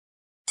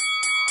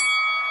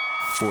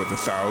For the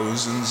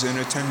thousands in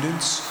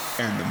attendance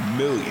and the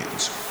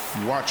millions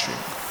watching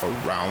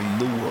around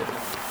the world,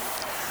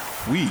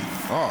 we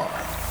are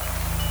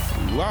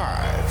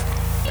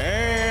live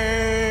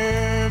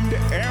and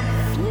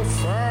amplified.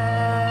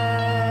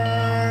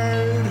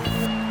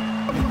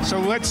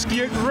 So let's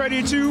get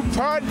ready to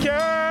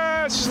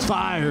podcast.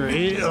 Fire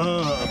it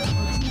up.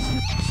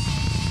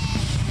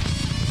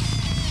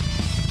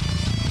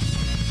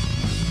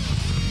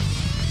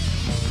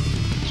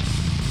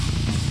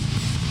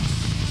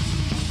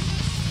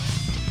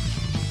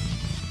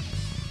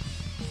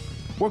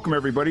 Welcome,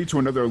 everybody, to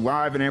another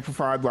live and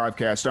amplified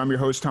livecast. I'm your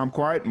host, Tom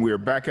Quiet, and we are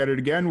back at it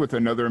again with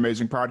another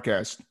amazing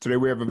podcast. Today,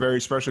 we have a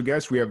very special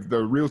guest. We have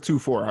the Real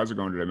 2-4. How's it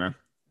going today, man?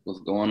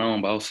 What's going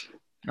on, boss?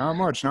 Not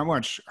much.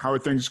 How are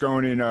things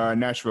going in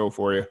Nashville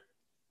for you?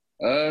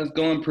 It's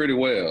going pretty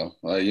well.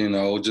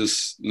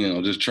 Just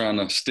trying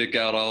to stick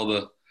out all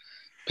the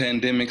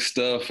pandemic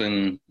stuff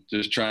and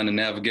just trying to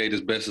navigate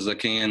as best as I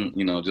can,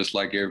 just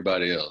like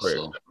everybody else.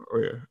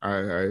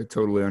 I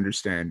totally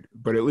understand.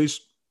 But at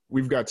least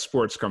we've got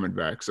sports coming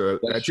back, so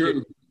that's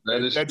true.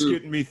 That's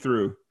getting me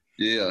through.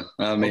 Yeah,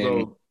 I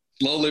mean,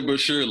 slowly but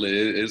surely,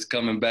 it's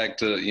coming back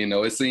to,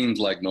 it seems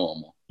like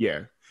normal.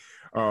 Yeah.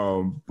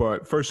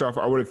 But first off,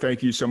 I want to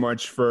thank you so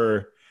much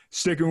for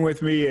sticking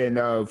with me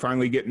and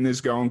finally getting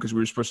this going, because we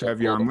were supposed to have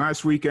you on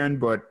last weekend,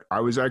 but I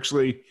was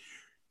actually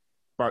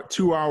about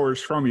 2 hours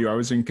from you. I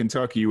was in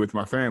Kentucky with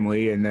my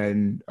family, and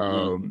then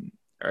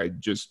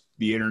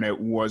the internet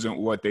wasn't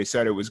what they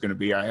said it was going to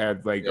be. I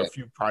had a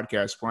few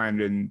podcasts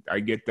planned, and I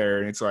get there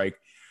and it's like,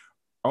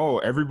 oh,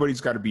 everybody's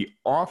got to be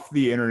off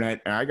the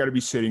internet, and I got to be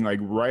sitting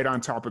right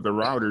on top of the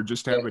router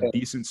just to have a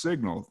decent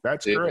signal.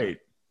 That's great.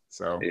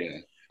 So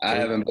I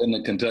haven't been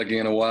to Kentucky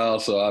in a while,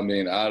 so I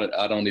mean, I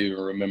don't even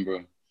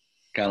remember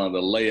kind of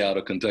the layout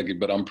of Kentucky,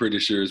 but I'm pretty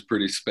sure it's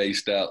pretty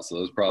spaced out, so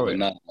there's probably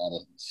not a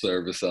lot of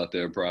service out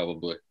there,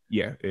 probably.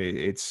 Yeah,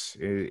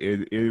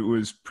 it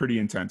was pretty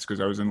intense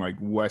because I was in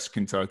West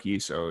Kentucky,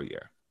 so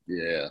it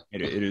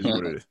is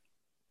what it is.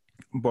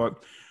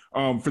 But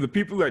for the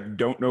people that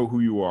don't know who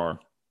you are,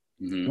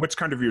 what's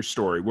kind of your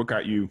story? What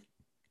got you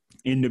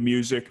into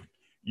music?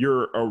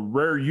 You're a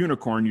rare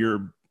unicorn.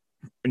 You're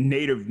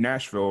native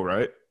Nashville,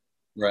 right?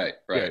 Right.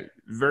 Yeah,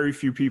 very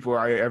few people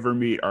I ever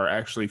meet are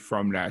actually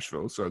from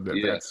Nashville, so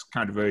that's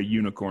kind of a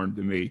unicorn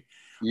to me.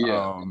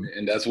 Yeah,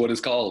 and that's what it's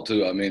called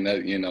too. I mean,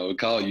 that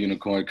it's called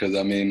unicorn because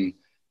I mean,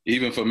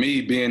 even for me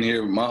being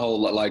here, my whole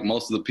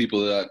most of the people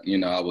that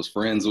I was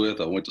friends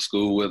with, I went to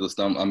school with, or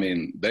something. I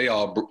mean, they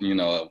all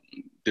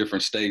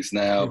different states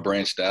now,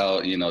 branched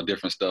out,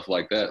 different stuff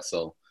like that.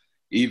 So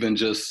even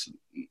just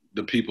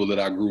the people that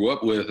I grew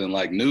up with and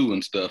knew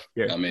and stuff,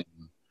 I mean,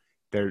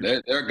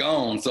 they're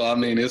gone. So I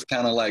mean, it's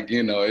kind of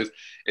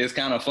it's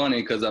kind of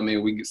funny because I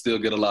mean, we still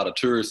get a lot of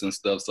tourists and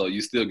stuff, so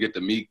you still get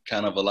to meet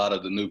kind of a lot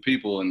of the new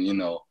people, and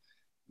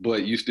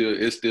but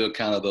it's still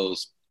kind of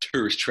those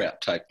tourist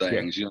trap type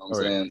things. You know what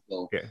I'm saying?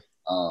 So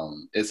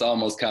it's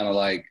almost kind of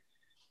like,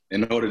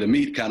 in order to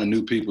meet kind of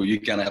new people,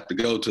 you kind of have to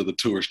go to the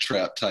tourist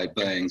trap type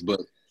things. But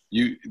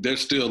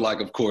there's still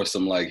of course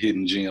some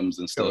hidden gems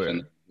and stuff.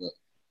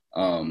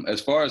 But,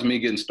 as far as me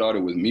getting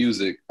started with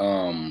music,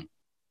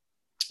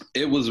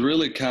 it was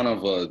really kind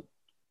of a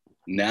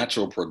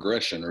natural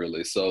progression,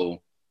 really. So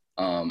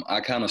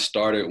I kind of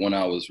started when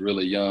I was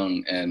really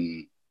young,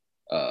 and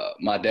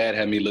my dad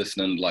had me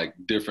listening to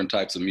different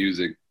types of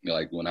music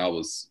when I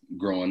was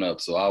growing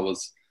up. So I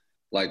was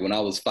when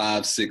I was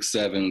 5, 6,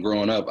 7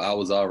 growing up, I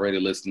was already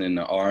listening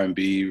to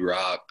R&B,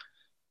 rock,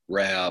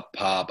 rap,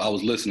 pop. I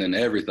was listening to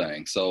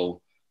everything.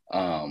 So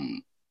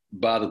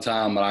by the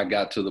time I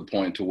got to the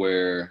point to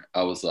where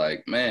I was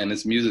like, man,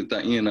 this music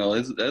thing,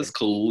 that's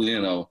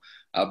cool,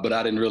 but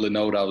I didn't really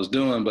know what I was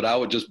doing. But I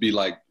would just be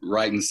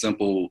writing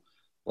simple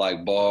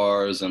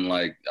bars, and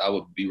I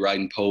would be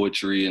writing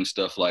poetry and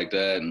stuff like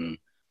that. And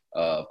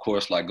of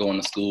course, going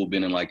to school,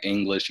 being in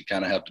English, you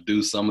kind of have to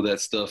do some of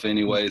that stuff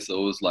anyway.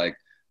 So it was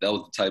that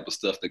was the type of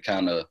stuff that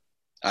kind of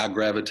I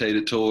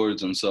gravitated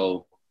towards. And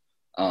so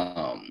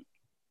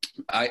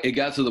it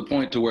got to the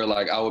point to where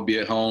I would be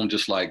at home,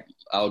 just I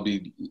would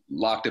be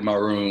locked in my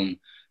room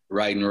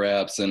writing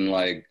raps and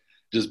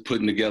just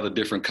putting together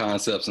different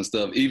concepts and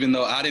stuff, even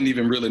though I didn't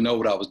even really know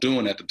what I was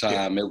doing at the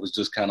time. It was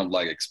just kind of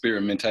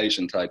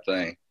experimentation type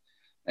thing.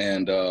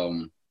 And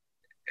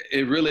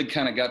it really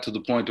kind of got to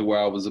the point to where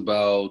I was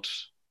about,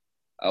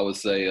 I would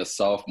say, a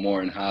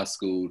sophomore in high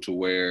school, to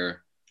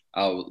where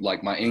I was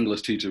my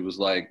English teacher was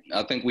I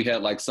think we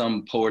had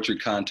some poetry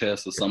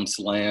contest or some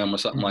slam or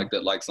something like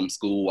that, some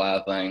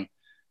school-wide thing.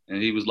 And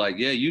he was like,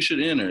 yeah, you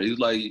should enter. He was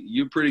like,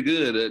 you're pretty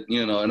good at,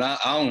 and I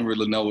don't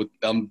really know what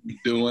I'm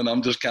doing.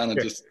 I'm just kind of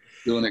just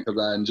doing it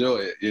because I enjoy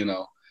it,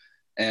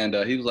 And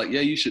he was like,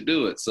 yeah, you should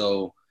do it.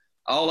 So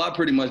all I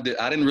pretty much did,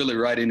 I didn't really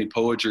write any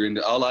poetry, and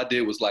all I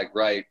did was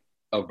write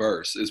a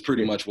verse. Is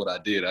pretty much what I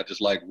did. I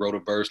just wrote a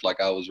verse like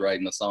I was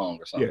writing a song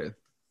or something. Yeah.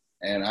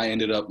 And I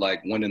ended up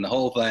winning the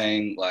whole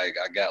thing. I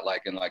got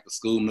in the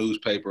school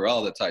newspaper,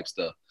 all that type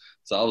stuff.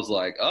 So I was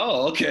like,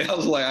 oh, okay. I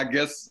was I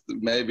guess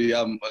maybe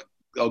I'm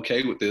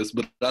okay with this,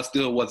 but I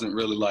still wasn't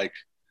really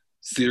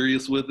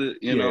serious with it,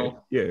 you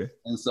know? Yeah.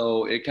 And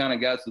so it kind of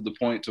got to the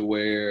point to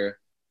where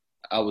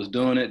I was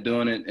doing it.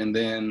 And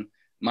then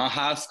my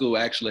high school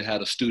actually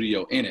had a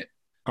studio in it.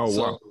 Oh,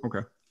 so, wow.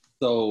 Okay.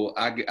 So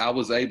I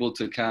was able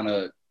to kind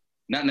of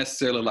not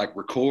necessarily like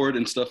record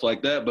and stuff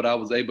like that, but I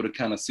was able to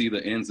kind of see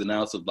the ins and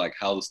outs of like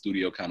how the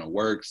studio kind of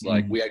works.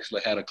 Like we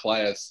actually had a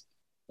class,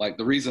 like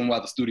the reason why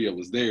the studio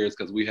was there is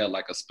because we had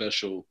like a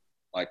special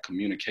like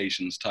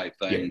communications type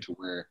thing to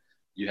where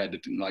you had to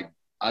like,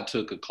 I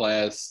took a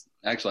class,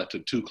 actually I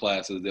took 2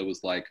 classes that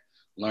was like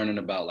learning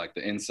about like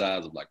the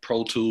insides of like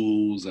Pro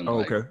Tools and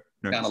like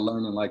Nice. kind of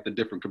learning like the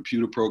different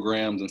computer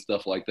programs and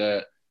stuff like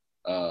that.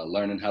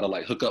 Learning how to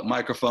like hook up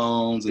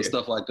microphones and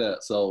stuff like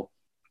that. So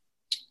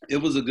it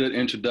was a good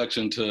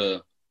introduction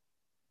to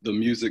the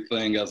music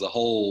thing as a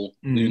whole,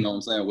 you know what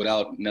I'm saying,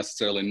 without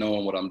necessarily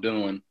knowing what I'm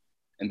doing.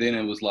 And then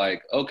it was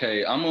like,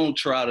 okay, I'm going to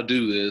try to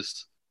do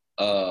this.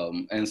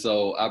 And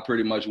so I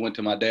pretty much went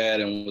to my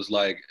dad and was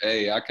like,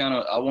 hey, I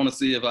want to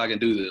see if I can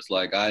do this.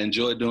 Like, I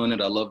enjoy doing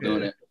it. I love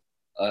doing it.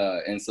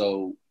 And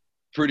so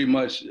pretty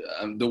much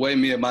the way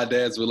me and my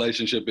dad's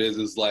relationship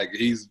is like,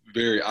 he's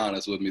very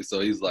honest with me. So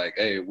he's like,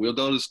 hey, we'll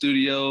go to the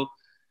studio.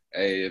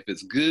 Hey, if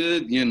it's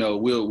good, you know,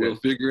 we'll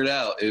figure it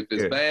out. If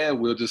it's bad,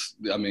 we'll just,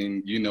 I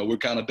mean, you know, we're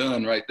kind of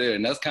done right there.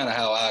 And that's kind of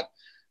how I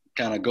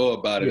kind of go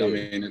about it. I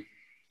mean,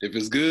 if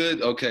it's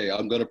good, okay,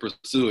 I'm going to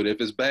pursue it.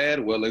 If it's bad,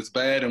 well, it's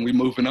bad and we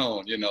moving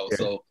on, you know?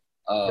 So,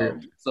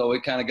 so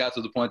it kind of got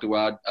to the point to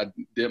where I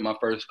did my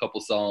first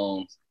couple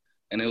songs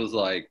and it was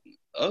like,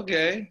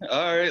 okay,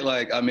 all right.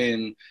 Like, I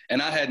mean,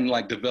 and I hadn't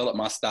like developed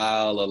my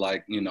style or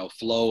like, you know,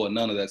 flow or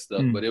none of that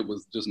stuff, but it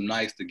was just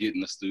nice to get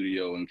in the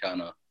studio and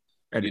kind of,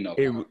 and you know,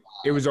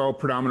 it was all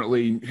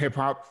predominantly hip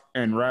hop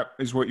and rap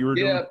is what you were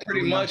doing? Yeah,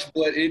 pretty much.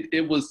 But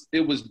it was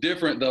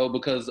different though,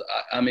 because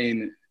I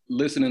mean,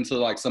 listening to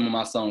like some of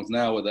my songs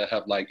now where they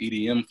have like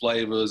EDM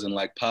flavors and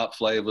like pop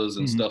flavors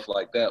and stuff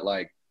like that,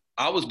 like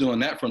I was doing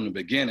that from the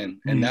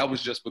beginning. And that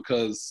was just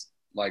because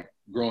like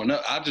growing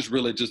up, I just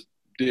really just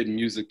did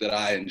music that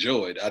I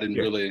enjoyed. I didn't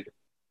really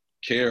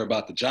care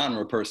about the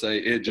genre per se.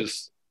 It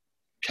just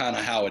kind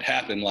of how it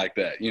happened like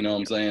that, you know what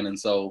I'm saying? And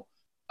so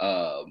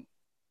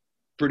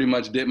pretty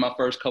much did my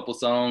first couple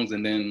songs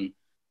and then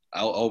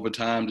over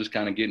time just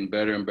kind of getting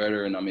better and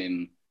better. And I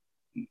mean,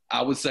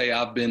 I would say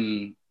I've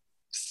been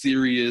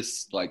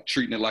serious, like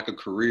treating it like a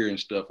career and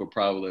stuff for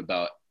probably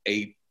about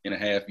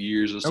 8.5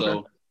 years or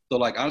so. So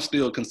like I'm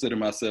still consider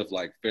myself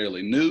like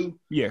fairly new,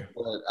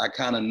 but I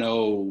kind of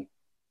know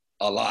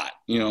a lot,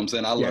 you know what I'm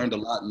saying? I learned a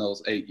lot in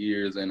those 8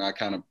 years and I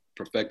kind of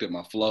perfected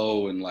my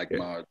flow and like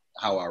my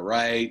how I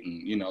write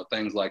and, you know,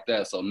 things like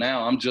that. So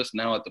now I'm just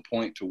now at the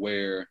point to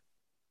where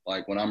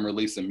like when I'm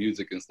releasing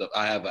music and stuff,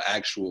 I have an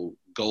actual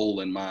goal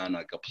in mind,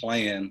 like a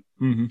plan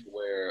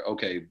where,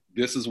 okay,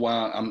 this is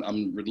why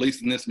I'm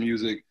releasing this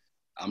music.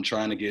 I'm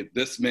trying to get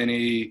this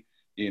many,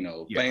 you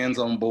know, fans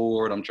on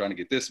board. I'm trying to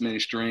get this many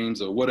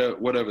streams or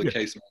whatever the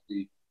case might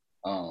be.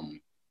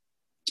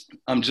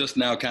 I'm just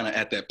now kind of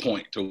at that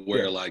point to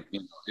where like, you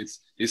know, it's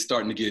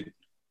starting to get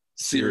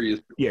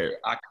serious.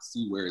 I can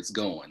see where it's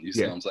going. You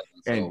see what I'm saying?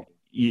 So, and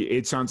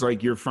it sounds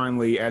like you're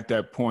finally at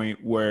that point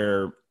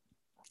where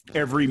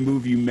every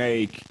move you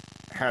make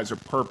has a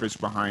purpose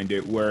behind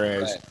it.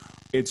 Whereas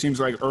it seems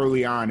like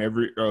early on,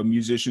 every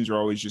musicians are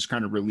always just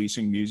kind of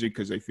releasing music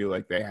because they feel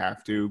like they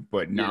have to.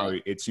 But now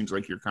it seems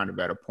like you're kind of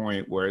at a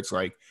point where it's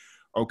like,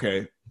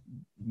 okay,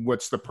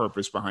 what's the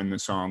purpose behind the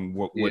song?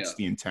 What's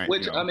the intent?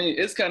 Which, you know? I mean,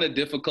 it's kind of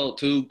difficult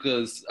too,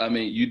 because I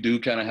mean, you do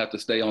kind of have to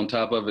stay on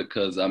top of it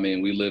because I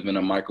mean, we live in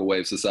a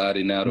microwave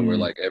society now to where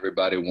like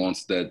everybody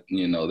wants that,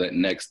 you know, that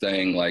next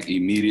thing like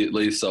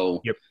immediately.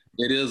 So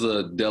it is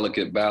a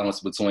delicate balance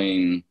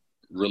between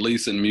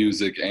releasing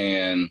music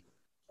and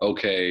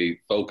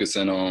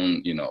focusing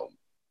on, you know,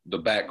 the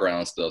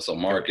background stuff. So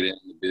marketing,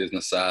 the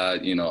business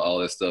side, you know, all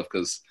that stuff.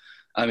 Cause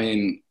I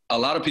mean, a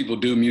lot of people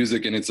do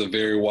music and it's a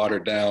very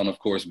watered down, of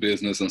course,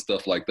 business and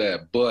stuff like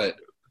that. But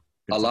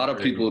a lot of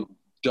people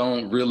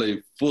don't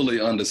really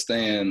fully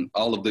understand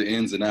all of the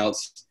ins and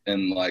outs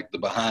and like the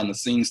behind the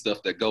scenes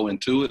stuff that go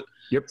into it.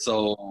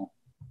 So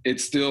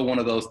it's still one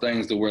of those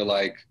things to where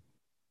like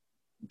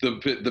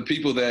the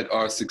people that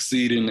are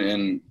succeeding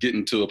and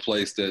getting to a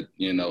place that,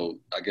 you know,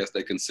 I guess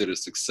they consider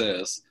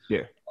success.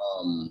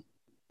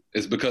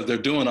 Is because they're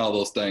doing all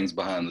those things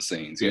behind the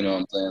scenes, you know what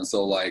I'm saying?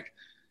 So like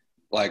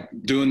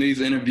doing these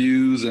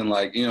interviews and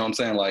like, you know what I'm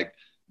saying? Like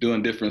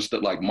doing different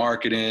stuff like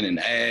marketing and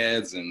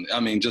ads. And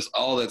I mean, just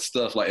all that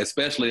stuff, like,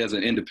 especially as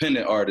an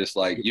independent artist,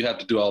 like you have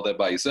to do all that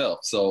by yourself.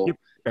 So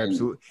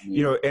absolutely.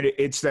 You know, and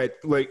it's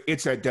that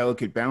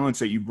delicate balance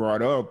that you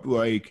brought up.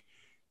 Like,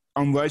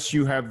 unless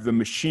you have the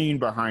machine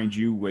behind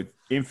you with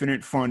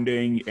infinite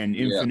funding and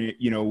infinite,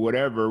 you know,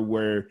 whatever,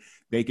 where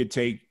they could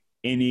take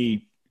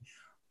any,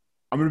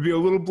 I'm going to be a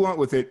little blunt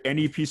with it,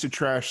 any piece of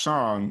trash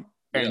song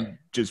and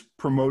just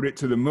promote it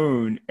to the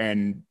moon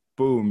and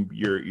boom,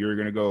 you're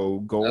going to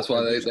go. That's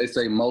why they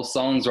say most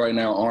songs right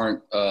now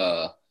aren't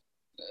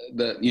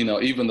that, you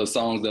know, even the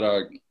songs that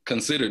are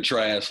considered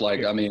trash.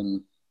 Like, I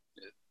mean,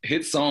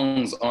 hit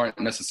songs aren't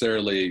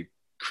necessarily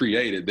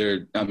created.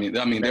 They're created.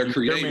 They're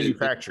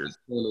manufactured.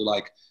 Really,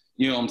 like,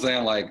 you know what I'm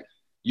saying? Like,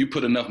 you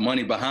put enough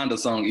money behind a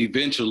song,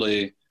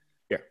 eventually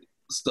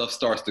stuff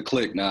starts to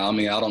click. Now, I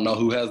mean, I don't know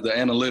who has the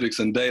analytics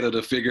and data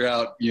to figure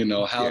out, you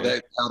know, how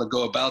to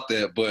go about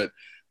that. But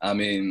I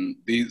mean,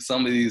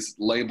 some of these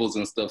labels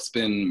and stuff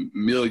spend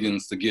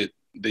millions to get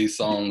these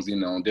songs, you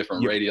know, on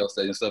different radio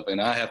stations and stuff,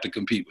 and I have to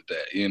compete with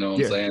that. You know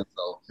what I'm saying?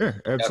 So yeah,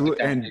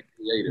 absolutely. And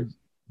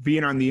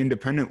being on the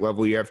independent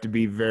level, you have to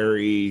be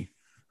very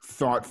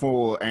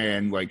thoughtful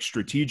and like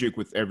strategic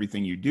with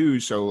everything you do.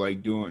 So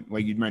like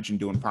you mentioned,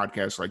 doing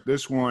podcasts like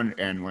this one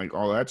and like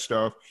all that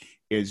stuff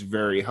is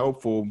very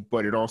helpful,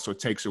 but it also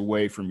takes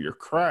away from your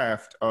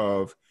craft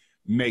of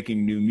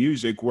making new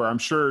music, where I'm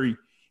sure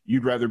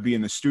you'd rather be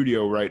in the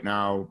studio right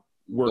now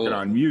working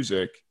on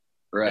music,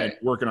 and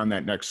working on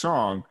that next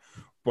song.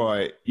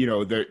 But, you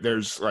know,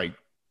 there's like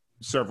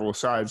several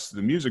sides to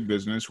the music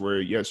business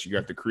where, yes, you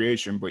got the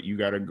creation, but you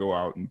got to go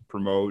out and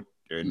promote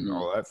and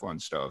all that fun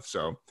stuff.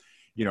 So,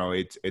 you know,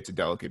 it's a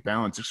delicate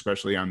balance,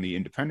 especially on the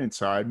independent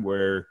side,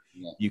 where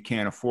you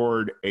can't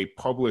afford a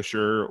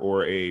publisher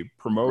or a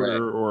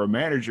promoter or a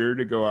manager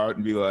to go out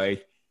and be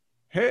like,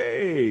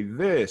 hey,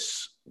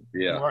 this.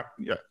 What?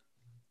 Yeah.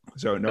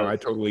 So, no, I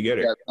totally get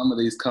it. Some of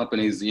these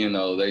companies, you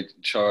know, they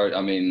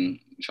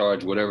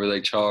charge whatever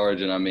they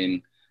charge. And I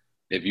mean,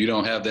 if you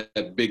don't have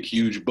that big,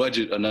 huge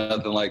budget or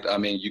nothing like that, I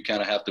mean, you kind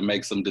of have to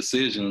make some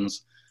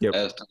decisions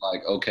as to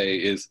like, okay,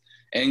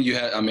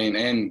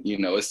 you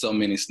know, it's so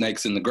many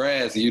snakes in the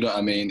grass, you know,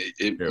 I mean,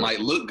 it might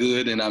look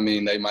good and I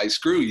mean, they might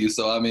screw you.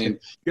 So, I mean,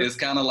 it's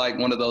kind of like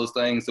one of those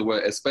things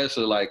where,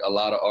 especially like a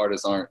lot of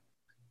artists aren't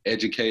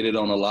educated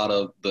on a lot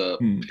of the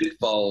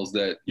pitfalls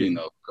that, you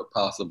know, could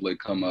possibly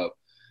come up.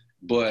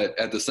 But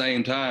at the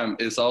same time,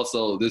 it's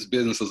also, this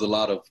business is a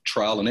lot of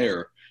trial and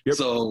error.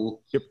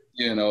 So,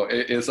 you know,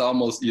 it's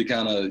almost, you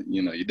kind of,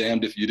 you know, you're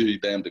damned if you do, you're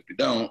damned if you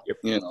don't,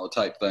 you know,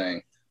 type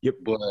thing.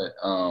 But,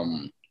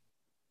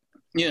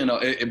 you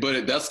know,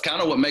 but that's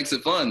kind of what makes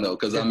it fun, though,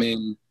 because I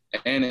mean,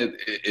 and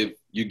if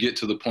you get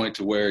to the point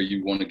to where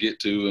you want to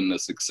get to and the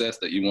success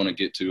that you want to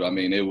get to, I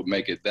mean, it would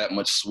make it that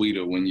much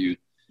sweeter when you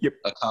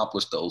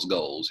accomplish those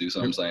goals. You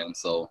know what I'm saying?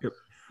 So,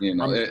 you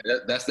know,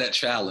 that's that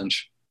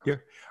challenge. Yeah.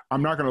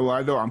 I'm not going to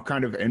lie, though. I'm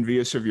kind of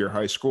envious of your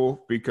high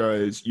school,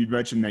 because you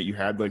mentioned that you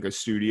had like a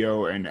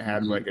studio and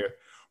had like a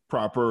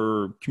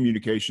proper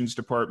communications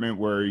department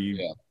where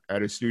you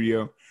had a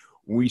studio.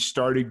 We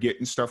started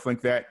getting stuff like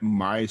that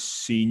my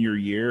senior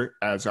year.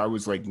 As I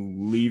was like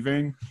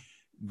leaving,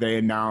 they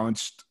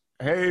announced,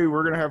 hey,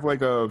 we're going to have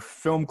like a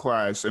film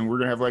class and we're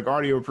going to have like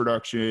audio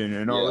production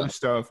and all this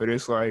stuff. And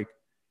it's like,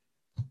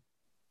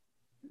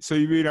 so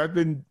you mean I've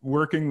been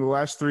working the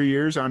last 3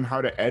 years on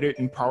how to edit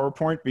in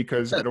PowerPoint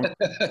because I don't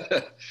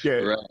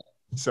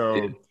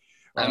So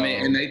I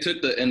mean, and they took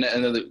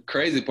the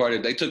crazy part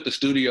is they took the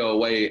studio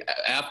away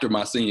after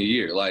my senior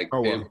year, like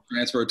they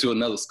transferred to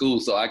another school.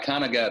 So I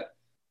kind of got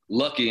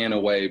lucky in a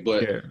way,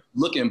 but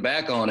looking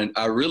back on it,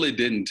 I really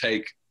didn't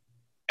take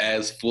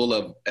as full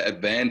of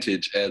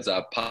advantage as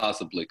I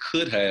possibly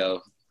could have,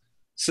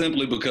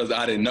 simply because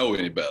I didn't know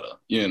any better.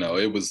 You know,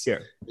 it was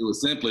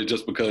simply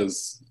just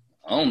because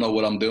I don't know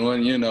what I'm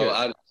doing. You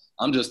know,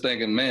 I'm just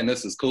thinking, man,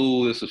 this is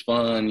cool. This is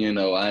fun. You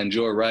know, I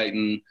enjoy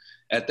writing.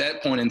 At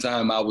that point in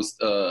time, I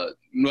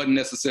wasn't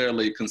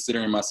necessarily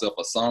considering myself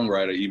a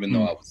songwriter, even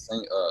though I was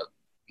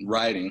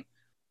writing.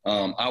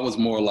 I was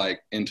more like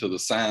into the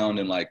sound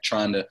and like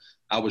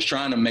I was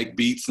trying to make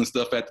beats and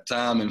stuff at the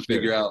time and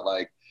figure out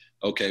like,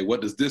 okay, what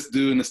does this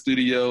do in the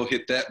studio?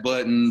 Hit that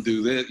button,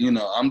 do this. You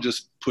know, I'm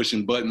just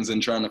pushing buttons and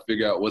trying to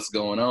figure out what's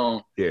going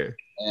on.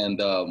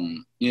 And,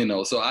 you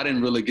know, so I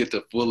didn't really get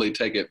to fully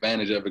take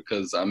advantage of it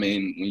because, I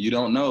mean, when you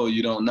don't know,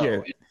 you don't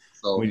know.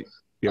 So,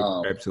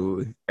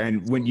 absolutely.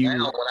 And when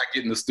I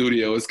get in the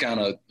studio, it's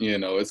kind of, you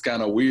know, it's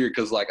kind of weird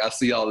because, like, I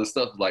see all this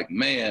stuff like,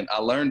 man, I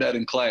learned that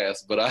in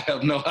class, but I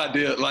have no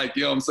idea. Like,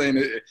 you know what I'm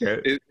saying?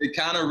 It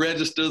kind of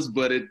registers,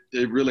 but it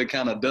really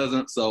kind of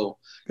doesn't. So,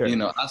 you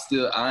know,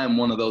 I am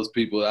one of those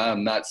people. I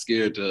am not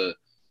scared to,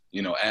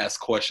 you know, ask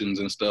questions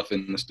and stuff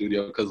in the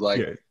studio because,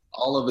 like,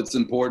 all of it's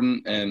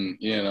important, and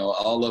you know,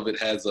 all of it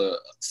has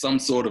some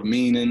sort of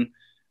meaning.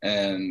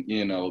 And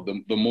you know,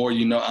 the more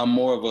you know, I'm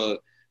more of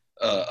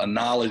a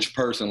knowledge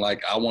person.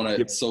 Like I want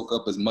to soak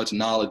up as much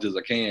knowledge as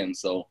I can.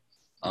 So,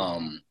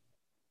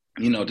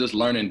 you know, just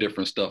learning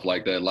different stuff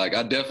like that. Like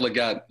I definitely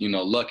got, you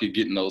know, lucky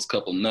getting those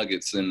couple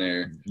nuggets in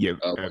there.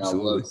 Absolutely. When I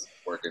was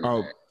working.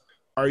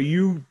 Are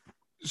you?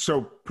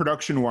 So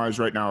production-wise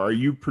right now, are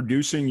you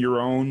producing your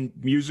own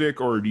music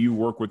or do you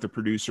work with the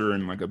producer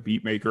and like a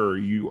beat maker, or are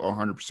you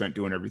 100%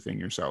 doing everything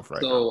yourself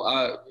right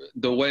now?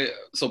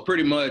 So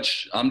pretty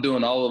much I'm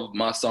doing all of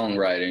my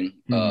songwriting.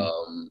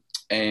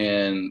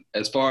 And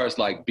as far as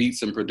like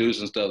beats and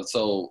producing stuff,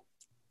 so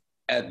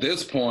at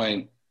this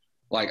point,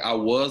 like I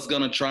was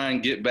going to try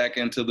and get back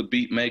into the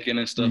beat making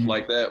and stuff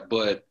like that.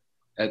 But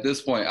at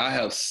this point, I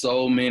have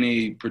so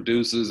many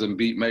producers and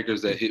beat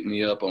makers that hit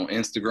me up on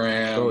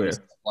Instagram and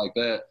stuff like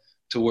that,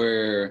 to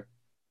where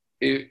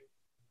it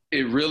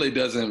really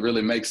doesn't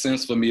really make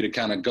sense for me to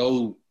kind of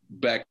go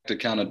back to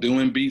kind of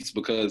doing beats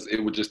because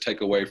it would just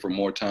take away from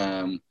more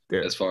time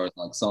as far as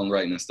like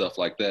songwriting and stuff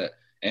like that.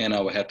 And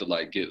I would have to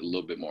like get a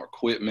little bit more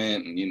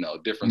equipment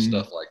and, different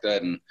stuff like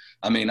that. And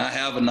I mean, I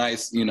have a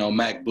nice,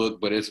 MacBook,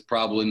 but it's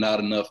probably not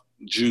enough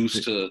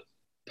juice to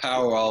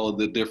power all of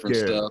the different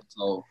stuff.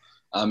 So,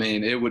 I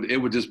mean, it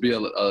would just be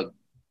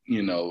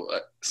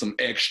some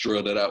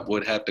extra that I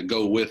would have to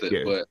go with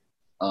it. But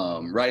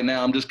right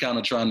now I'm just kind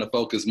of trying to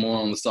focus more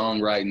on the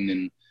songwriting,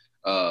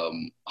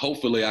 and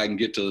hopefully I can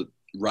get to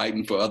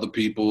writing for other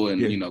people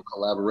and,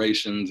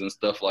 collaborations and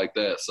stuff like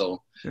that.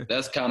 So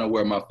that's kind of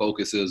where my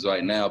focus is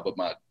right now. But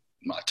my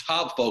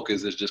top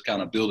focus is just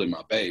kind of building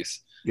my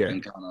base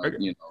and kind of,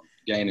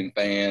 gaining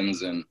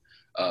fans and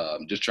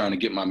just trying to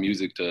get my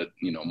music to,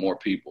 more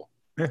people.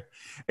 Yeah.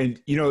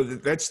 And,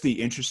 that's the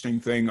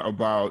interesting thing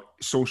about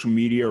social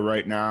media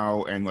right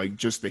now, and like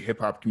just the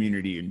hip hop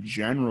community in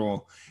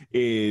general,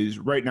 is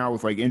right now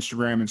with like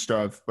Instagram and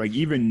stuff, like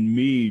even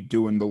me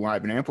doing the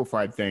Live and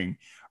Amplified thing,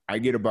 I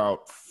get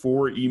about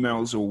 4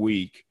 emails a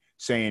week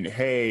saying,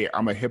 hey,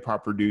 I'm a hip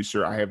hop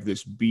producer. I have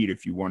this beat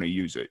if you want to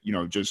use it,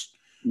 just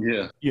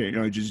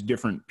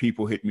different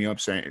people hit me up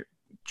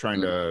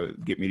trying to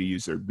get me to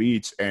use their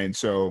beats. And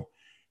so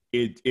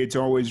it's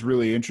always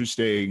really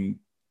interesting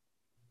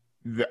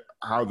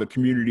how the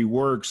community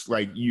works.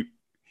 Like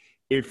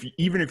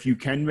even if you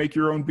can make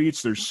your own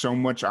beats, there's so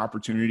much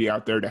opportunity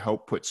out there to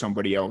help put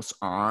somebody else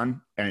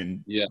on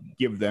and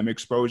give them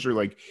exposure.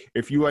 Like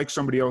if you like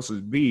somebody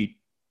else's beat,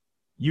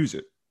 use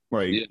it.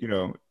 Like,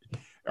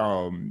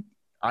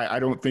 I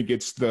don't think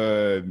it's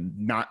from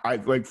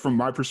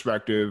my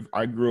perspective,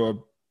 I grew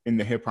up in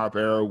the hip hop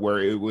era where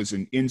it was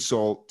an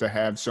insult to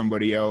have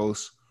somebody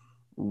else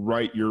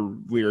write your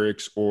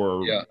lyrics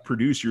or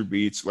produce your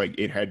beats. Like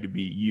it had to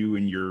be you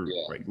and your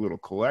like little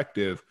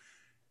collective.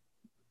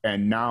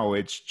 And now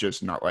it's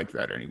just not like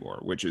that anymore,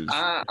 which is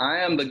I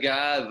am the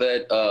guy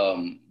that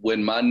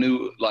when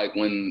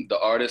the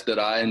artists that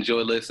I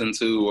enjoy listening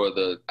to or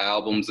the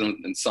albums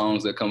and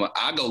songs that come up,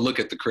 I go look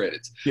at the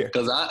credits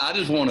because I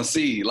just want to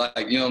see,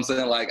 like, you know what I'm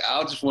saying? Like,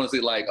 I just want to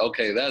see, like,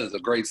 okay, that is a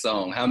great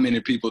song. How many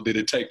people did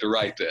it take to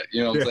write that?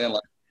 You know what I'm saying?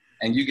 Like,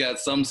 and you got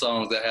some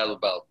songs that have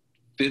about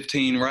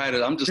 15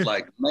 writers. I'm just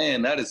like,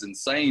 man, that is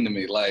insane to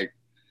me. Like,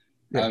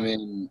 I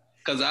mean,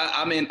 because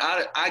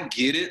I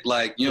get it.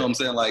 Like, you know what I'm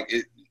saying? Like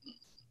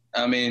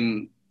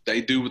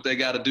they do what they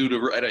got to do to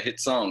write a hit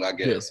song, I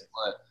guess.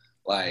 But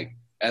like,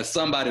 as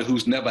somebody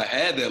who's never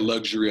had that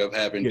luxury of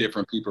having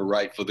different people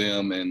write for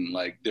them and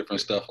like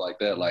different stuff like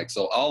that, like,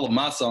 so all of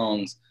my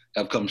songs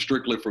have come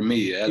strictly from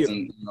me, you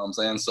know what I'm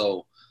saying?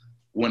 So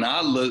when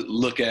I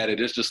look at it,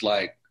 it's just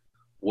like,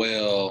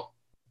 well,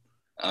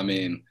 I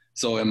mean,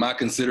 so am I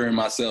considering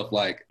myself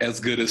like as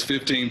good as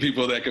 15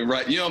 people that can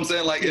write? You know what I'm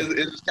saying? Like,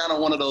 it's kind of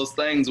one of those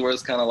things where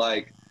it's kind of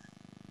like,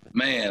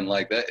 man,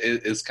 like that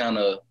it's kind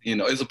of,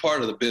 it's a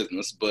part of the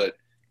business, but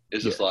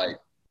it's just like,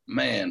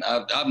 man,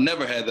 I've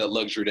never had that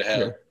luxury to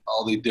have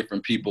all these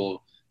different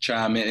people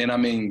chime in. And I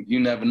mean, you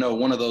never know.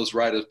 One of those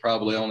writers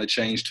probably only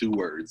changed 2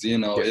 words,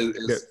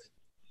 it's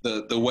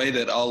the way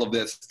that all of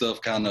that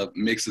stuff kind of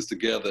mixes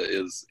together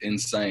is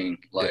insane.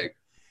 Like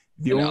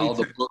all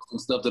the books and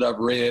stuff that I've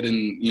read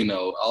and,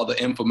 all the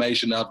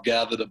information I've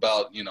gathered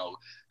about,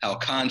 how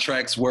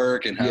contracts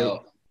work and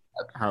how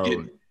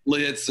getting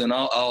splits and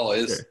all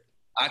is,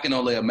 I can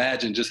only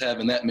imagine just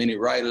having that many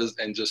writers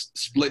and just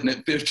splitting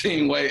it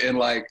 15 ways, and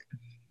like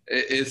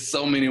it's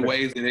so many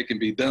ways that it can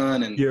be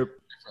done, and different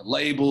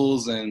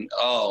labels, and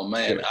oh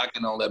man, I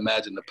can only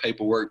imagine the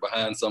paperwork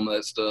behind some of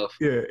that stuff.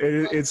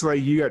 It's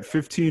like you got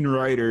 15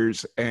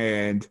 writers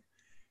and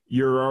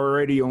you're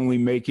already only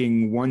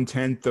making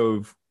 1/10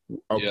 of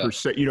a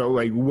percent,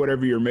 like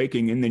whatever you're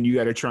making, and then you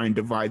got to try and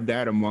divide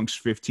that amongst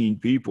 15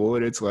 people,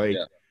 and it's like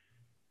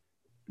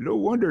no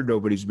wonder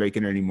nobody's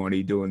making any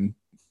money doing.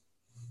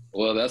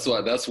 Well, that's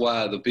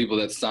why the people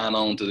that sign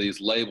on to these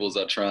labels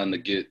are trying to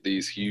get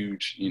these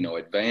huge,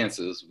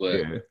 advances.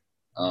 But,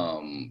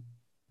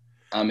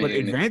 but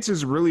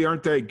advances really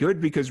aren't that good,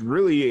 because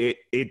really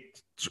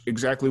it's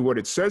exactly what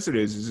it says it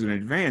is an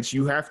advance.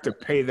 You have to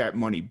pay that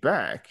money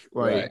back.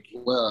 Like,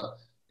 well,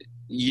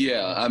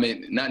 yeah, I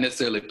mean, not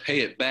necessarily pay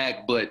it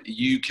back, but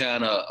you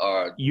kind of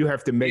are. You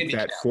have to make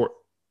that for.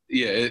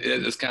 Yeah,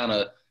 it's kind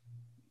of.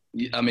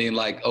 I mean,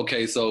 like,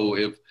 okay, so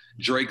if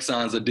Drake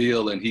signs a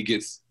deal and he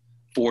gets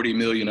 $40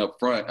 million up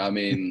front, I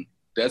mean,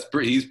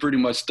 he's pretty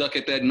much stuck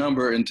at that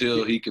number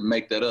until he can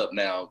make that up.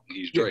 Now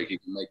he's Drake, he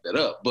can make that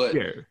up. But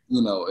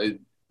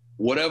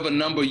whatever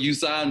number you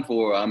sign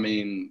for, I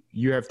mean,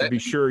 you have to be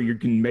sure you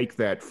can make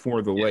that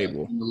for the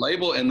label.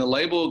 The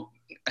label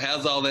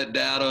has all that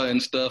data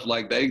and stuff.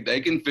 Like they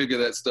can figure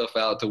that stuff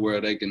out to where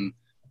they can,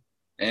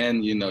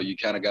 and you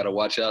kind of got to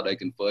watch out. They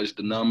can fudge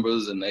the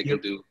numbers and they can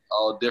do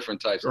all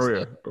different types of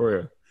stuff.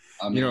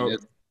 I mean,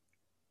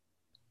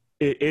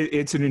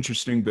 it's an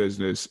interesting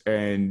business.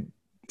 And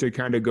to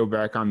kind of go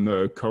back on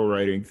the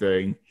co-writing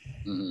thing,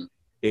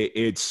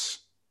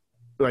 it's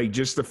like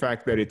just the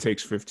fact that it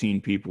takes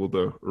 15 people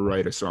to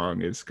write a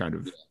song is kind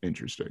of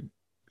interesting.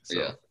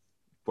 So,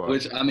 But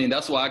which, I mean,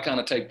 that's why I kind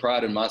of take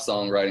pride in my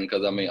songwriting,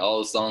 because I mean, all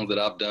the songs that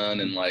I've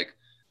done and like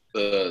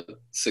the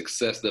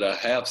success that I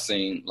have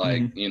seen,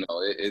 like, mm-hmm. you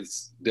know,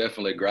 it's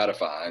definitely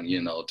gratifying,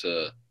 you know,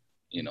 to,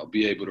 you know,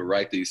 be able to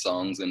write these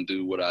songs and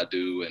do what I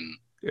do. And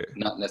Yeah.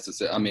 not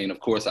necessarily, I mean, of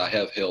course I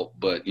have help,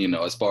 but, you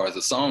know, as far as the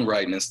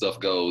songwriting and stuff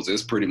goes,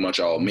 it's pretty much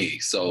all me.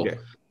 So Yeah.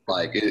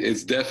 like,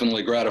 it's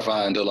definitely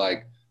gratifying to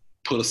like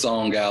put a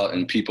song out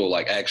and people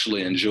like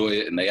actually enjoy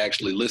it and they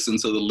actually listen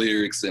to the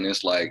lyrics, and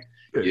it's like,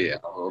 yeah,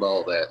 I wrote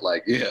all that.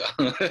 Like, yeah.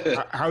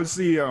 How's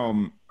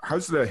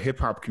the hip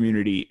hop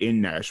community in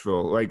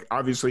Nashville? Like,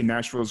 obviously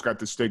Nashville's got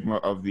the stigma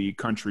of the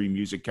country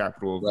music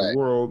capital of the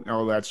world and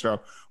all that stuff,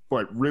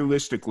 but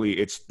realistically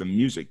it's the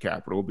music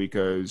capital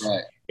because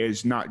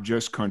it's not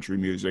just country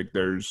music.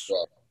 There's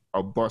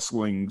a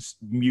bustling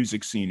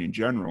music scene in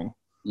general.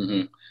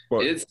 Mm-hmm.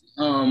 But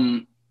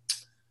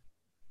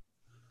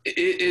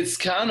it's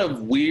kind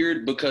of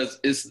weird because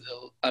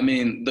I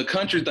mean, the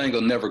country thing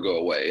will never go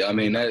away. I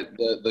mean,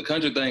 the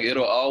country thing,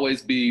 it'll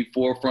always be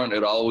forefront.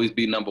 It'll always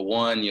be number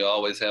one. You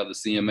always have the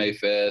CMA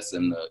Fest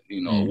and the,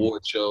 you know,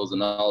 award shows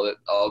and all that,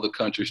 all the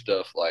country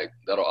stuff, like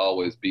that'll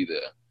always be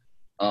there.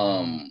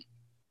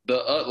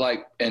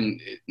 Like,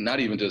 and not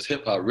even just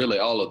hip hop, really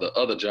all of the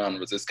other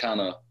genres, it's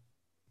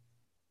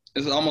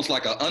almost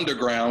like an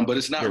underground, but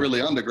it's not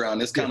really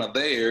underground. It's kind of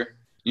there.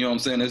 You know what I'm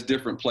saying? There's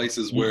different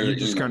places where you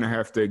just kind of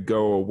have to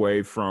go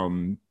away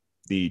from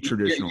the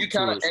traditional. You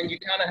kind of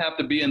have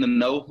to be in the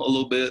know a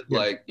little bit. Yeah.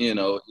 Like, you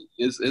know,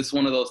 it's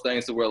one of those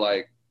things to where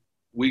like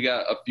we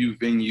got a few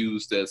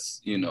venues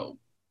that's, you know,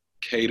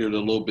 catered a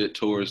little bit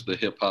towards the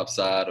hip hop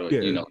side, or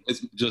you know, it's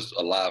just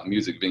a live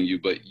music venue,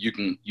 but you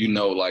can, you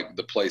know, like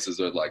the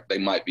places are like they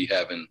might be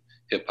having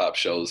hip hop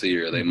shows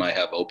here, they might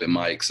have open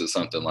mics or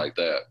something like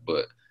that.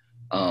 But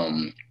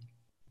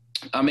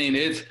I mean,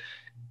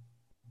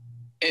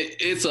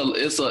 it's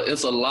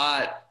a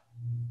lot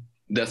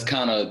that's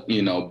kind of,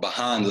 you know,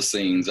 behind the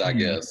scenes, I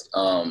guess.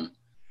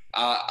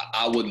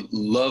 I would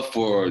love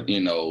for, you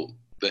know,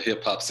 the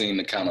hip hop scene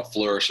to kind of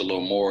flourish a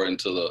little more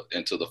into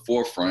the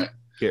forefront.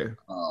 Yeah.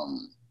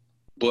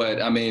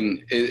 But I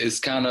mean, it's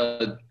kind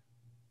of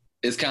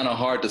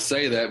hard to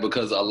say that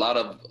because a lot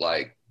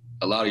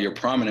of your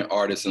prominent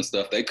artists and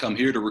stuff, they come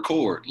here to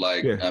record.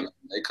 Like, I mean,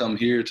 they come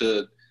here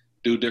to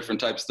do different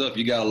types of stuff.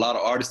 You got a lot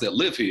of artists that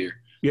live here.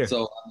 Yeah.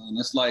 So I mean,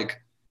 it's like,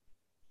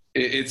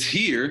 it's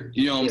here,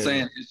 you know what I'm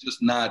saying? It's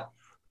just not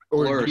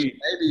flourishing.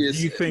 Do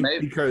you think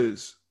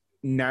because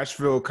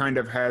Nashville kind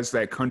of has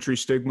that country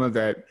stigma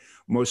that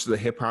most of the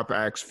hip hop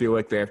acts feel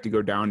like they have to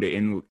go down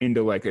to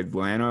into like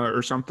Atlanta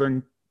or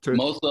something?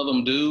 Most of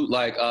them do.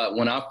 Like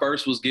when I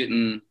first was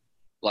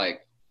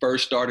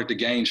first started to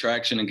gain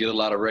traction and get a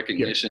lot of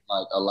recognition,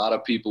 like a lot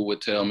of people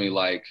would tell me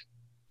like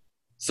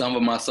some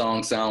of my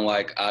songs sound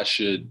like I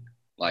should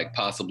like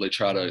possibly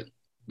try to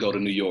go to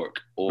New York,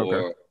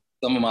 or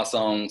some of my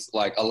songs,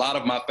 like a lot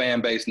of my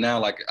fan base now,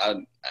 like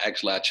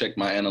I checked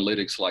my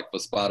analytics like for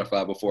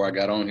Spotify before I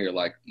got on here.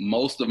 Like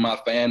most of my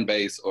fan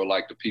base or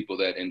like the people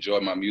that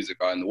enjoy my music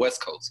are in the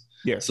West Coast.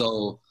 Yeah.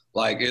 So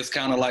like, it's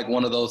kind of like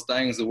one of those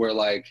things where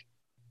like,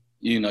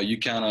 you know, you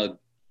kind of,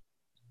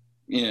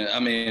 you know,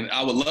 I mean,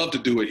 I would love to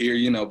do it here,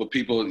 you know, but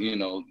people, you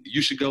know,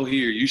 you should go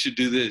here, you should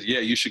do this. Yeah,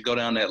 you should go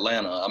down to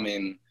Atlanta. I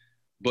mean,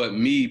 but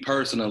me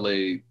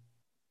personally,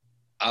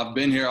 I've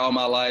been here all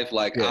my life.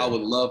 Like I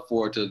would love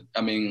for it to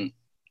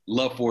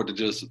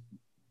just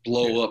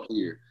blow up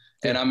here.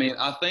 And I mean,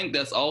 I think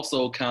that's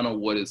also kind of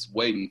what it's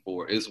waiting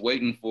for. It's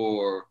waiting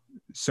for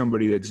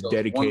somebody that's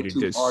dedicated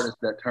to artists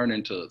that turn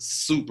into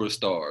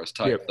superstars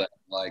type thing.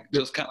 Like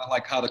just kind of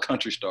like how the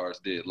country stars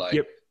did. Like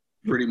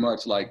pretty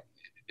much like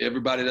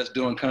everybody that's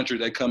doing country,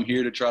 they come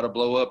here to try to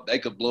blow up. They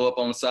could blow up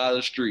on the side of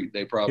the street.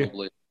 They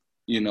probably,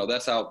 you know,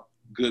 that's how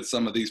good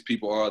some of these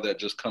people are that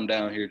just come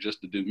down here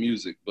just to do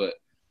music. But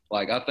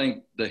like, I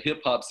think the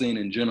hip hop scene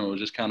in general is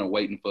just kind of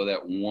waiting for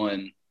that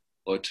one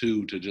or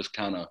two to just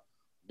kind of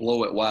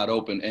blow it wide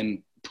open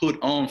and put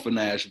on for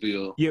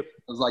Nashville. It's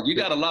like, you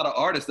got a lot of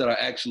artists that are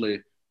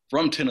actually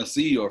from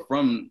Tennessee or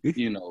from,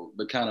 you know,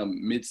 the kind of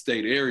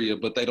mid-state area,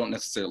 but they don't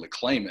necessarily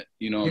claim it.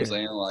 You know what I'm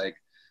saying? Like,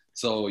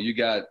 so you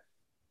got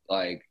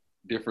like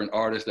different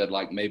artists that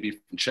like maybe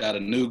from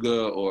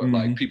Chattanooga or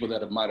like people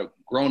that might have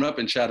grown up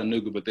in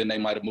Chattanooga, but then they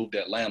might have moved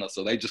to Atlanta.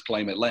 So they just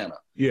claim Atlanta.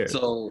 Yeah.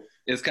 So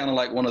it's kind of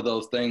like one of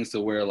those things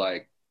to where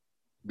like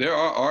there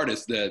are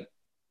artists that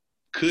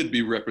could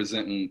be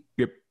representing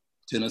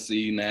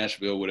Tennessee,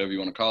 Nashville, whatever you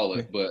want to call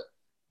it, but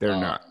they're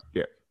not.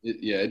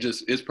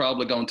 It's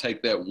probably going to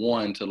take that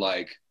one to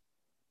like,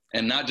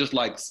 and not just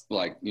like,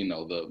 you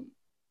know, the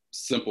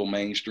simple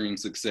mainstream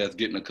success,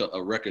 getting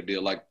a record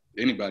deal. Like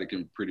anybody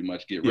can pretty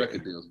much get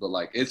record deals, but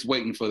like it's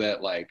waiting for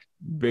that like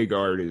big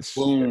artist,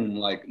 boom,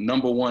 like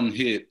number one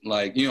hit,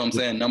 like, you know what I'm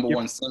saying, number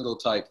one single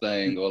type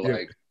thing, or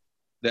like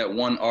that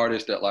one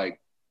artist that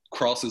like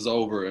crosses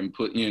over and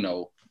put, you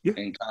know, and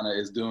kind of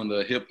is doing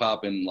the hip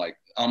hop and like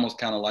almost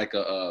kind of like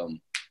a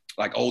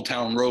like Old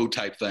Town Road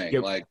type thing,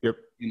 like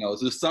you know,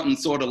 it's just something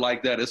sort of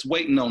like that. It's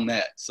waiting on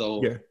that.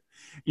 So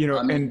you know,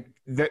 I mean,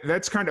 and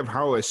that's kind of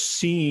how a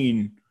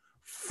scene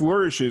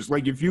flourishes,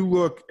 like if you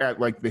look at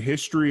like the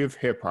history of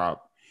hip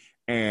hop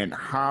and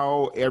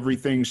how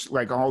everything's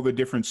like all the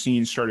different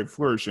scenes started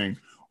flourishing,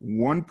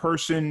 one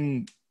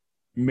person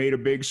made a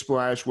big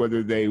splash,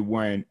 whether they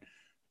went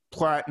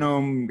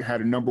platinum, had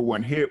a number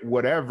one hit,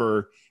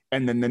 whatever,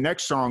 and then the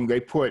next song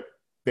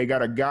they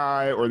got a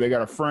guy or they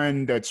got a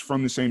friend that's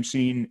from the same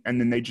scene, and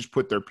then they just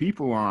put their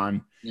people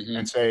on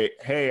and say,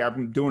 hey,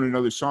 I'm doing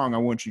another song, I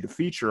want you to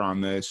feature on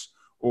this.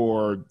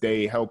 Or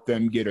they help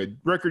them get a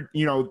record,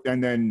 you know,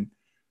 and then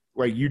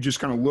like you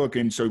just kind of look,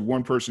 and so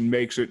one person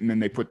makes it and then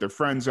they put their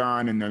friends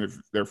on, and then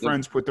their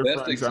friends put their friends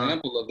on. The best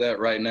example of that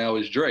right now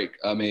is Drake.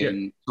 I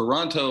mean,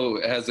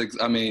 Toronto has,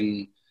 I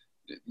mean,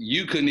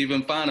 you couldn't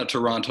even find a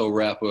Toronto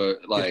rapper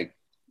like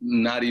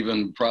not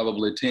even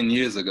probably 10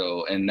 years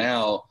ago. And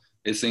now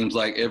it seems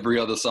like every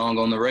other song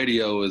on the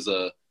radio is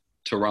a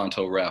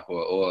Toronto rapper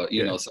or,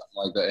 you know, something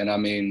like that. And I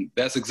mean,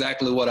 that's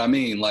exactly what I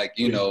mean. Like,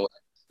 you know,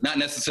 not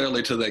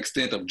necessarily to the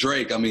extent of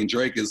Drake. I mean,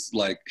 Drake is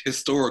like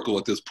historical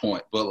at this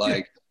point, but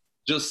like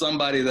just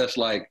somebody that's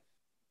like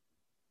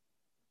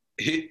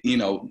hits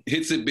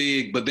it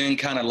big, but then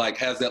kind of like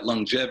has that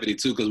longevity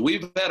too. Cause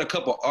we've had a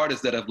couple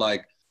artists that have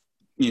like,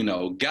 you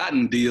know,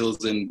 gotten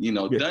deals and, you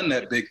know, done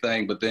that big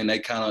thing, but then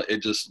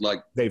it just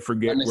like, they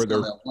forget where they're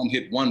one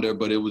hit wonder,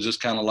 but it was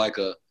just kind of like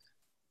a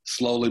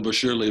slowly but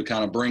surely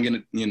kind of bringing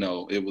it, you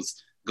know, it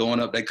was going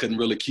up. They couldn't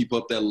really keep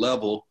up that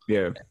level.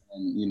 Yeah.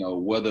 And, you know,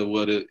 whether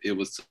it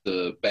was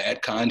the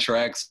bad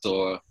contracts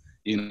or,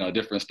 you know,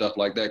 different stuff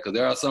like that. Because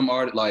there are some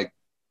art, like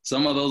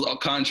some of those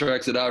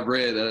contracts that I've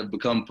read that have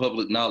become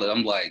public knowledge.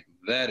 I'm like,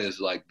 that is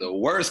like the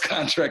worst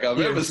contract I've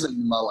ever seen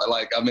in my life.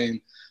 Like, I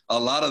mean, a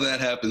lot of that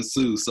happens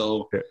too.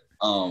 So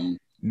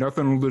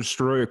nothing will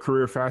destroy a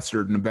career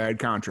faster than a bad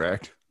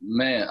contract.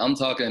 Man, I'm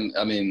talking,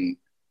 I mean,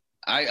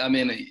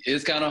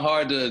 it's kind of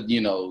hard to, you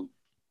know,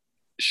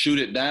 shoot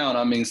it down.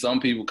 I mean, some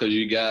people, because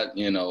you got,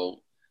 you know,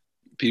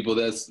 people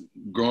that's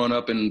growing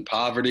up in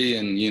poverty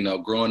and, you know,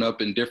 growing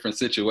up in different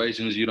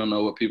situations, you don't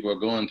know what people are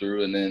going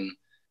through. And then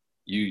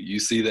you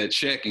see that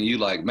check and you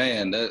like,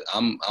 man, that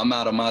I'm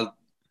out of my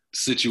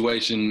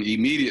situation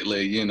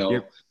immediately, you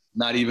know,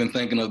 not even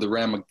thinking of the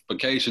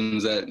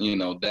ramifications that, you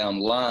know, down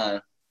the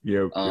line.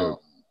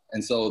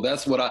 And so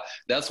that's why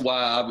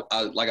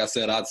I like I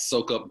said, I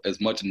soak up as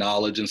much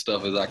knowledge and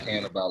stuff as I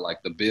can about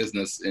like the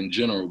business in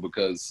general,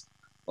 because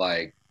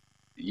like,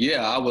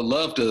 yeah, I would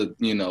love to,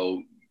 you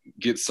know,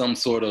 get some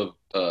sort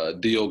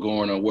of deal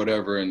going or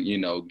whatever, and, you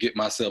know, get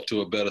myself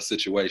to a better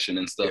situation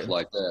and stuff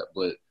like that.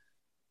 But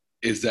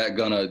is that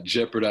gonna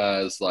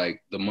jeopardize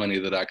like the money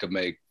that I could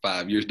make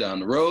 5 years down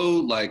the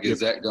road? Like, is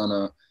that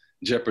gonna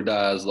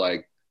jeopardize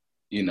like,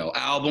 you know,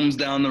 albums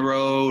down the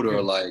road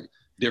or like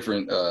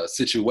different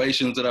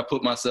situations that I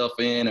put myself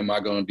in? Am I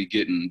going to be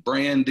getting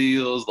brand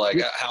deals?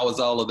 Like, how is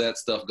all of that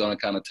stuff going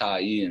to kind of tie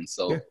in?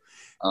 So,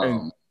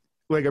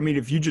 like, I mean,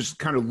 if you just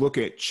kind of look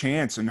at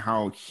Chance and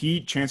how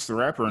Chance the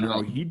Rapper and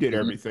how he did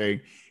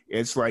everything,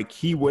 it's like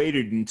he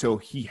waited until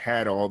he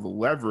had all the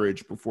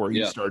leverage before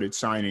he started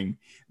signing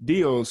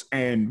deals.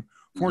 And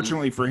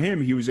fortunately for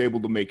him, he was able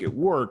to make it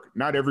work.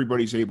 Not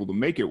everybody's able to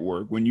make it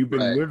work. When you've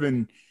been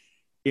living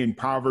in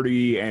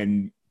poverty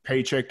and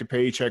paycheck to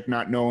paycheck,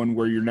 not knowing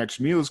where your next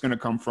meal is going to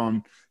come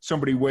from,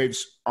 somebody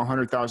waves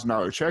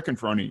 $100,000 check in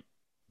front of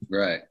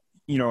you,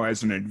 you know,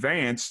 as an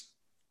advance,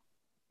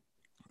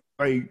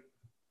 like,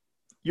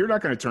 you're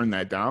not going to turn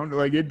that down.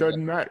 Like, it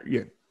doesn't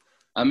matter.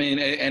 I mean,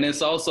 and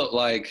it's also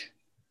like,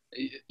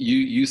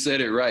 you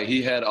said it right.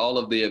 He had all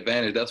of the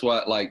advantage. That's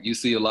why, like, you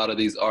see a lot of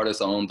these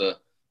artists on the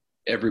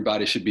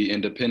everybody should be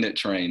independent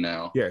train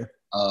now.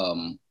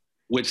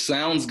 Which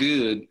sounds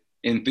good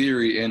in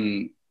theory,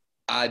 and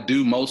I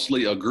do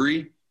mostly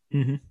agree.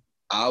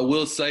 I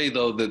will say,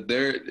 though,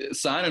 that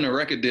signing a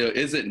record deal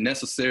isn't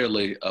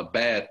necessarily a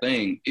bad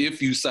thing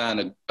if you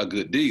sign a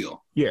good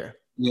deal. You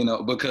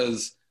know,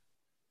 because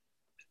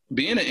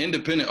being an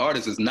independent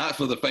artist is not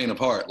for the faint of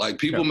heart. Like,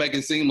 people make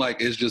it seem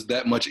like it's just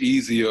that much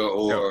easier,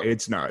 or no,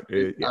 it's not.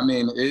 I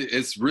mean,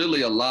 it's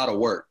really a lot of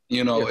work,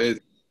 you know,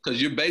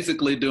 because you're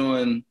basically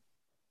doing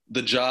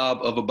the job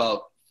of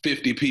about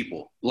 50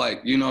 people. Like,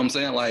 you know what I'm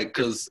saying? Like,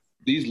 because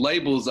these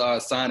labels are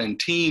assigning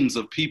teams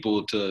of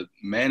people to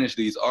manage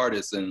these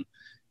artists, and,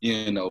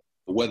 you know,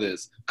 whether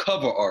it's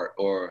cover art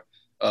or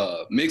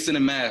mixing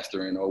and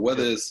mastering, or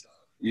whether it's,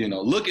 you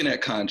know, looking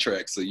at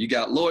contracts. So you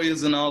got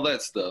lawyers and all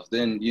that stuff.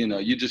 Then, you know,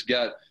 you just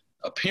got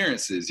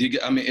appearances.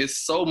 I mean, it's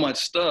so much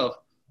stuff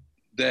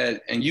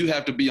and you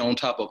have to be on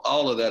top of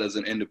all of that as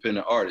an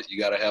independent artist. You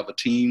got to have a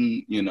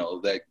team, you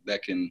know,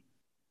 that can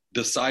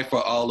decipher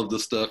all of the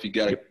stuff. You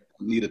got to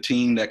need a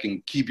team that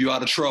can keep you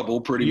out of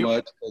trouble pretty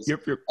much.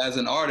 As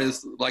an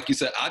artist, like you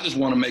said, I just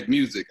want to make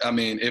music. I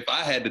mean, if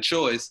I had the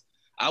choice,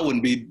 I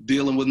wouldn't be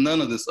dealing with none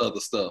of this other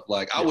stuff.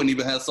 Like, I wouldn't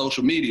even have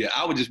social media.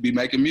 I would just be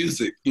making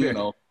music, you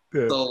know?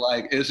 So,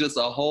 like, it's just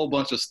a whole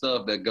bunch of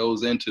stuff that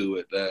goes into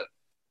it that,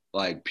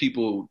 like,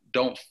 people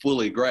don't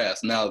fully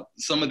grasp. Now,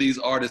 some of these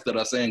artists that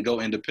are saying go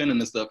independent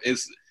and stuff,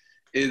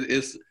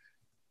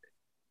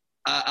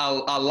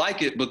 I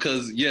like it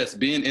because, yes,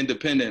 being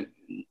independent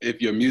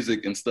if your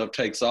music and stuff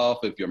takes off,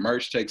 if your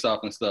merch takes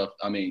off and stuff,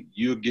 I mean,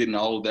 you're getting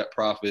all of that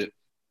profit.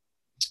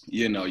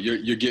 You know,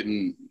 you're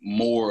getting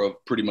more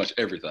of pretty much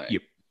everything.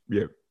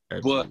 Yep.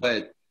 Absolutely.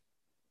 But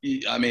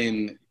I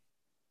mean,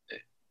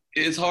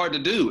 it's hard to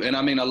do. And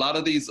I mean, a lot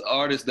of these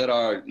artists that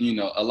are, you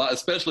know,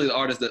 especially the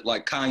artists that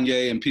like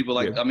Kanye and people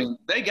like, I mean,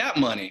 they got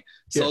money.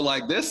 So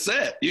like they're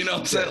set, you know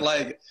what I'm saying?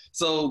 Like,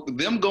 so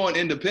them going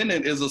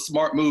independent is a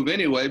smart move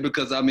anyway,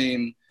 because I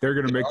mean, they're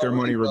going to make their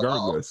money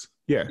regardless.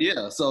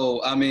 Yeah.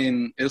 So, I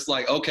mean, it's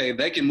like, okay,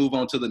 they can move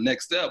on to the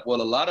next step.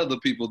 Well, a lot of the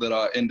people that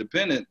are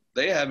independent,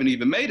 they haven't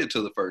even made it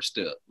to the first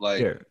step.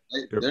 Like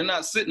they're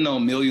not sitting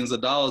on millions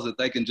of dollars that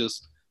they can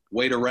just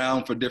wait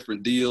around for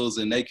different deals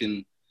and they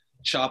can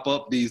chop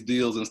up these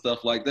deals and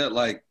stuff like that.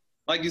 Like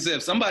you said,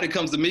 if somebody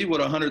comes to me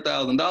with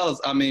 $100,000,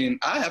 I mean,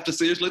 I have to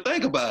seriously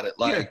think about it.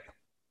 Like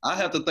I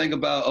have to think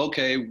about,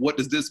 okay, what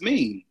does this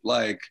mean?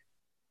 Like,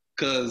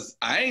 cause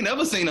I ain't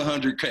never seen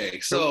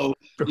 100K. So,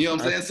 you know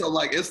what I'm saying? So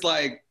like, it's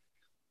like,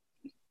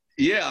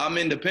 yeah, I'm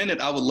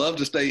independent. I would love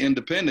to stay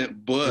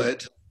independent,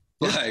 but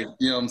like,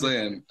 you know what I'm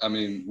saying? I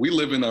mean, we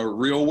live in a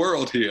real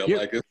world here.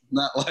 Like, it's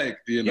not like,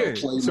 you know,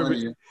 play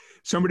money.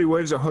 Somebody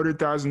waves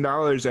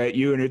 $100,000 at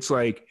you and it's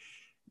like,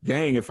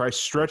 dang, if I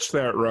stretch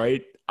that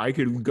right, I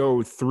could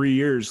go 3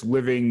 years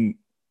living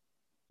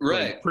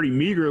like, pretty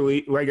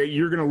meagerly. Like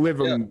you're going to live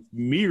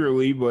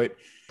meagerly, but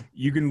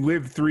you can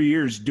live 3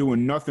 years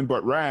doing nothing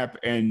but rap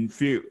and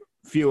feel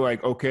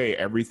like, okay,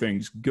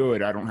 everything's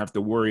good. I don't have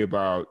to worry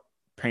about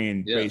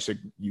paying basic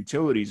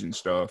utilities and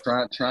stuff.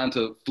 Trying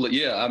to flip.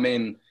 I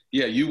mean,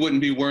 you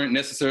wouldn't be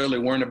necessarily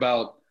worrying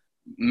about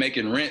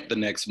making rent the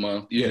next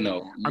month, you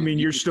know. I mean,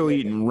 you're still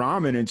eating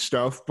ramen and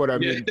stuff, but I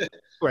mean,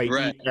 like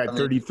at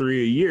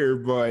 33 a year,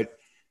 but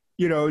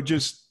you know,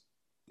 just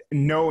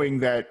knowing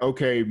that,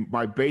 okay,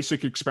 my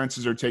basic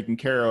expenses are taken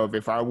care of.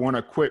 If I want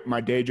to quit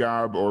my day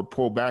job or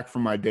pull back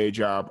from my day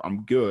job,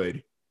 I'm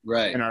good.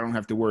 Right. And I don't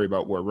have to worry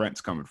about where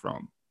rent's coming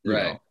from.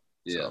 Right.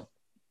 Know?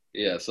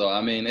 Yeah. So,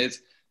 I mean,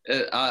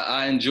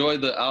 I enjoy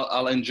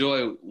I'll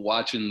enjoy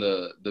watching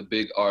the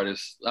big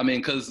artists. I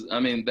mean, cause I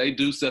mean, they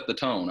do set the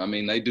tone. I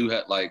mean, they do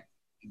have like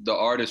the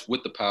artists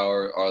with the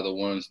power are the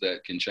ones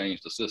that can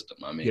change the system.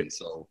 I mean,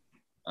 so,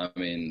 I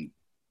mean,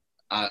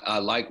 I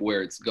like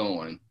where it's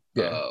going.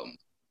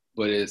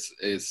 But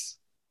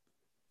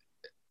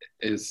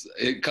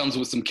it comes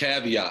with some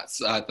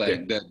caveats, I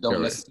think, that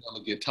don't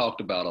necessarily get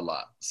talked about a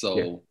lot.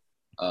 So,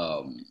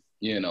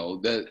 you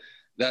know,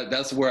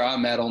 that's where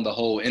I'm at on the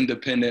whole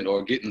independent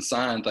or getting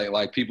signed thing.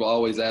 Like people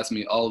always ask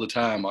me all the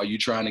time, are you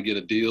trying to get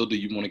a deal? Do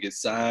you want to get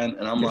signed?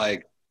 And I'm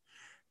like,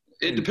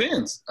 it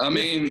depends. I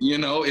mean, you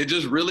know, it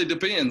just really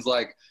depends.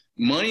 Like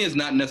money is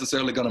not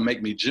necessarily going to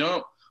make me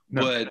jump,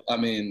 but I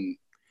mean,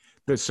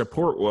 the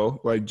support will,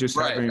 like, just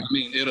having. I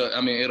mean,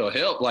 it'll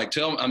help. Like,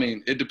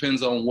 it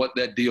depends on what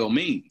that deal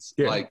means.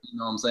 Like, you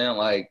know what I'm saying?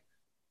 Like,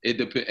 it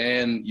depends,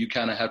 and you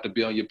kind of have to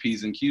be on your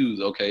P's and Q's.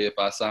 Okay, if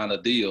I sign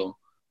a deal,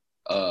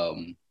 how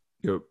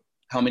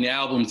many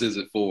albums is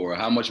it for?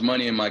 How much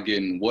money am I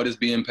getting? What is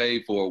being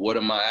paid for? What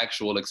are my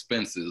actual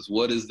expenses?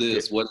 What is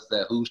this? What is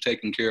that? Who's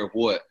taking care of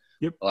what?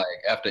 Like,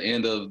 after the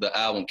end of the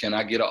album, can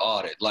I get an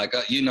audit? Like,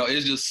 you know,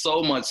 it's just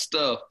so much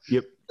stuff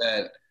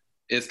that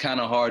it's kind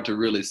of hard to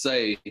really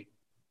say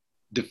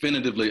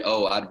definitively,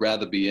 oh, I'd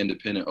rather be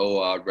independent.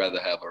 Oh, I'd rather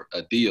have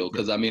a deal.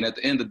 Because, I mean, at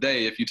the end of the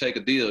day, if you take a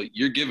deal,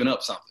 you're giving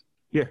up something.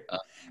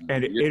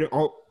 And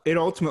it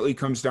ultimately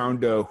comes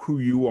down to who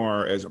you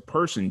are as a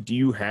person. Do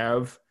you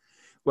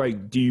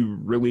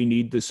really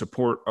need the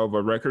support of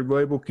a record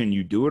label? Can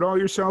you do it all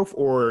yourself?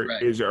 Or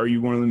are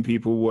you one of them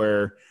people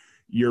where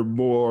you're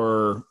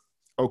more,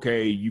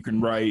 okay, you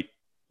can write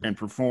and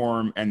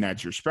perform and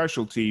that's your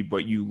specialty,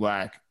 but you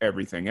lack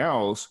everything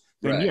else?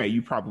 Then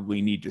you probably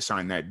need to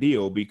sign that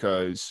deal,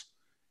 because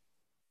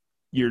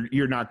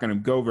you're not going to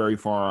go very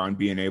far on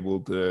being able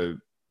to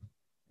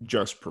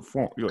just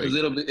perform. Because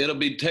it'll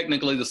be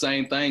technically the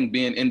same thing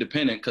being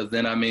independent. Because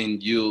then, I mean,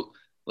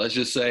 let's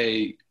just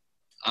say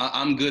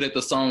I'm good at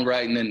the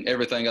songwriting and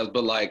everything else,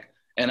 but like,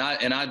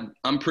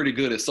 I'm pretty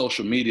good at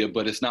social media,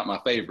 but it's not my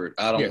favorite.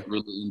 I don't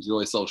really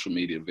enjoy social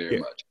media very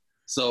much.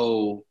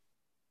 So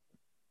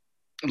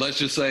let's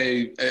just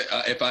say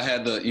if I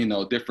had the, you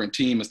know, different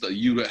team and stuff,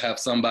 you would have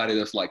somebody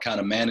that's like kind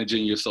of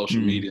managing your social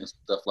media and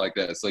stuff like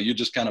that. So you're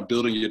just kind of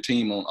building your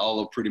team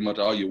on pretty much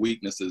all your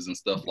weaknesses and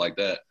stuff like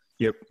that.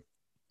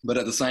 But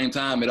at the same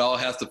time, it all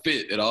has to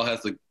fit. It all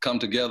has to come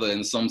together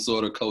in some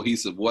sort of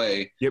cohesive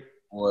way.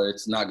 Or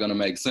it's not going to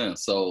make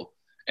sense. So,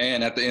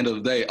 and at the end of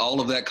the day,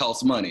 all of that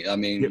costs money. I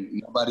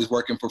mean, nobody's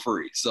working for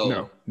free.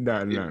 So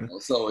no.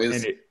 So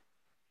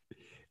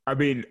I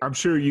mean, I'm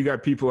sure you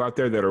got people out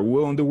there that are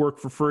willing to work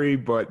for free,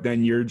 but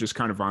then you're just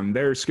kind of on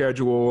their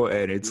schedule,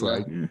 and it's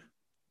like.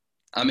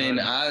 I mean,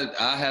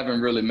 I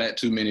haven't really met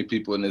too many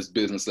people in this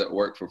business that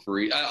work for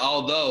free.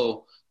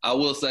 Although I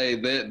will say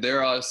that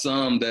there are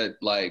some that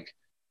like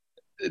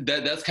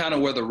that's kind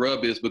of where the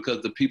rub is,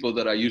 because the people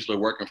that are usually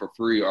working for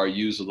free are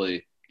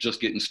usually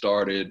just getting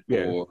started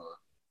or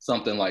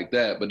something like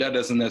that. But that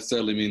doesn't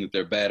necessarily mean that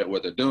they're bad at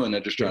what they're doing. They're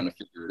just trying to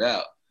figure it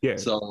out. Yeah.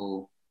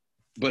 So,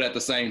 but at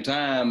the same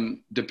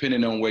time,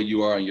 depending on where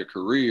you are in your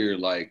career,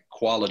 like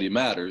quality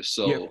matters.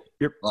 So,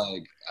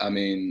 like, I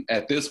mean,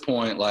 at this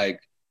point,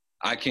 like,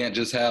 I can't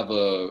just have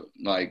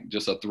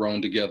just a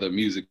thrown together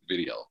music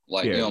video.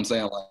 Like, you know what I'm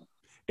saying? Like,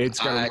 it's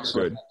got I to look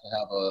good.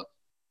 have to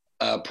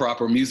have a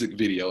proper music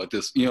video at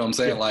this, you know what I'm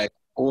saying? Like,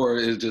 or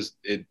it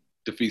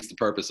defeats the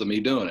purpose of me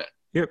doing it.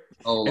 Yep.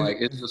 So like,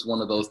 it's just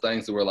one of those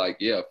things that we're like,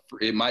 yeah,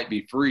 it might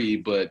be free,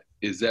 but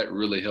is that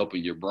really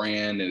helping your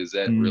brand? And is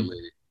that really,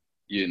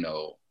 you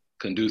know,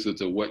 conducive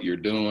to what you're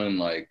doing?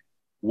 Like,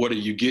 what are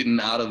you getting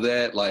out of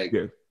that? Like,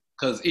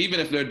 because even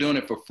if they're doing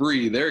it for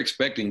free, they're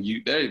expecting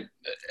you.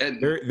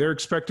 They're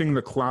expecting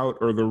the clout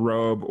or the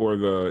rub or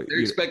they're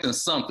expecting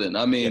something.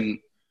 I mean,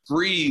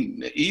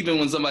 free. Even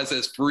when somebody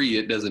says free,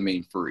 it doesn't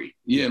mean free.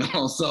 You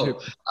know. So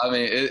I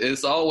mean,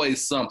 it's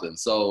always something.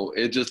 So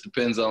it just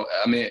depends on.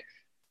 I mean,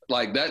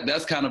 like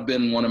that's kind of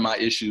been one of my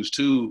issues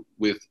too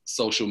with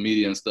social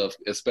media and stuff,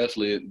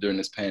 especially during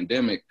this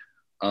pandemic.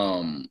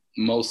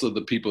 Most of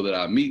the people that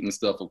I meet and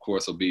stuff, of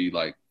course, will be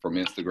like from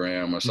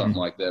Instagram or something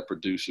like that,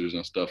 producers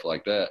and stuff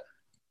like that.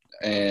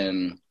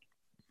 And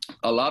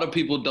a lot of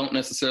people don't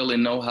necessarily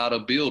know how to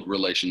build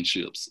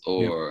relationships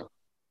or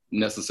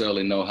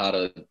necessarily know how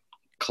to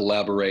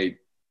collaborate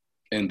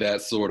in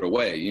that sort of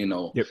way, you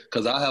know,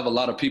 because I have a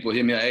lot of people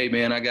hit me, hey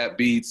man, I got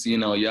beats, you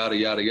know, yada,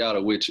 yada,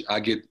 yada, which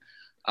I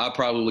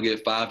probably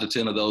get 5 to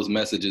 10 of those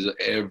messages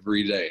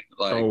every day.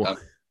 Like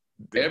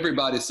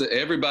everybody's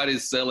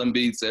selling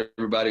beats.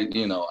 Everybody,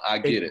 you know, I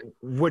get it.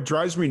 What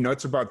drives me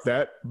nuts about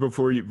that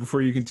before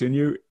you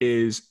continue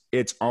is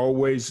it's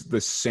always the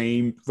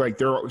same. Like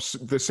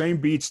the same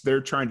beats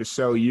they're trying to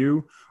sell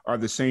you are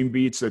the same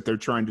beats that they're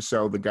trying to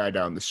sell the guy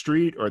down the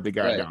street or the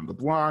guy down the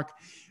block.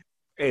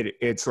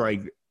 It's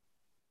like,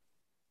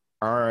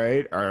 all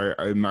right,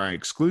 am I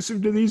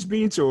exclusive to these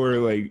beats or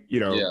like,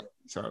 you know,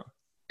 so.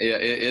 Yeah,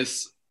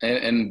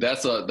 and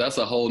that's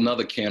a whole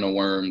nother can of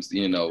worms,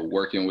 you know,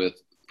 working with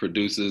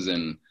producers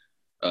and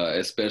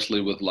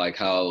especially with like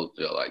how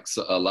like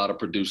a lot of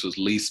producers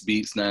lease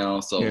beats now.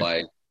 So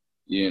like,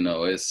 you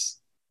know, it's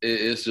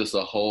just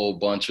a whole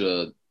bunch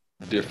of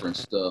different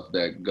stuff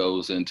that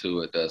goes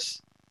into it.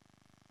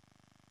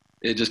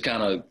 It just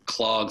kind of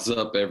clogs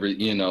up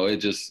you know, it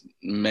just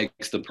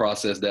makes the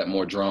process that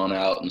more drawn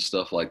out and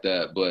stuff like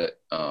that. But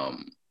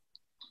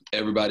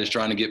everybody's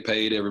trying to get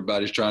paid.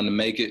 Everybody's trying to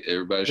make it.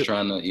 Everybody's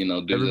trying to, you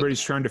know,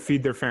 everybody's trying to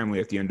feed their family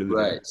at the end of the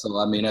day. Right. So,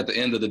 I mean, at the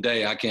end of the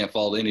day, I can't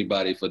fault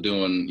anybody for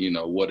doing, you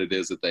know, what it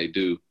is that they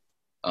do.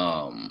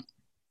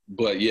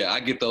 But yeah, I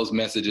get those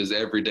messages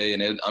every day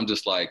and I'm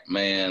just like,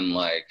 man,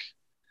 like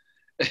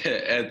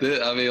I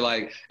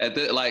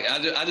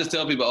just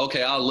tell people,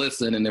 okay, I'll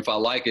listen. And if I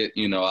like it,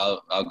 you know,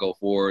 I'll go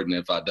forward. And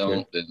if I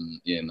don't, then,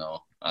 you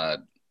know, I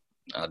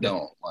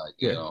don't like,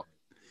 you know,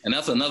 and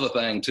that's another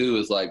thing too,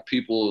 is like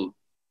people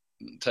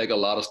take a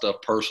lot of stuff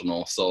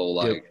personal. So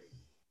like,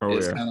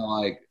 it's kind of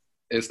like,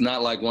 it's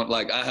not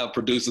like I have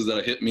producers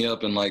that hit me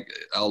up and like,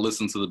 I'll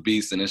listen to the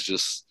beats and it's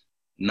just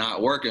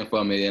not working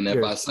for me. And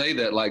if I say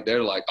that, like,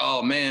 they're like,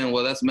 oh man,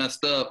 well that's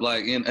messed up.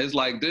 Like, and it's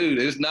like, dude,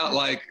 it's not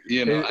like,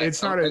 you know,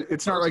 it's not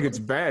like it's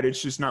bad.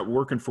 It's just not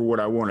working for what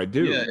I want to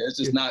do. Yeah. It's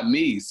just not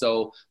me.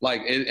 So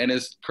like, and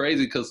it's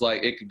crazy. Cause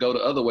like it could go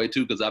the other way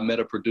too. Cause I met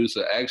a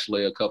producer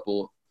actually a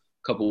couple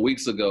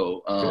weeks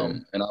ago.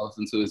 And I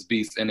listened to his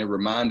beats and it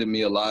reminded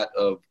me a lot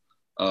of,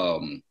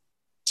 old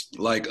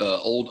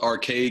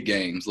arcade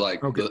games,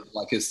 like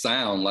like his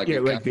sound, like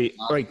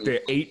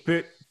the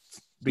 8-bit.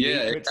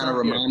 It kind of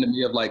reminded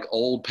me of like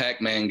old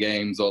Pac-Man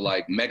games or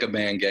like Mega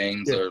Man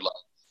games or like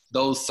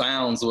those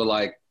sounds were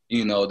like,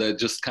 you know, they're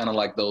just kind of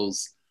like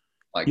those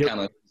like kind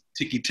of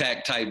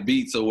ticky-tack type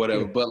beats or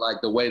whatever. But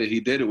like the way that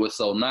he did it was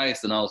so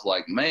nice, and I was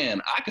like,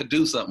 man, I could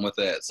do something with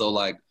that. So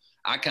like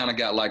I kind of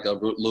got like a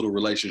little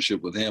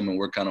relationship with him, and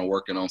we're kind of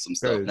working on some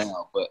stuff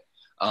now. But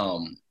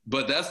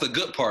that's the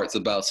good parts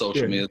about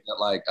social media. That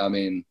like, I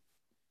mean,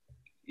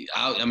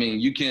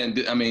 you can't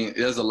do, I mean,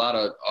 there's a lot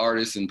of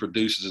artists and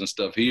producers and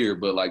stuff here,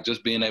 but like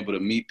just being able to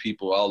meet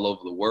people all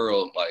over the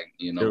world, like,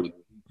 you know,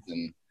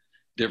 and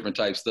different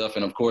type stuff.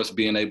 And of course,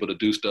 being able to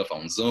do stuff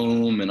on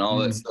Zoom and all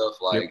that stuff.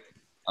 Like,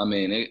 I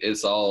mean,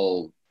 it's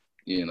all,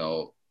 you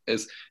know,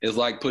 it's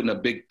like putting a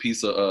big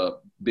piece of a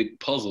big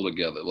puzzle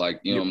together. Like,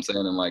 you know what I'm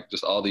saying? And like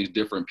just all these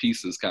different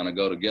pieces kind of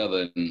go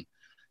together. And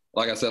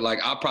like I said, like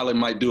I probably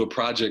might do a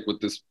project with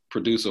this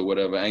producer or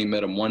whatever. I ain't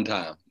met him one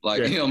time.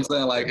 Like, you know what I'm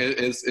saying? Like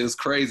it's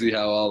crazy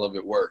how all of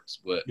it works.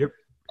 But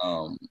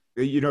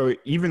you know,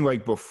 even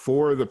like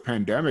before the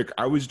pandemic,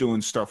 I was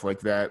doing stuff like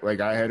that. Like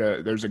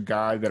there's a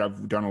guy that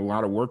I've done a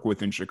lot of work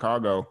with in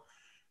Chicago.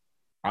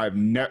 I've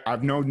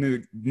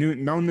known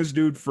this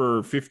dude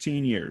for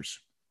 15 years.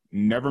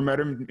 Never met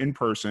him in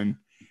person.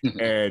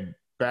 And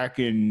back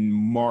in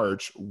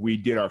March, we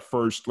did our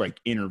first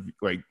like interview,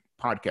 like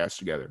podcast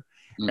together.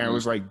 And I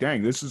was like,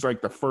 dang, this is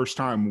like the first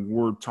time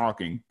we're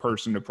talking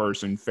person to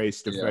person,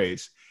 face to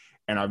face.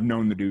 And I've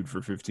known the dude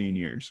for 15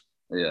 years.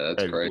 Yeah,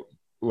 that's great.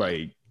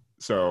 Like,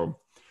 so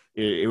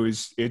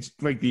it's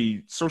like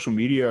the social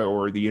media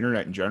or the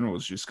internet in general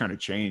has just kind of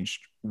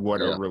changed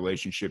what a Yeah.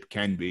 relationship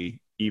can be,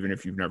 even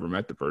if you've never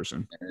met the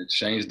person. And it's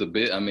changed a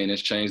bit. I mean,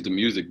 it's changed the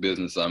music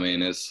business. I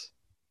mean,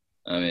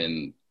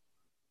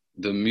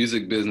 the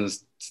music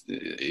business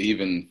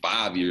even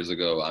 5 years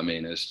ago, I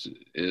mean,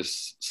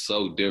 it's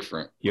so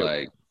different. Yep.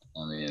 Like,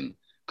 I mean,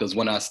 because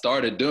when I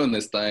started doing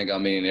this thing, I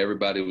mean,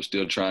 everybody was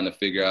still trying to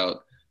figure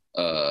out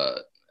uh,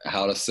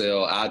 how to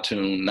sell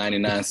iTunes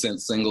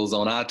 99-cent singles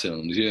on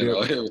iTunes, you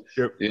know,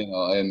 Yep. you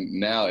know, and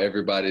now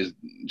everybody's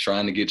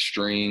trying to get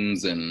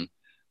streams and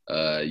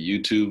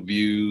YouTube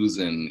views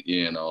and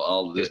you know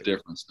all of this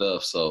different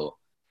stuff. So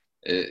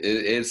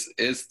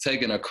it's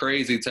taking a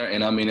crazy turn,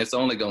 and I mean it's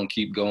only going to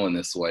keep going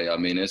this way. I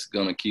mean it's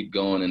going to keep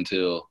going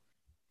until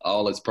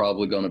all it's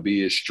probably going to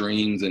be is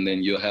streams, and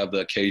then you'll have the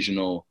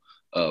occasional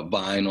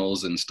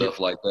vinyls and stuff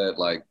like that,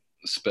 like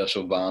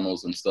special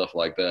vinyls and stuff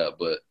like that.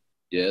 But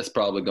yeah, it's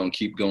probably going to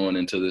keep going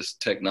into this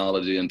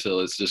technology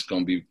until it's just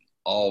going to be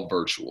all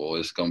virtual.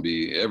 It's going to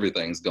be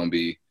everything's going to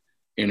be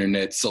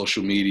internet,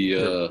 social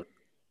media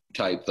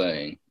type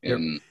thing,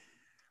 and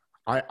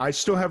I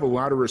still have a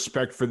lot of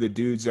respect for the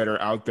dudes that are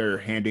out there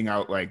handing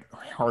out like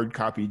hard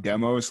copy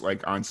demos,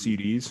 like on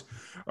CDs.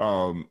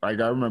 Like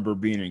I remember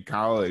being in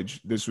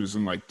college, this was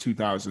in like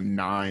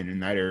 2009 in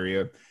that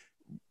area,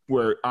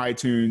 where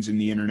iTunes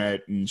and the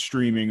internet and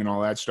streaming and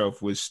all that stuff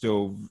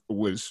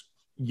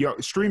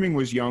streaming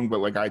was young, but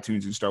like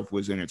iTunes and stuff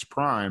was in its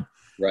prime.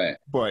 right.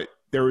 But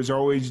there was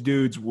always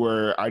dudes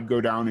where I'd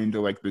go down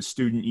into like the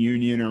student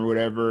union or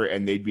whatever,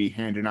 and they'd be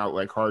handing out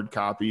like hard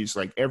copies.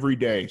 Like every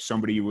day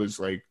somebody was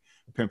like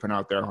pimping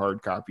out their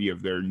hard copy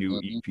of their new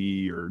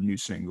EP or new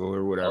single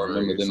or whatever. I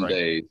remember them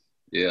days.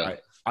 Yeah.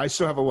 I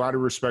still have a lot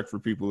of respect for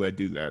people that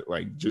do that.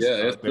 Like, just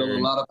there's still a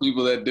lot of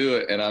people that do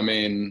it, and I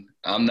mean,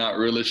 I'm not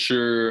really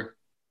sure.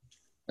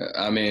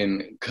 I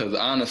mean, because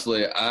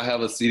honestly, I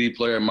have a CD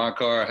player in my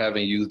car. I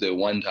haven't used it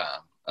one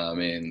time. I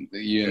mean,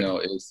 you know,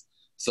 it's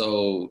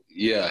so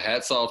yeah.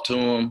 Hats off to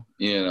them.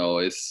 You know,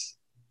 it's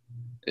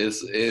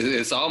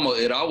almost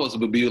it almost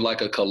would be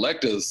like a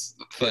collector's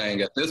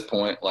thing at this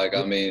point. Like,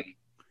 I mean,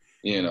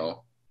 you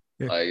know,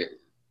 like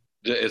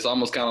it's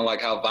almost kind of like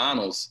how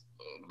vinyls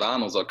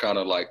are kind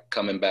of like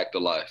coming back to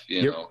life,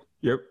 you know.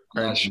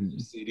 I'm not sure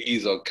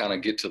CDs will kind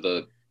of get to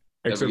the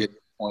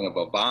point of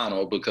a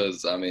vinyl,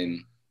 because I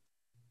mean,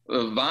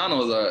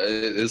 vinyls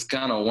it's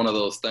kind of one of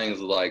those things.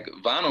 Like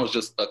vinyl is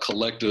just a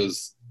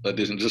collector's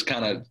edition, just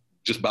kind of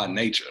just by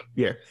nature.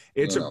 Yeah,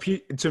 it's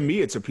to me,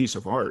 it's a piece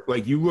of art.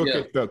 Like you look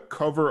at the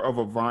cover of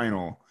a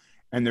vinyl,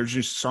 and there's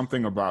just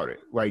something about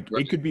it. Like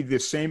it could be the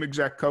same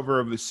exact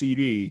cover of the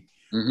CD,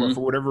 but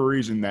for whatever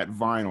reason, that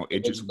vinyl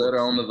it just better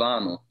on the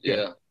vinyl.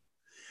 Yeah.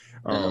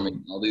 I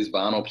mean, all these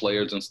vinyl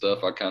players and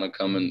stuff are kind of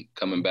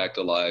coming back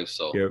to life.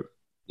 So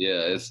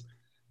yeah,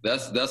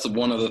 that's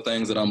one of the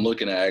things that I'm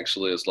looking at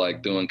actually. Is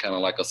like doing kind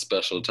of like a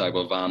special type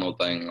of vinyl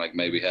thing, like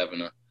maybe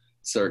having a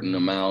certain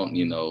amount,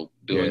 you know,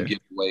 doing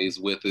giveaways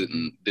with it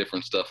and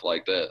different stuff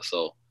like that.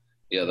 So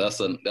yeah,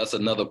 that's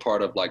another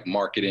part of like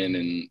marketing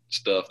and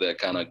stuff that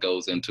kind of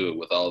goes into it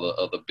with all the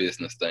other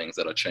business things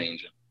that are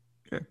changing.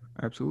 Yeah,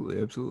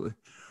 absolutely.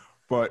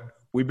 But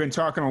we've been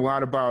talking a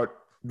lot about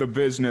the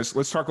business.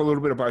 Let's talk a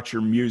little bit about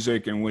your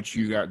music and what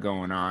you got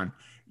going on.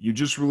 You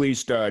just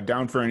released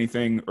Down for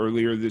Anything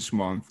earlier this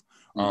month.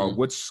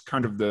 What's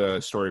kind of the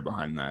story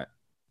behind that?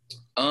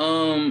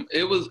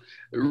 It was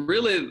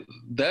really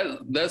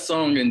that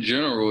song in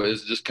general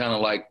is just kind of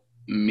like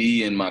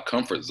me in my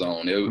comfort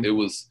zone.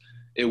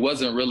 It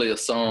wasn't really a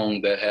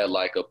song that had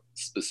like a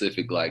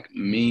specific like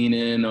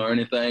meaning or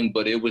anything,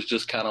 but it was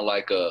just kind of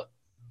like the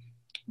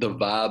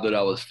vibe that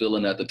I was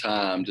feeling at the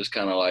time, just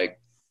kind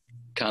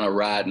of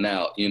riding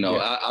out, you know.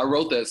 I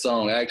wrote that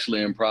song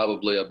actually in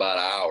probably about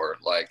an hour.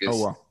 Like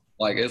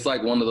it's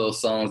like one of those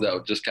songs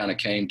that just kind of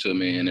came to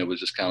me, and it was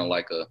just kind of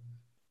like a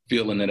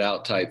feeling it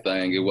out type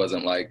thing. It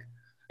wasn't like,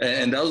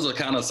 and those are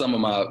kind of some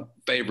of my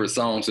favorite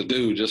songs to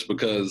do, just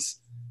because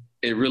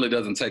it really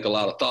doesn't take a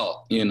lot of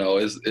thought, you know.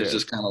 It's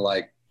just kind of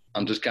like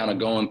I'm just kind of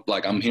going,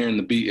 like I'm hearing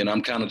the beat and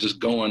I'm kind of just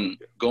going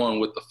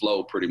with the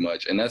flow pretty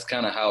much, and that's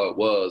kind of how it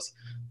was.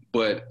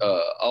 But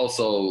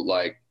also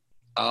like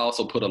I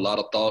also put a lot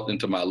of thought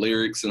into my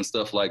lyrics and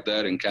stuff like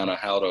that, and kind of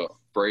how to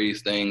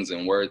phrase things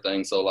and word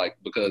things. So like,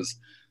 because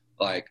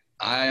like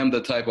I am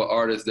the type of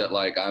artist that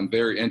like I'm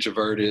very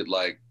introverted,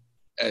 like,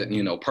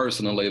 you know,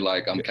 personally,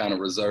 like I'm kind of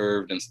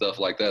reserved and stuff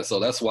like that. So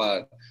that's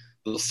why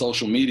the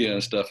social media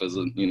and stuff is,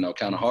 you know,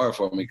 kind of hard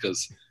for me,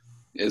 because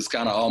it's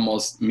kind of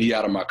almost me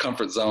out of my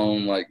comfort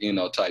zone, like, you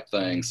know, type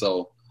thing.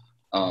 So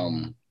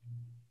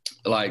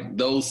like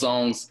those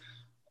songs,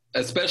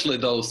 especially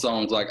those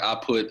songs, like I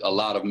put a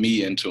lot of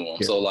me into them.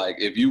 Yeah. So like,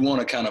 if you want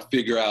to kind of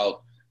figure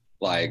out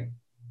like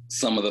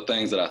some of the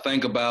things that I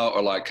think about,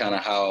 or like kind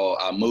of how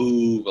I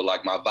move, or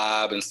like my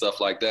vibe and stuff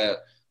like that,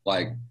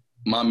 like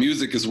my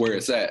music is where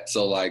it's at.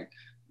 So like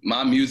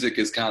my music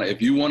is kind of,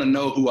 if you want to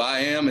know who I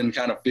am and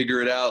kind of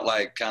figure it out,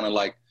 like kind of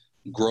like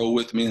grow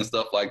with me and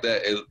stuff like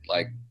that, it's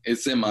like,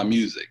 it's in my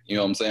music, you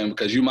know what I'm saying?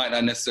 Because you might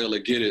not necessarily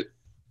get it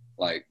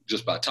like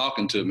just by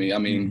talking to me. I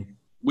mean,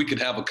 we could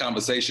have a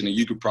conversation and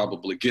you could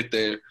probably get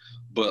there,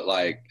 but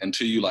like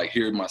until you like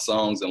hear my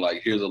songs and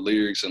like hear the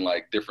lyrics and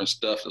like different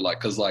stuff, like,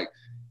 cause like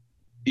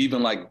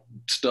even like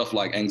stuff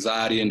like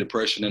anxiety and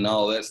depression and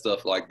all that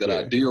stuff like that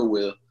I deal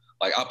with,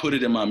 like I put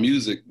it in my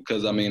music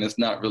because I mean, it's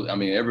not really, I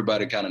mean,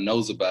 everybody kind of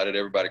knows about it.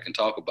 Everybody can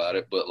talk about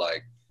it, but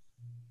like,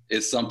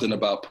 it's something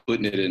about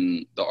putting it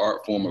in the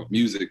art form of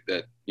music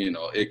that, you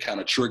know, it kind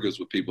of triggers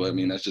with people. I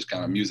mean, that's just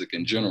kind of music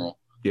in general.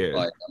 Yeah.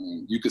 Like, I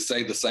mean, you could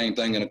say the same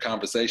thing in a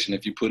conversation.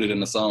 If you put it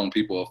in a song,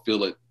 people will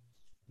feel it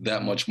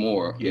that much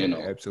more, yeah, you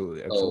know?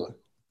 Absolutely. So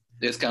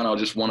it's kind of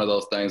just one of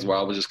those things where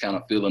I was just kind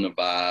of feeling the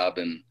vibe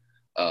and,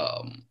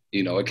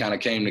 you know, it kind of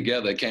came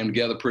together. It came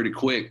together pretty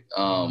quick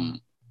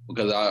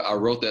because I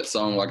wrote that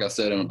song, like I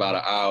said, in about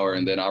an hour,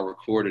 and then I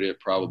recorded it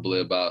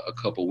probably about a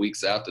couple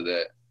weeks after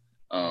that.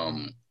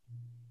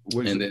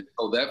 Then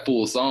so that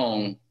full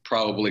song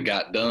probably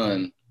got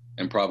done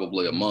in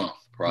probably a month,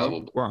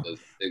 probably. Oh, wow.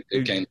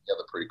 It came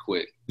together pretty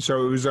quick.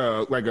 So it was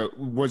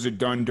was it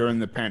done during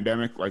the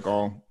pandemic, like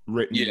all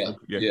written?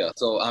 Yeah.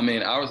 So I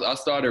mean, I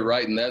started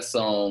writing that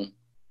song.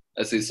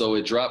 Let's see. So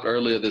it dropped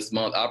earlier this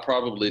month. I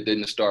probably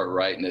didn't start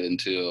writing it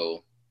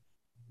until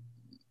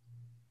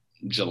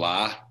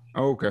July.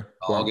 Oh, okay.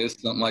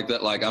 August, something like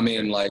that. Like, I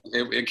mean, like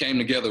it came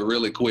together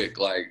really quick.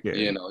 Like,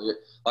 you know,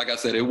 like I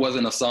said, it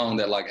wasn't a song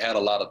that like had a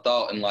lot of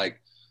thought. And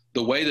like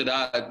the way that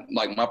I,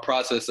 like my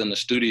process in the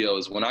studio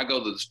is when I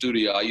go to the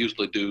studio, I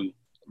usually do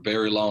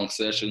very long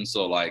sessions.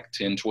 So like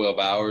 10, 12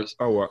 hours.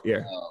 Oh,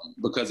 yeah.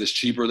 Because it's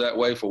cheaper that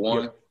way for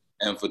one.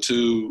 And for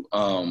two,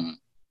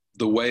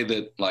 the way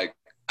that like,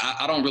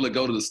 I don't really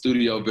go to the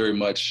studio very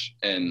much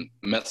and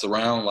mess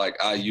around.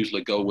 Like I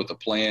usually go with a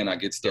plan. I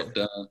get stuff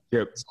done.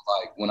 Yep. So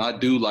like when I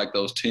do like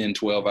those 10,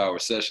 12-hour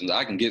sessions,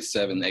 I can get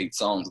 7, 8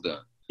 songs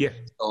done. Yeah.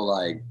 So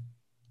like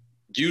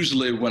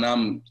usually when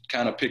I'm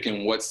kind of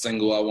picking what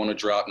single I want to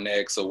drop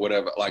next or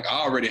whatever, like I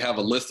already have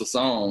a list of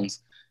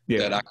songs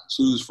that I can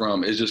choose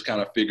from. It's just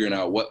kind of figuring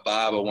out what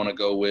vibe I want to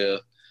go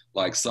with.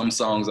 Like some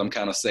songs I'm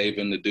kind of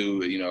saving to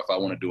do, you know, if I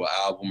want to do an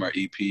album or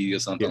EP or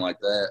something like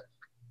that.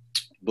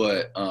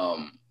 But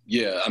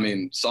yeah, I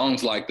mean,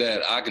 songs like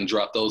that, I can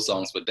drop those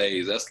songs for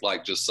days. That's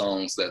like just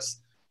songs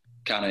that's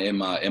kind of in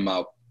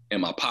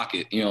my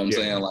pocket. You know what I'm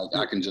saying? Like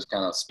I can just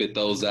kind of spit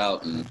those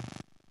out and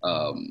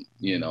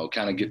you know,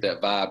 kind of get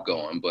that vibe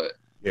going. But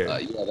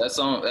that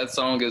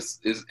song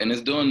is and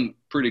it's doing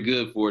pretty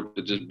good for it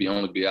to just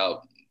only be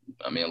out.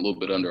 I mean, a little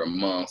bit under a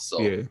month. So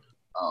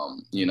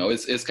you know,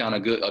 it's kind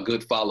of a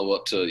good follow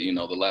up to, you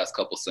know, the last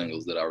couple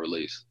singles that I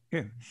released.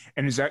 Yeah.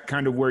 And is that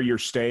kind of where you're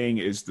staying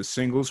is the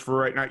singles for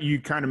right now?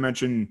 You kind of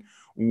mentioned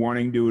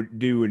wanting to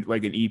do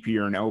like an EP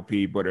or an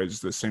LP, but is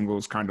the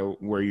singles kind of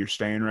where you're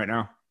staying right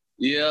now?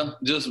 Yeah,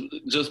 just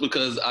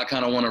because I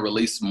kind of want to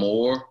release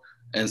more.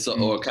 And so,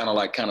 or kind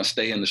of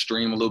stay in the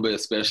stream a little bit,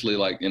 especially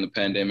like in the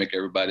pandemic,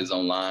 everybody's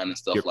online and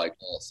stuff like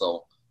that.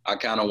 So I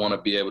kind of want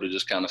to be able to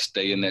just kind of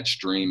stay in that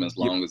stream as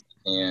long as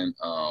I can.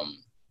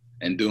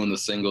 And doing the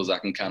singles, I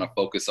can kind of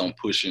focus on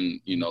pushing,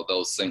 you know,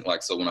 those things.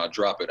 Like, so when I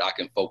drop it, I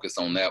can focus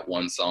on that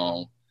one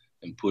song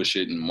and push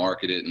it and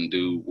market it and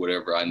do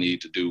whatever I need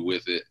to do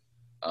with it.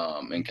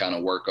 And kind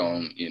of work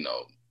on, you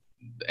know,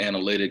 the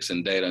analytics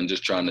and data and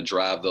just trying to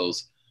drive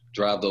those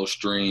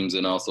streams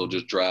and also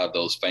just drive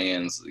those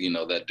fans, you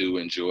know, that do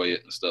enjoy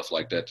it and stuff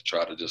like that to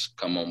try to just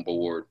come on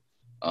board,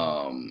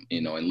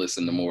 you know, and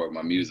listen to more of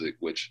my music,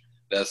 which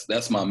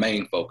that's my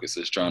main focus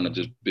is trying to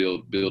just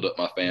build up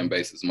my fan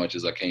base as much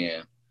as I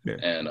can.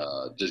 And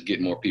just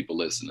get more people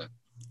listening.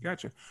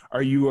 Gotcha.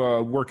 Are you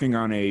working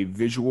on a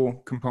visual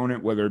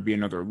component, whether it be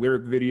another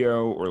lyric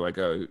video or like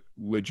a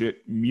legit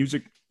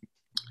music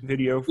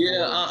video?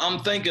 Yeah, I'm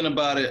thinking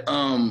about it.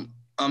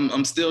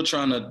 I'm still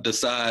trying to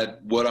decide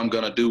what I'm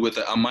gonna do with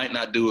it. I might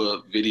not do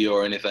a video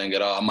or anything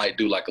at all. I might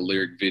do like a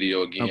lyric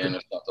video again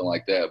or something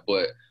like that.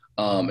 But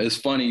it's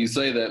funny you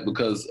say that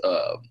because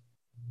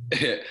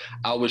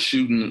I was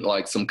shooting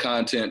like some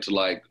content to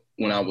like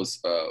when I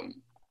was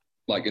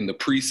like in the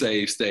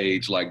pre-save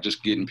stage, like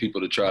just getting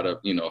people to try to,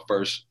 you know,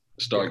 first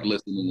start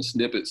listening to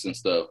snippets and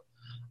stuff.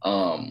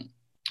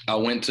 I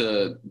went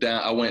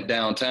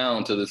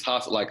downtown to this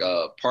hospital, like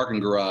a parking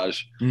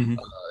garage, and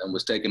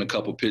was taking a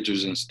couple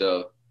pictures and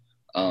stuff.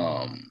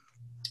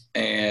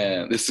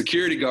 And the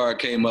security guard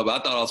came up. I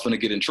thought I was going to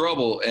get in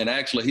trouble. And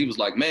actually he was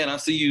like, man, I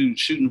see you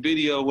shooting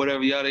video,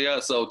 whatever, yada,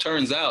 yada. So it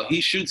turns out he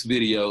shoots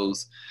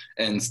videos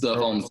and stuff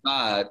on the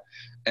side.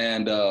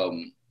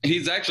 And,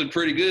 he's actually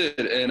pretty good.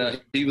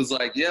 And he was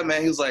like, yeah,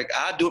 man, he was like,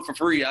 I do it for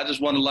free. I just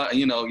want to,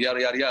 you know,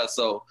 yada, yada, yada.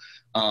 So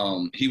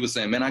he was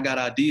saying, man, I got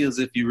ideas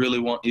if you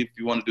want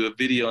to do a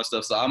video and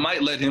stuff. So I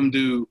might let him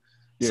do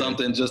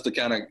something just to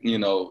kind of, you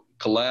know,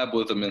 collab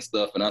with him and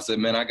stuff. And I said,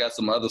 man, I got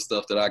some other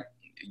stuff that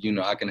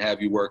I can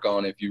have you work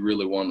on if you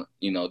really want to,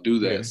 you know, do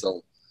that. Yeah.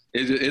 So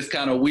it's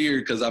kind of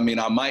weird because, I mean,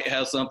 I might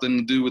have something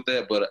to do with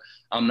that, but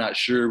I'm not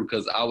sure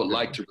because I would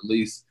like to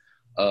release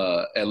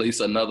at least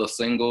another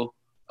single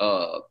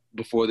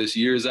before this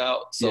year's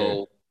out.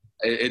 So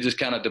it just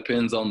kind of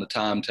depends on the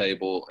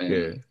timetable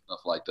and stuff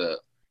like that.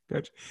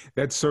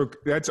 That's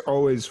that's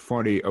always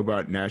funny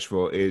about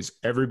Nashville is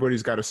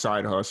everybody's got a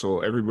side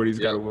hustle, everybody's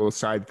got a Yep. little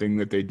side thing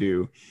that they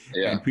do,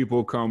 Yeah. and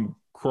people come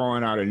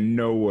crawling out of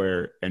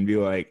nowhere and be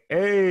like,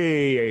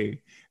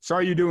 "Hey, saw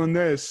you doing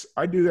this.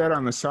 I do that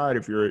on the side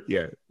if you're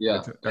yeah."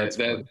 Yeah, That's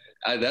funny.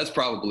 that's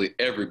probably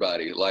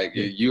everybody. Like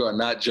Yeah, you are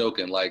not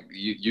joking. Like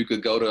you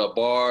could go to a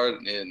bar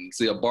and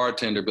see a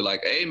bartender be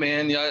like, "Hey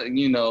man, yeah,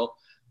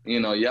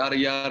 yada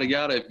yada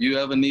yada. If you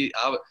ever need,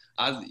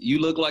 you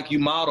look like you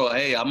model.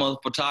 Hey, I'm a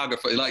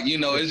photographer. Like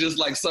it's just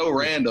like so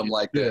random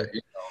like yeah.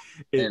 that.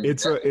 And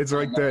It's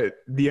like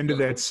the end of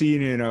that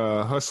scene in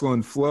Hustle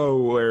and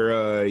Flow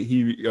where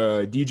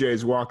DJ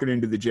is walking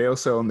into the jail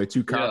cell and the two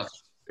yeah.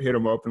 cops hit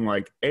him up and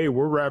like, "Hey,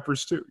 we're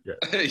rappers too."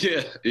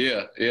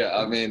 Yeah, Yeah.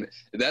 I mean,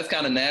 that's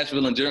kind of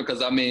Nashville in general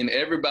because I mean,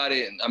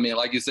 everybody. I mean,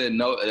 like you said,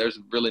 no, there's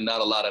really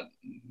not a lot of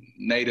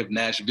native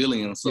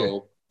Nashvillians. So yeah,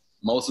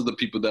 most of the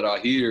people that are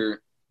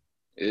here,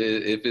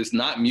 if it's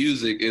not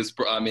music,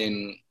 I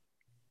mean,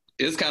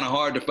 it's kind of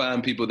hard to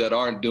find people that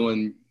aren't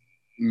doing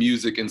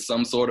music in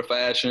some sort of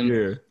fashion.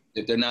 yeah,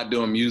 If they're not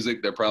doing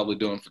music, they're probably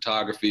doing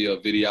photography or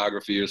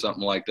videography or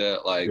something like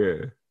that. Like,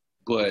 yeah,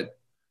 but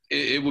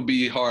it would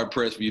be hard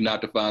pressed for you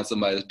not to find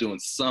somebody that's doing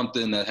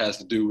something that has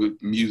to do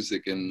with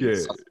music in yeah,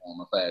 some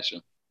form of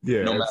fashion.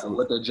 yeah. No matter Absolutely.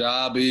 what their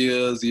job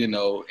is,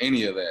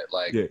 any of that.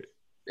 Like Yeah,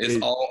 it's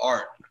it, all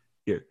art.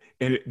 yeah,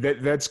 and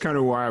that's kind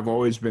of why I've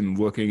always been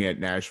looking at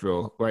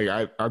Nashville. Like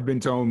I've been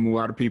telling a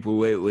lot of people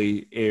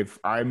lately, if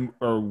I'm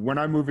or when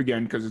I move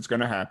again, because it's going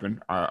to happen.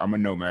 I'm a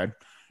nomad.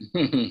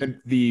 And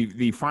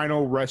the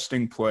final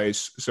resting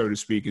place, so to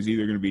speak, is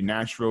either going to be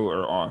Nashville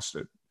or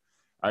Austin.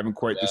 I haven't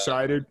quite Yeah,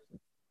 decided,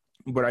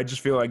 but I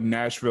just feel like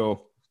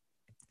Nashville.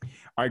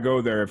 I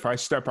go there. If I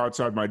step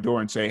outside my door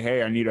and say,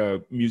 "Hey, I need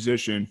a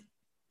musician,"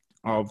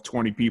 of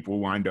 20 people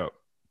lined up.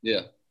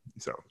 yeah.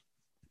 So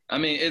I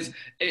mean,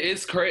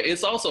 it's crazy.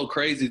 It's also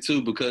crazy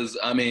too because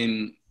I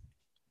mean,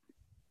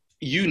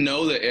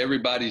 that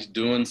everybody's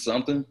doing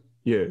something,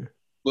 yeah,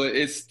 but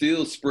it's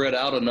still spread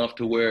out enough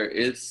to where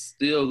it's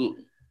still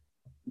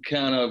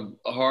kind of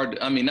hard.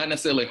 I mean, not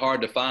necessarily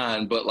hard to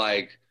find, but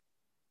like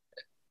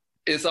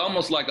it's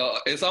almost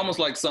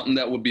like something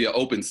that would be an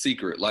open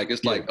secret. Like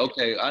it's yeah, like,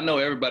 okay, I know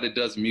everybody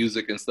does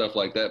music and stuff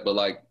like that, but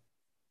like,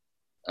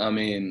 I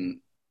mean,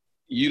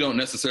 you don't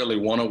necessarily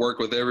want to work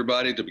with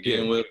everybody to yeah,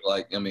 begin with.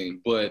 Like, I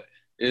mean, but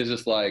it's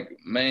just like,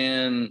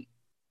 man,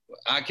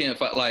 I can't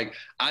find like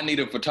I need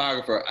a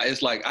photographer.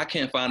 It's like I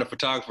can't find a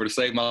photographer to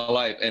save my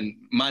life, and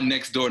my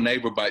next door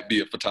neighbor might be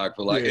a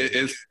photographer. Like yeah,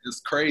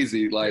 it's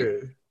crazy, like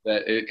yeah,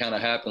 that it kind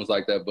of happens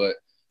like that. But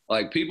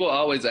like people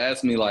always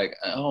ask me, like,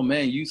 "Oh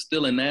man, you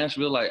still in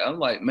Nashville?" Like I'm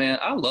like, man,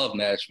 I love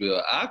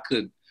Nashville. I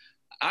could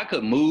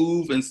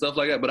move and stuff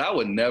like that, but I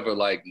would never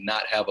like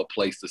not have a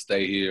place to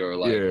stay here or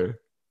like yeah,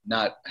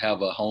 not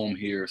have a home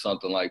here or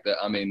something like that.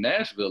 I mean,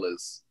 Nashville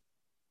is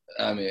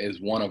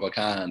one of a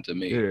kind to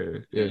me, yeah,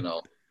 yeah, you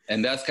know.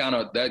 And that kind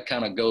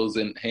of goes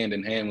in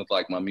hand with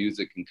like my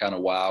music and kind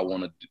of why I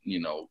want to,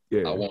 I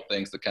yeah, want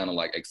things to kind of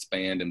like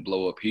expand and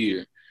blow up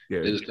here. yeah,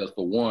 Is because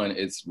for one,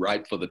 it's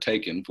ripe for the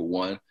taking for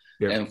one,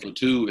 yeah, and for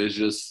two, it's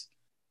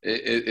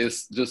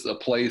just a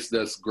place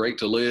that's great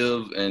to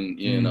live, and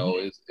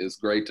mhm, it's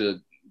great to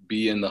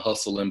be in the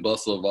hustle and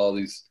bustle of all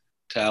these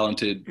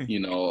talented,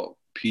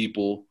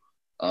 people.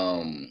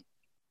 Um,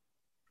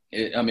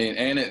 I mean,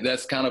 and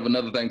that's kind of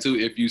another thing too.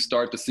 If you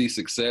start to see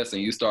success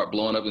and you start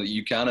blowing up,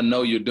 you kind of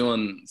know you're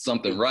doing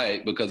something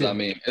right because yeah, I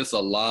mean, it's a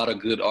lot of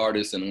good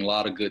artists and a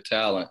lot of good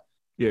talent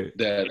yeah,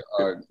 that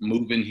are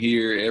moving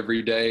here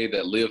every day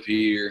that live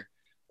here.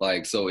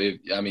 Like, so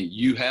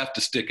you have to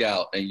stick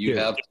out and you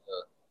yeah, have to,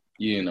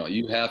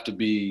 you have to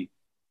be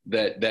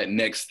that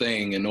next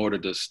thing in order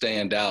to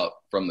stand out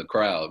from the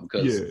crowd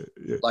because, yeah,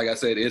 yeah, like I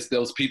said, it's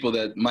those people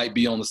that might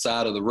be on the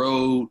side of the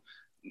road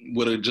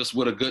with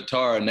a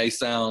guitar and they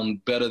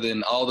sound better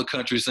than all the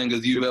country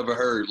singers you've yep, ever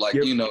heard. Like,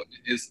 yep,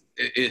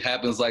 it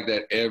happens like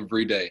that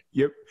every day.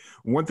 yep.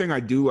 One thing I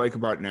do like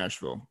about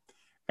Nashville,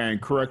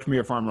 and correct me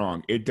if I'm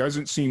wrong, it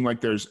doesn't seem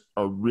like there's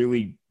a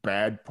really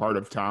bad part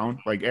of town.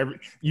 Like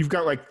you've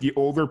got like the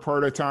older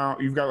part of town,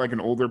 you've got like an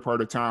older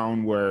part of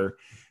town where,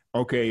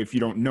 okay, if you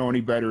don't know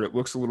any better, it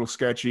looks a little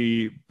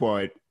sketchy,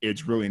 but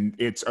it's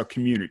a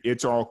community.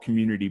 It's all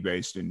community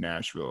based in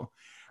Nashville.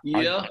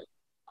 I Yeah.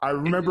 I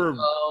remember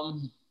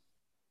Um,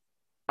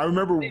 I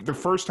remember the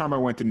first time I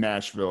went to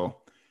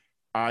Nashville,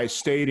 I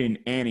stayed in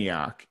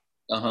Antioch.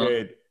 uh-huh.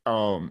 It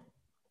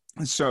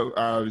so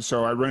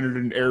I rented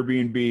an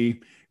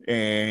Airbnb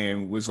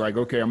and was like,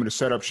 okay, I'm going to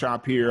set up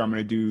shop here. I'm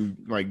going to do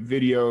like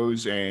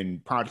videos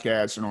and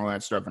podcasts and all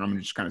that stuff, and I'm going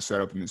to just kind of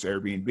set up in this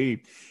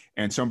Airbnb.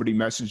 And somebody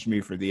messaged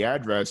me for the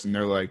address, and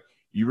they're like,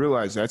 "You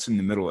realize that's in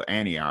the middle of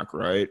Antioch,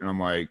 right?" And I'm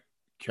like,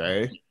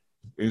 "Okay."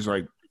 It's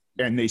like,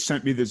 and they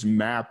sent me this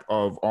map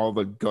of all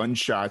the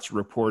gunshots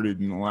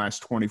reported in the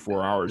last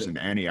 24 hours in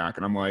Antioch,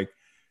 and I'm like,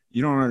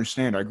 "You don't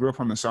understand. I grew up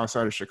on the south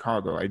side of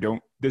Chicago. I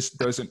don't. This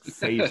doesn't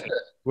phase me.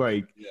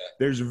 Like, Yeah.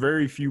 there's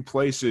very few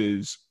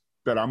places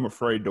that I'm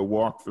afraid to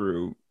walk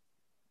through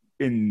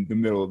in the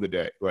middle of the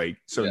day. Like,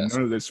 so Yes.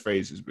 none of this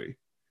phases me."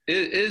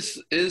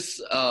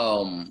 It's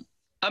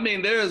I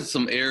mean, there's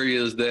some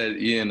areas that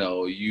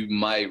you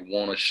might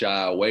want to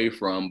shy away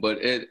from, but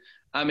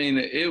I mean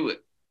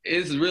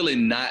it's really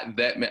not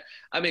that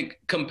I mean,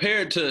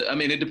 compared to, I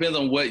mean, it depends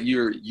on what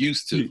you're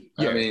used to.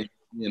 Yeah. I mean,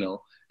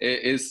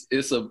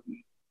 it's a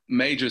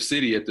major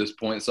city at this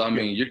point, so I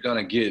mean, you're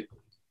gonna get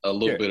a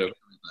little bit of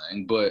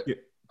everything, but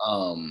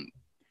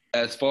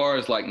as far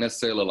as like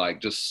necessarily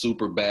like just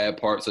super bad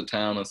parts of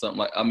town or something,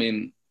 like, I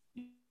mean,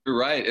 you're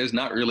right. It's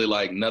not really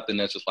like nothing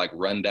that's just like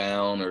run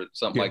down or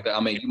something like that.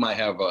 I mean, you might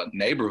have a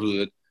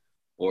neighborhood,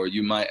 or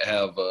you might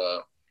have a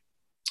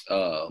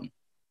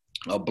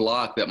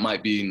block that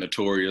might be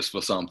notorious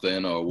for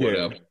something or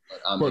whatever.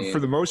 But for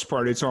the most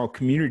part, it's all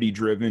community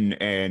driven,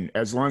 and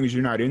as long as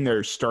you're not in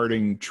there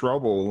starting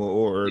trouble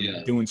or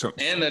doing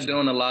something. And they're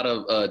doing a lot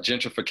of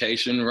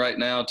gentrification right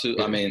now too.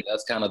 I mean,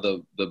 that's kind of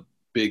the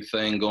big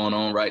thing going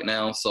on right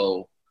now.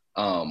 So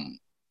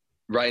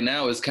right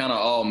now it's kind of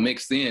all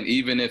mixed in.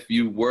 Even if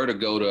you were to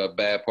go to a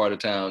bad part of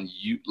town,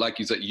 you, like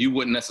you said, you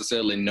wouldn't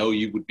necessarily know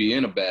you would be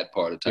in a bad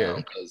part of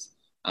town, because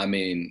I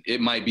mean, it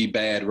might be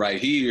bad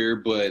right here,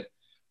 but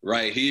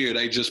right here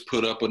they just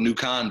put up a new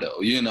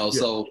condo,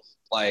 so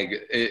like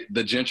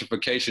the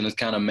gentrification is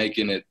kind of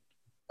making it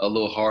a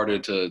little harder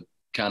to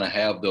kind of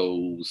have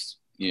those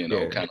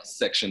kind of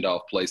sectioned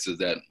off places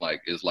that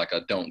like is like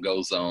a don't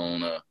go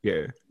zone or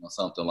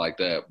something like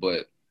that.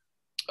 But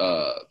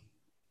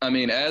I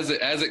mean, as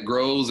it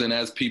grows and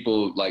as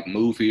people like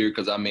move here,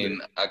 because I mean,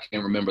 I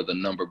can't remember the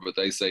number, but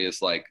they say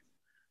it's like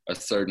a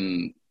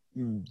certain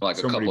like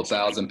a couple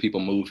thousand people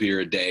move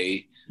here a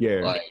day.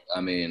 Like, I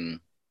mean,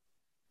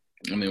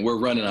 we're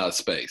running out of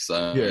space.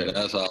 I mean,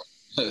 that's how.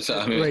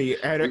 I mean, like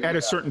at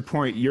a certain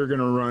point, you're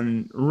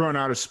gonna run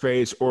out of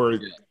space, or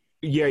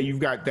you've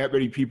got that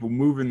many people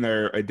moving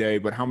there a day,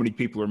 but how many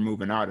people are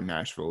moving out of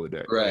Nashville a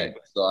day? Right.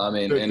 So I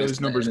mean, those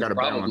numbers got to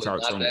balance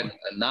out somewhere.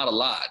 Not a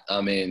lot.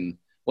 I mean,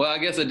 well, I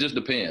guess it just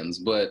depends,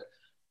 but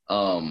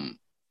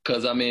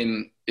because I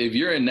mean, if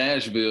you're in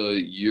Nashville,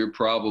 you're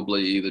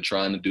probably either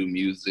trying to do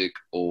music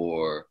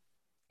or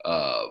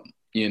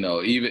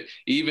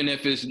even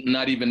if it's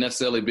not even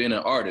necessarily being an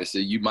artist,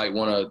 you might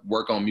want to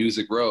work on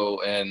Music Row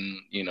and,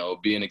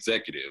 be an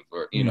executive,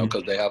 or,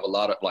 because they have a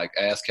lot of like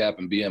ASCAP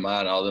and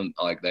BMI and all them,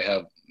 like they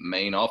have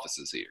main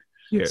offices here.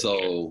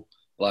 So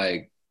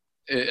like,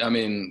 I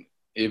mean,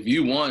 if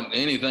you want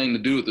anything to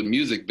do with the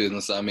music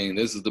business, I mean,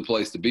 this is the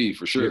place to be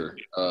for sure.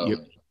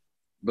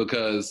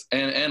 Because,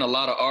 and a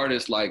lot of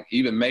artists, like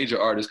even major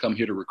artists, come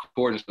here to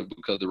record and stuff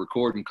because the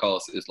recording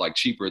cost is like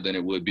cheaper than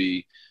it would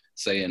be,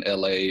 say, in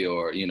LA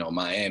or,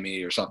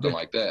 Miami or something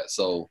like that.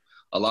 So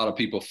a lot of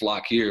people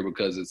flock here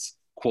because it's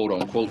quote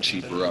unquote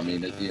cheaper. I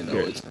mean,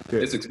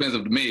 it's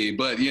expensive to me,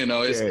 but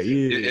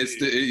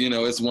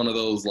it's one of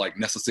those like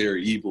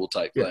necessary evil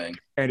type thing.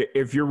 And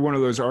if you're one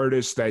of those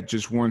artists that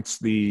just wants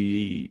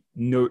the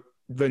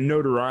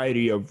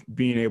notoriety of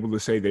being able to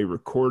say they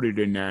recorded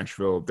in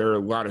Nashville, there are a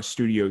lot of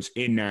studios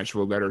in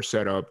Nashville that are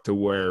set up to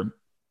where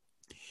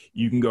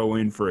you can go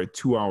in for a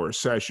 2-hour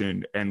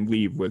session and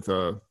leave with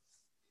the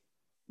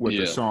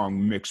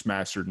song mixed,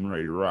 mastered, and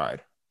ready to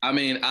ride. I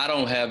mean, I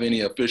don't have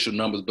any official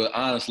numbers, but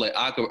honestly,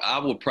 I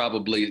would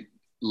probably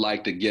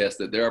like to guess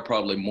that there are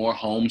probably more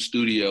home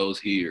studios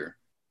here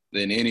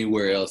than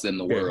anywhere else in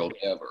the world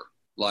ever.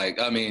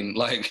 Like, I mean,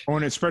 like... Oh,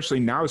 and especially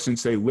now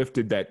since they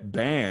lifted that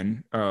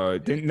ban,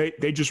 didn't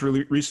they just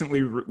really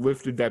recently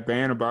lifted that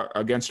ban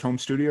against home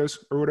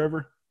studios or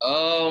whatever?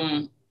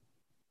 I'm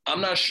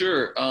not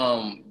sure,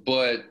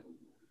 but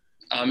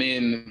I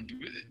mean...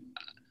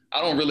 I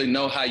don't really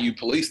know how you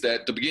police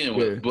that to begin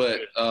with,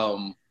 but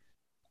I'm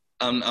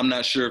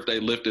not sure if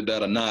they lifted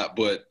that or not.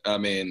 But I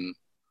mean,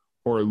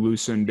 or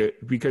loosened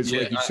it, because,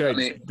 like you said, I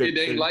mean,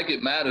 they like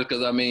it matters,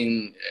 because I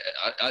mean,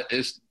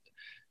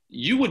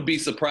 you would be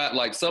surprised.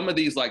 Like some of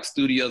these like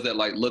studios that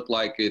like look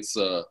like it's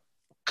a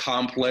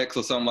complex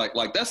or something like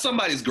that's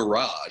somebody's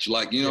garage.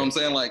 Like, you know what I'm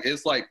saying? Like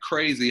it's like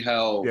crazy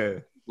how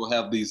people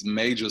have these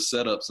major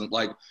setups, and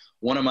like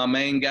one of my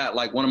main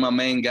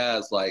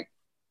guys, like,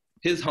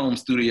 his home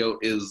studio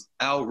is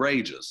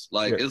outrageous.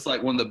 Like, it's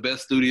like one of the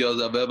best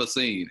studios I've ever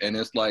seen. And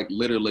it's like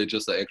literally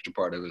just an extra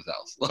part of his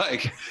house.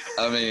 Like,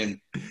 I mean,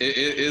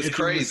 it's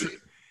crazy.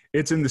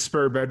 It's in the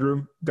spare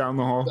bedroom down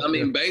the hall. I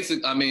mean,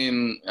 I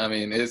mean,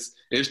 it's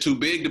too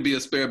big to be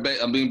a spare bed.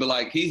 I mean, but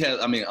like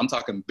I'm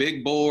talking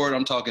big board.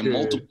 I'm talking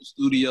multiple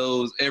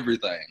studios,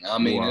 everything. I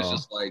mean, It's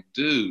just like,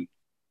 dude,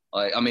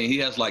 like, I mean, he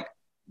has like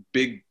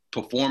big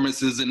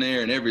performances in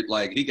there and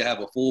like he could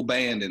have a full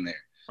band in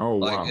there. Oh,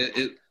 like, wow.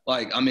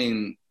 Like, I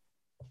mean,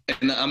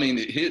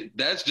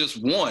 that's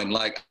just one.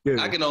 Like,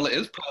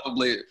 it's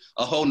probably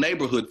a whole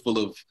neighborhood full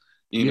of,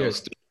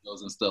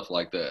 studios and stuff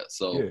like that.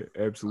 So,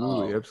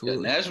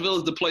 absolutely. Nashville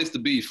is the place to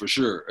be for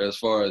sure, as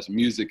far as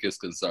music is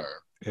concerned.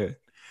 Yeah.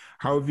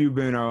 How have you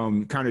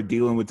been kind of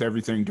dealing with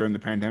everything during the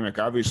pandemic?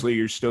 Obviously,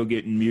 you're still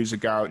getting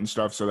music out and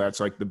stuff, so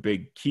that's like the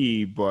big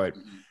key, but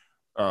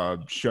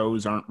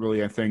shows aren't really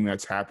a thing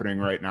that's happening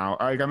right now.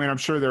 I mean, I'm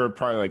sure there are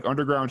probably like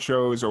underground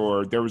shows,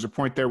 or there was a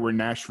point there where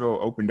Nashville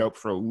opened up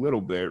for a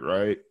little bit,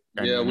 right?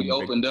 And Yeah, we then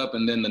opened up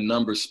and then the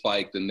numbers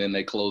spiked and then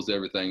they closed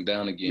everything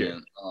down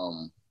again.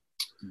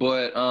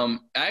 But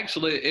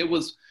actually it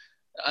was,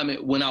 I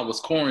mean, when I was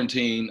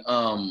quarantined,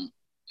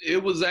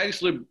 it was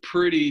actually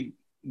pretty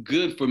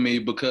good for me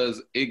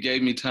because it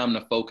gave me time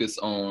to focus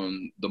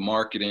on the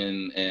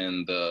marketing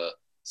and the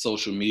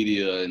social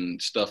media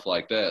and stuff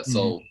like that. Mhm.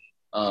 So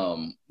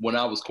when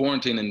I was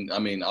quarantining, I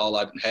mean, all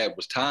I had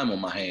was time on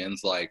my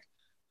hands. Like,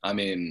 I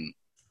mean,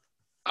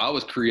 I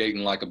was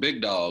creating like a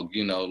big dog,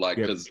 you know, like,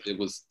 Yep. cause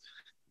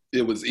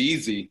it was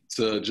easy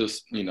to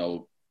just, you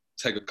know,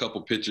 take a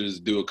couple pictures,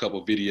 do a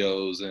couple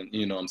videos, and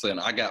you know what I'm saying,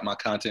 I got my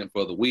content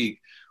for the week.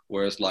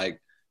 Where it's like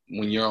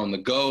when you're on the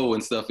go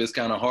and stuff, it's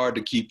kind of hard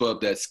to keep up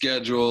that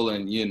schedule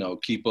and you know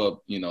keep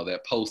up, you know,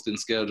 that posting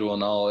schedule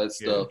and all that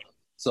Yeah. stuff.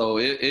 So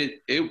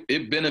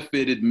it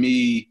benefited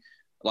me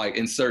like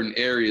in certain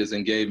areas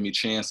and gave me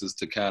chances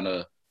to kind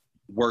of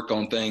work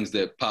on things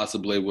that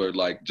possibly were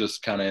like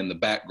just kind of in the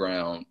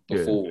background Yeah.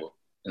 before.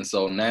 And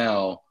so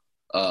now,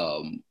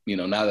 you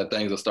know, now that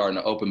things are starting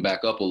to open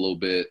back up a little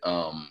bit,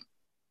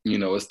 you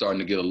know, it's starting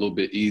to get a little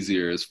bit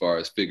easier as far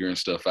as figuring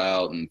stuff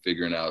out and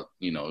figuring out,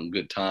 you know,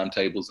 good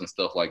timetables and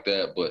stuff like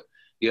that. But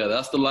yeah,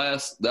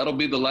 that'll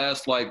be the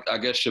last, like, I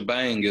guess,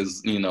 shebang is,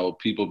 you know,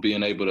 people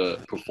being able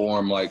to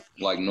perform like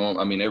normal.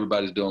 I mean,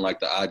 everybody's doing like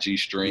the IG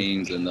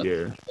streams and the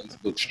Yeah.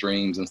 Facebook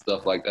streams and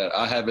stuff like that.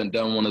 I haven't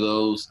done one of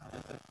those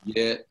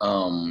yet.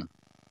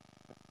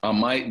 I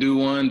might do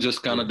one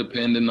just kind of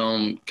depending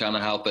on kind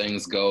of how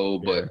things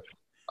go. Yeah.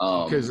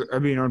 But Because I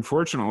mean,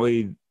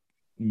 unfortunately,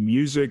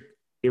 music,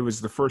 it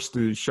was the first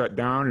to shut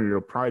down and it'll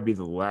probably be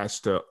the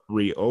last to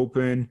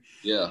reopen.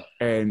 yeah,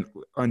 And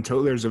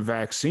until there's a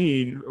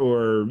vaccine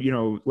or, you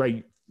know,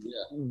 like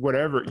yeah.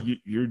 whatever,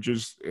 you're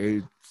just,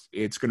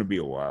 it's going to be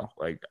a while.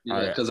 Like,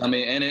 Yeah, because I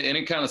mean, and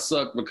it kind of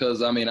sucked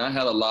because I mean, I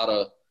had a lot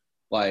of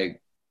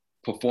like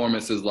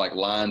performances like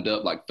lined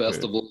up, like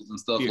festivals and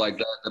stuff yeah, like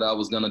that that I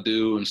was gonna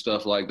do and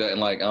stuff like that.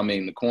 And like, I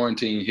mean, the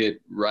quarantine hit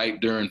right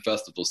during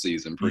festival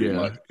season, pretty yeah,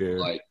 much. yeah.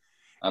 Like,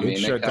 I It mean,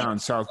 that shut kind down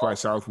South by of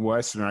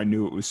Southwest and I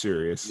knew it was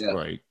serious. yeah,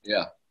 Like,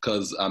 yeah.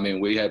 Because I mean,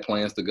 we had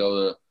plans to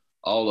go to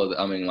all of.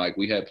 I mean, like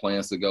we had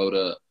plans to go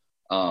to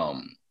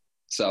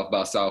South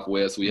by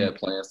Southwest. We mm, had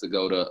plans to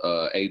go to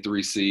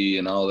A3C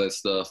and all that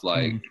stuff.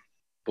 Like, mm,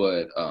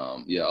 but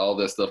yeah, all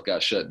that stuff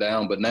got shut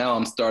down. But now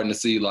I'm starting to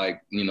see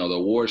like, you know, the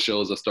award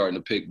shows are starting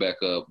to pick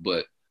back up.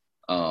 But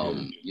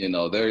yeah, you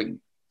know,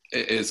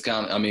 it's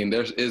kind of, I mean,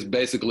 it's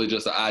basically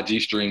just an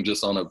IG stream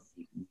just on a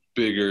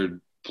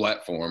bigger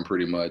platform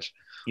pretty much.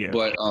 yeah,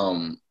 But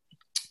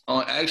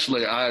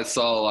actually I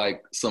saw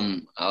like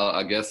some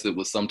I guess it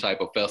was some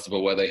type of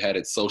festival where they had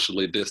it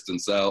socially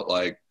distanced out,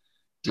 like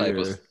type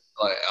of, yeah,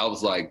 like I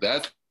was like,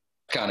 that's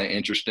kind of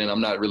interesting.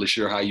 I'm not really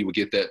sure how you would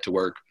get that to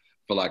work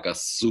for like a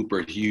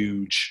super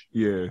huge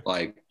yeah.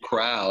 like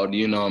crowd,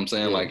 you know what I'm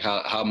saying? Yeah. Like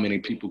how many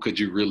people could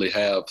you really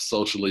have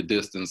socially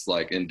distanced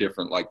like in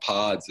different like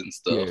pods and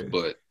stuff? Yeah.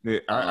 But Yeah,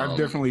 I've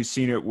definitely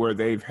seen it where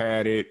they've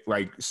had it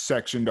like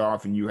sectioned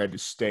off and you had to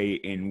stay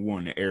in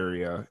one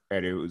area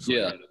and it was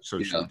yeah, like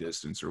socially yeah.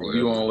 distanced or And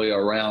you whatever. only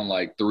around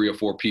like 3 or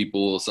 4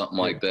 people or something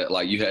Yeah. like that.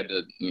 Like you had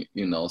to,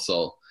 you know,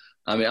 so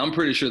I mean, I'm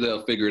pretty sure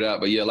they'll figure it out.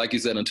 But yeah, like you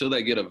said, until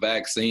they get a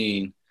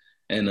vaccine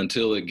and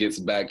until it gets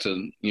back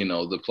to, you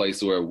know, the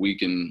place where we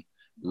can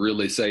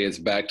really say it's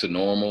back to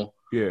normal,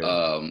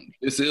 Yeah.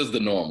 this is the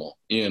normal,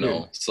 you Yeah.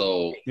 know.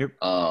 So Yep.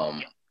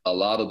 a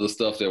lot of the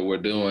stuff that we're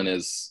doing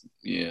is,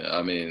 yeah,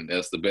 I mean,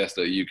 that's the best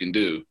that you can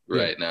do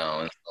Yeah. right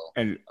now. And so,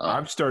 And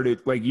I've started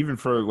like even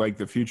for like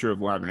the future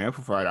of Live and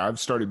Amplified, I've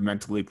started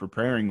mentally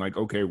preparing like,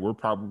 okay, we're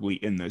probably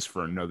in this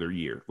for another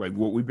year. Like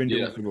what we've been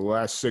doing yeah, for the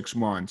last 6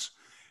 months,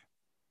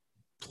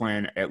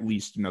 plan at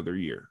least another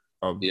year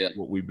of yeah,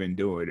 what we've been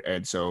doing.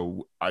 And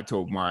so I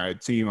told my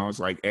team, I was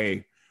like,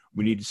 hey,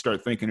 we need to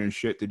start thinking of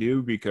shit to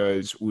do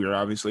because we're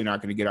obviously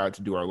not going to get out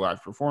to do our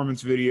live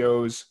performance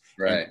videos.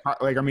 And right.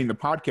 like, I mean, the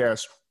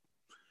podcast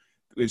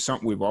is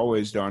something we've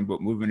always done,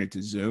 but moving it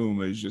to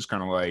Zoom is just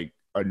kind of like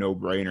a no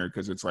brainer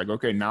because it's like,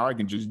 okay, now I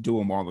can just do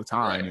them all the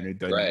time Right. and it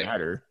doesn't Right.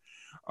 matter.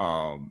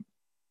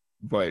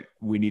 But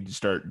we need to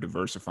start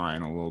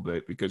diversifying a little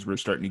bit because we're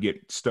starting to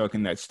get stuck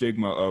in that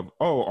stigma of,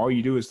 oh, all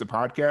you do is the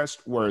podcast.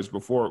 Whereas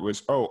before it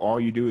was, oh, all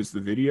you do is the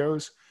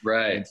videos.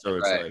 Right. And so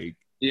it's Right. like,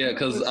 Yeah,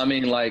 because I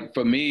mean, like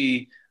for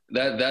me,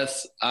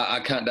 that's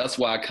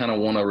why I kind of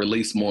want to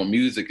release more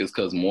music is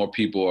because more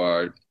people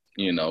are,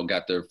 you know,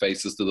 got their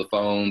faces to the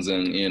phones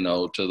and you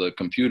know to the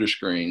computer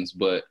screens.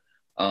 But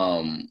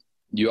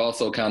you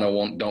also kind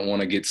of don't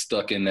want to get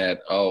stuck in that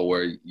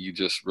where you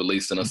just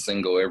releasing a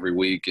single every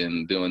week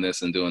and doing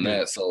this and doing yeah,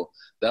 that. So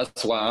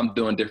that's why I'm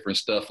doing different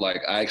stuff.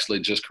 Like I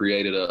actually just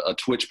created a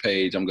Twitch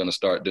page. I'm going to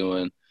start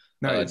doing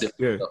nice. different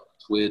Yeah. stuff,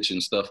 Twitch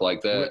and stuff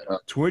like that.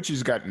 Twitch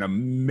has got an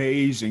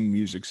amazing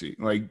music scene.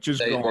 Like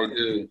just go They on.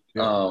 do.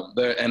 Yeah.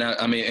 There and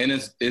I mean, and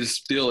it's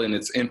still in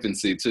its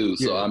infancy too.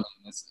 So Yeah. I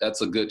mean,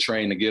 that's a good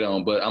train to get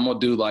on. But I'm gonna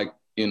do like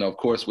you know, of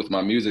course, with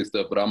my music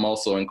stuff. But I'm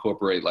also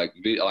incorporate like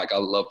like I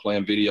love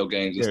playing video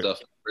games and Yeah. stuff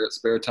in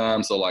spare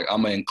time. So like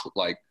I'm gonna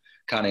like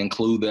kind of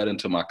include that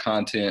into my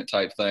content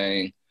type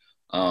thing.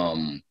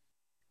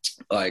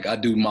 Like I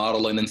do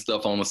modeling and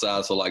stuff on the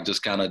side. So like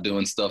just kind of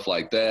doing stuff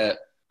like that.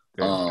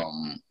 Yeah.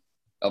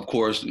 Of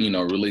course, you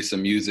know,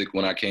 releasing music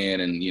when I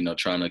can and, you know,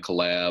 trying to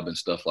collab and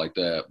stuff like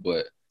that.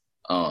 But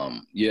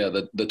yeah,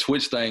 the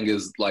Twitch thing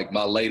is like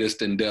my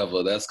latest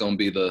endeavor. That's going to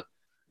be the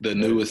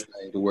newest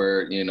thing to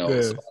where, you know,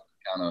 Yeah. so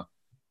kind of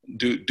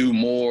do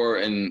more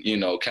and, you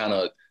know, kind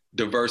of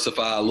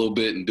diversify a little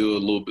bit and do a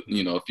little bit,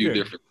 you know, a few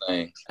different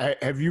things.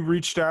 Have you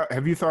reached out?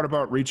 Have you thought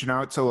about reaching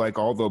out to like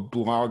all the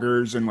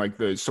bloggers and like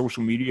the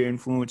social media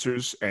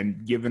influencers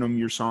and giving them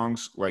your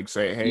songs? Like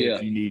say, hey,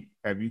 if you need,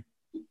 have you?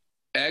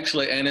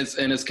 Actually, and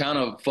it's kind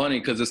of funny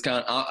because it's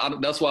kind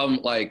of that's why I'm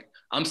like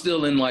I'm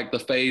still in like the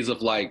phase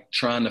of like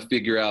trying to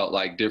figure out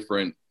like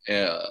different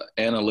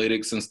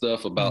analytics and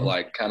stuff about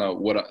like kind of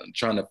what I'm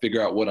trying to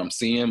figure out what I'm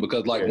seeing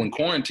because like when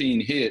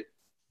quarantine hit,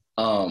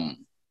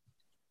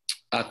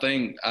 I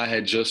think I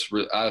had just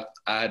I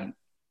had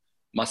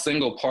my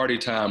single Party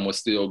Time was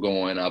still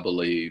going, I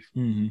believe,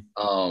 and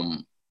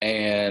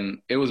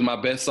it was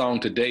my best song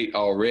to date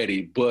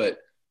already, but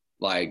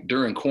like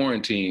during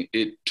quarantine,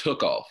 it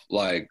took off.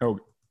 Like,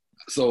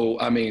 so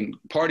I mean,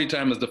 Party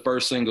Time is the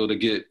first single to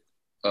get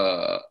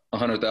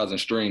 100,000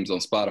 streams on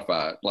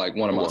Spotify. Like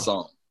one of my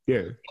songs.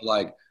 Yeah.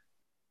 Like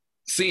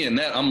seeing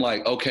that, I'm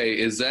like, okay,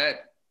 is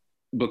that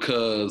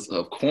because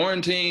of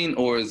quarantine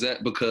or is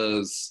that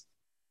because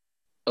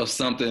of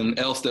something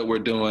else that we're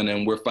doing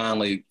and we're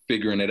finally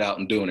figuring it out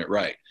and doing it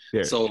right?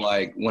 Yeah. So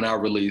like when I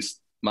released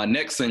my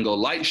next single,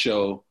 Light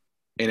Show,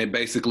 and it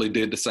basically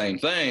did the same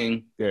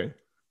thing. Yeah.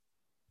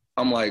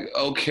 I'm like,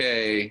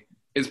 okay,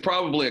 it's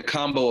probably a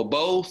combo of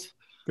both.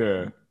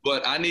 Yeah.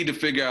 But I need to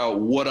figure out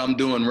what I'm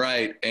doing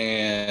right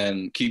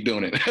and keep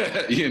doing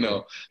it, you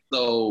know?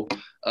 So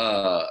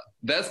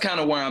that's kind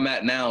of where I'm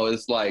at now.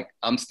 Is like,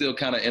 I'm still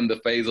kind of in the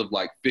phase of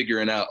like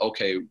figuring out,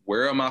 okay,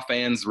 where are my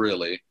fans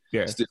really?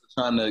 Yeah. Still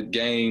trying to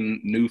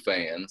gain new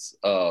fans,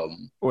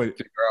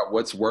 figure out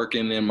what's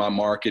working in my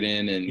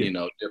marketing and, you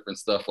know, different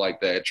stuff like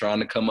that, trying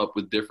to come up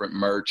with different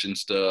merch and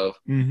stuff.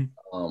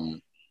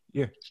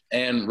 Yeah.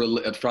 And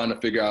trying to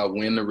figure out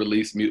when to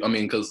release music. I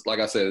mean, because like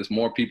I said, there's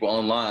more people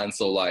online.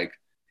 So like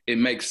it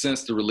makes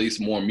sense to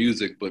release more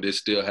music, but it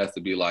still has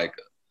to be like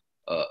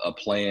a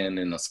plan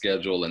and a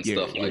schedule and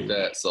stuff like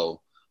that.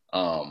 So,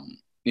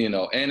 you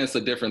know, and it's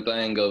a different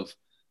thing of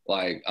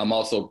like, I'm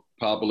also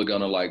probably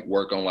going to like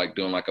work on like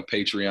doing like a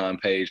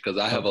Patreon page because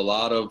I have a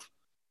lot of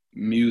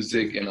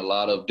music and a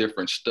lot of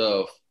different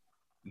stuff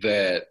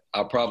that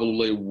I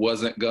probably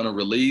wasn't going to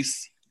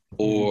release.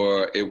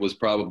 Or it was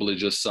probably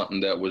just something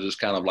that was just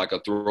kind of like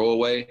a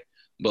throwaway.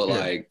 But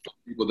like for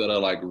people that are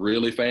like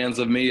really fans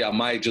of me, I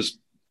might just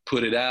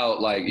put it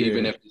out, like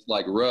even if it's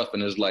like rough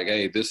and it's like,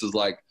 hey, this is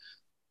like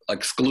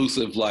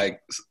exclusive,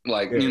 like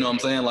you know what I'm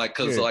saying? Like,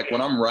 cause like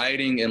when I'm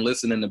writing and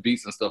listening to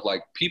beats and stuff,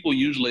 like people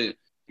usually,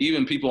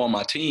 even people on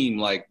my team,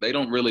 like they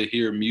don't really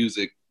hear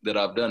music that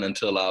I've done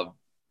until I've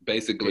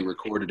basically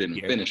recorded it and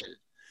finished it.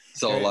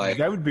 So like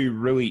that would be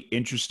really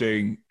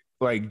interesting.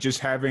 Like just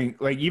having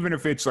like, even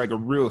if it's like a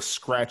real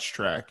scratch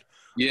track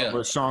of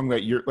a song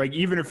that you're like,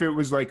 even if it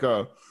was like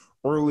a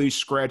early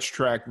scratch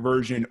track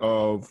version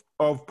of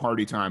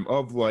Party Time,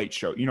 of Light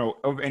Show, you know,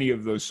 of any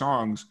of those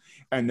songs.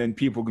 And then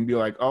people can be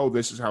like, oh,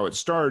 this is how it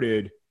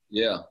started.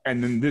 Yeah.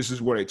 And then this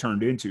is what it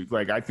turned into.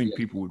 Like, I think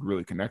people would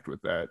really connect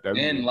with that.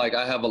 And like,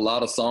 I have a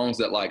lot of songs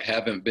that like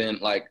haven't been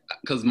like,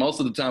 cause most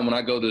of the time when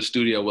I go to the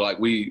studio, we're like,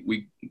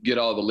 we get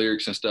all the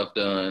lyrics and stuff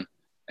done.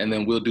 And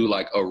then we'll do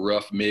like a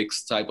rough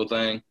mix type of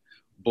thing.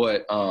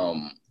 But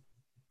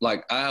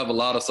like I have a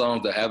lot of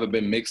songs that haven't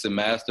been mixed and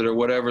mastered or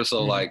whatever.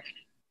 So like,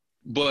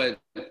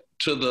 but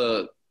to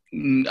the,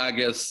 I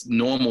guess,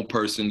 normal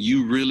person,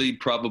 you really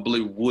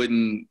probably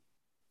wouldn't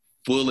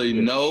fully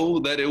know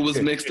that it was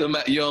mixed and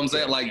you know what I'm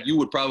saying? Like you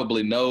would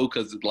probably know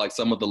because like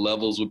some of the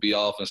levels would be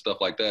off and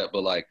stuff like that.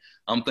 But like,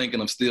 I'm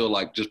thinking of still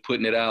like just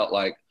putting it out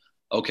like,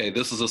 okay,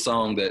 this is a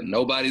song that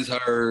nobody's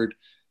heard.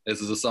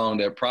 This is a song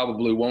that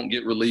probably won't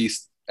get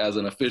released as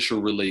an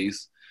official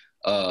release.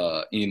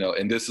 You know,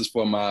 and this is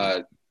for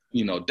my,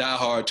 you know,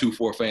 diehard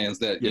 2-4 fans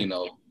that, you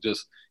know,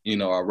 just, you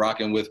know, are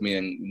rocking with me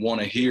and want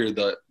to hear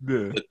the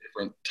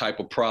different type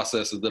of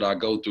processes that I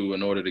go through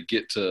in order to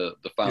get to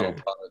the final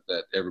product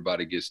that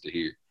everybody gets to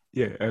hear.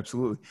 Yeah,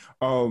 absolutely.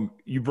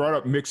 You brought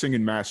up mixing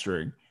and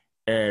mastering,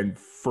 and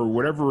for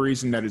whatever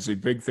reason, that is a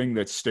big thing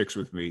that sticks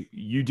with me.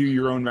 You do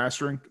your own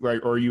mastering,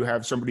 like, or you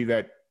have somebody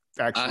that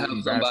actually I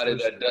have somebody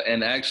that,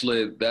 and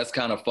actually that's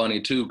kind of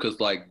funny too, because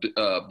like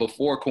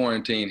before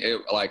quarantine,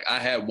 like I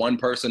had one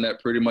person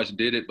that pretty much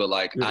did it, but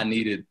like I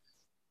needed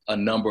a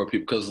number of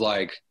people because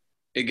like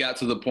it got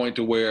to the point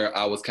to where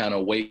I was kind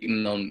of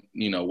waiting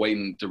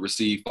to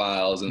receive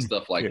files and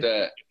stuff like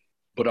that.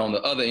 But on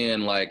the other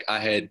end, like I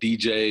had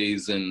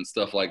DJs and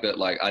stuff like that.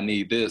 Like I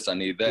need this, I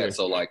need that.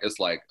 So like it's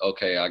like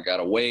okay, I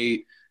gotta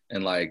wait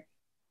and like.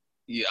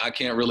 Yeah, I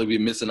can't really be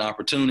missing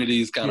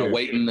opportunities, kind of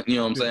waiting, you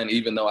know what I'm saying?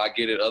 Even though I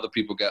get it, other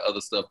people got other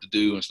stuff to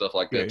do and stuff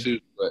like that too.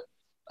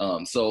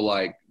 But so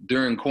like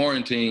during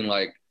quarantine,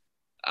 like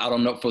I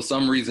don't know, for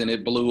some reason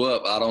it blew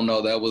up. I don't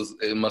know.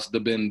 It must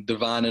have been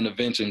divine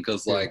intervention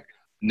because like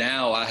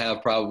now I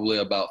have probably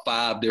about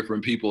 5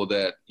 different people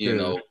that, you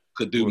know,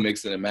 could do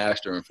mixing and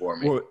mastering for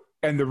me. Well,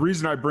 and the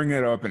reason I bring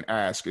it up and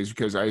ask is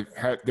because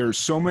there's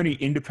so many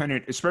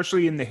independent,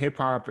 especially in the hip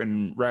hop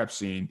and rap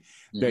scene,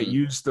 that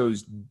use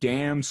those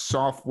damn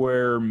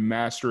software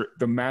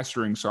the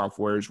mastering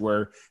softwares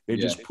where they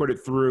just put it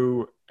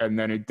through and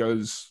then it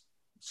does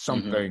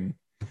something.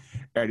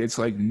 And it's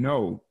like,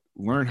 no,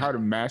 learn how to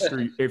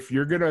master. If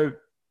you're going to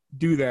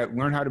do that,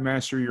 learn how to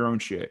master your own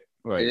shit.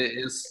 Like,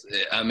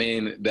 I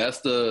mean,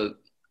 that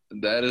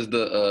is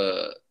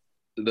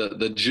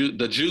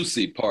the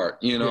juicy part,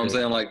 you know what I'm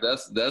saying? Like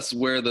that's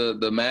where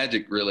the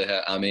magic really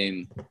I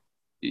mean,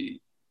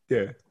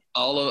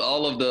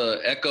 all of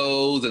the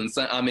echoes and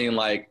I mean,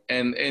 like,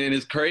 and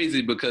it's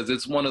crazy because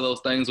it's one of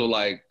those things where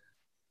like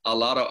a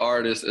lot of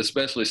artists,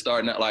 especially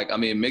starting out, like, I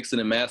mean, mixing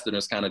and mastering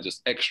is kind of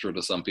just extra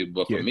to some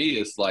people, but for me,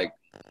 it's like,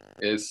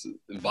 it's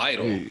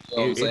vital. You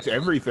know it's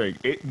everything.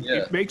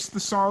 It makes the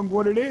song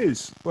what it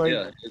is. Like,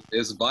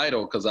 it's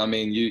vital because I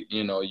mean, you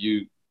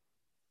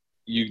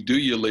do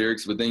your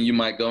lyrics, but then you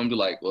might go and be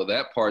like, well,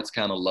 that part's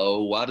kind of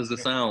low. Why does it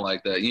sound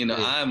like that? You know,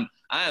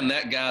 I am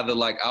that guy that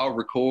like I'll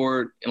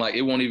record and like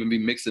it won't even be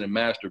mixed and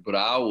mastered, but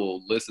I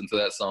will listen to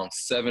that song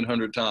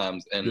 700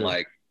 times and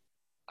like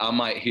I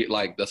might hear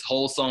like this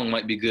whole song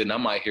might be good and I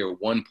might hear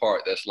one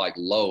part that's like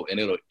low and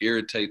it'll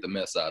irritate the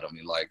mess out of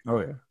me. Like,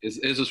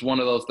 it's just one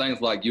of those things.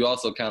 Like you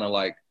also kind of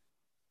like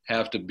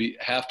have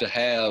to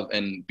have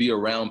and be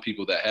around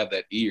people that have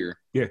that ear.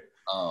 Yeah.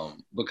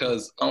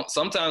 Because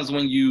sometimes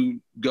when you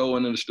go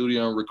into the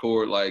studio and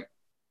record, like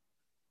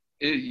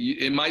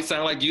it might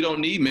sound like you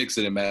don't need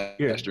mixing and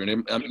mastering. I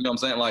mean, you know what I'm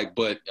saying? Like,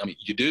 but I mean,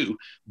 you do,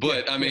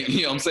 but I mean,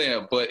 you know what I'm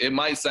saying? But it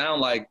might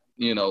sound like,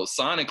 you know,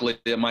 sonically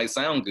it might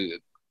sound good.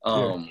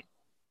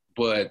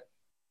 But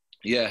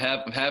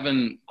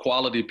having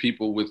quality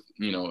people with,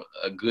 you know,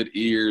 a good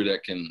ear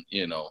that can,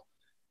 you know,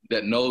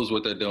 that knows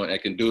what they're doing,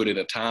 that can do it in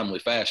a timely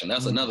fashion.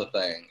 That's another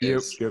thing.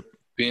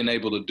 Being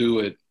able to do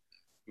it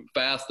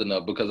fast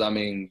enough, because I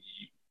mean,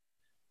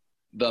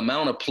 the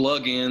amount of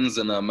plugins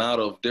and the amount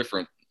of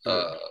different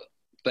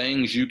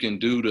things you can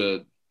do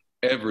to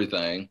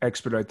everything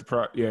expedite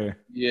the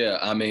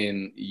I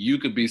mean, you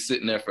could be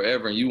sitting there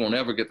forever and you won't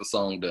ever get the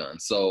song done.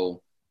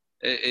 So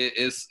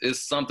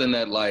it's something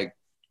that like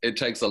it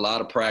takes a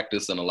lot of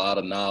practice and a lot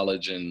of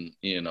knowledge and,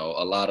 you know,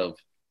 a lot of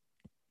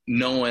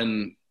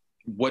knowing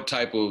what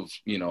type of,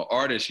 you know,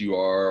 artist you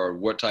are or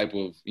what type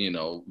of, you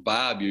know,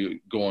 vibe you're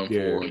going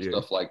for and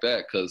stuff like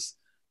that. Because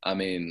I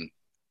mean,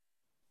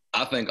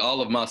 I think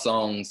all of my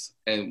songs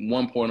at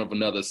one point or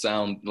another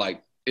sound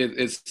like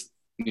it's,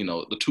 you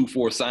know, the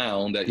 2/4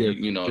 sound that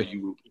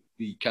you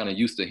be kind of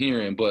used to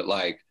hearing, but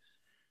like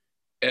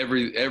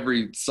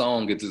every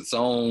song gets its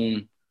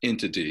own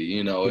entity,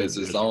 you know, it's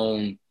its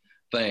own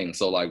thing.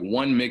 So like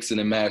one mixing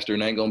and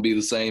mastering ain't gonna be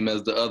the same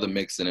as the other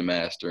mixing and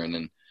mastering.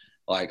 And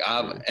like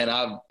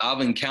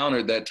I've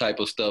encountered that type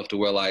of stuff to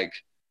where like,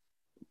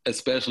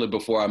 especially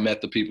before I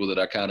met the people that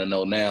I kind of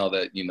know now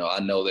that, you know, I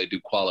know they do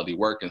quality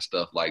work and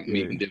stuff, like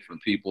meeting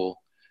different people,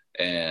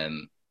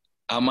 and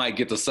I might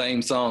get the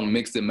same song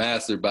mixed and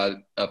mastered by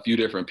a few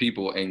different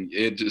people and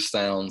it just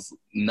sounds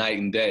night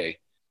and day.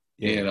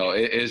 You know,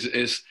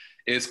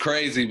 it's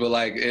crazy, but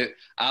like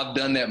I've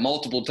done that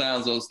multiple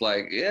times. So it's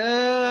like,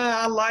 yeah,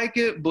 I like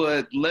it,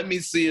 but let me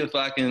see if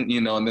I can,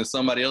 you know, and then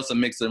somebody else will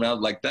mix it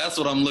out. Like, that's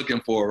what I'm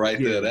looking for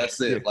right there. That's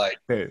it. Like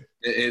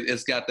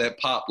it's got that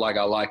pop. Like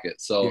I like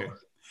it. So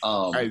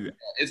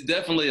it's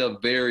definitely a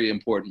very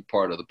important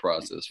part of the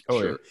process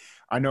for sure.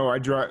 I know I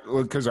drive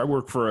because I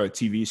work for a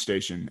TV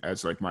station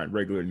as like my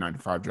regular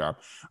 9-to-5 job.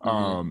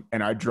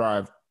 And I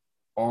drive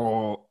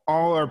all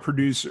our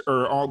producer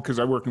or all, because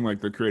I work in like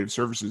the creative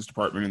services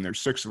department and there's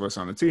 6 of us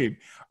on the team.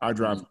 I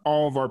drive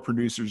all of our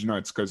producers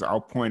nuts because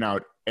I'll point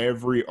out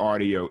every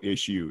audio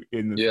issue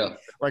in the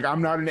like,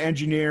 I'm not an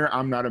engineer,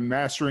 I'm not a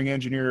mastering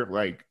engineer,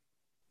 like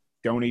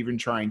don't even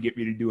try and get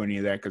me to do any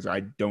of that because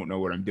I don't know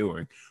what I'm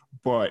doing.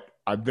 But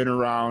I've been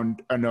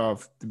around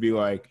enough to be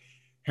like,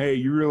 hey,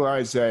 you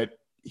realize that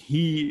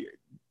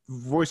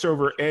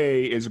voiceover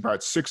A is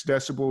about 6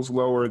 decibels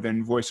lower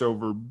than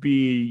voiceover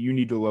B. You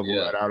need to level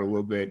that out a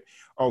little bit.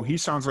 Oh, he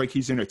sounds like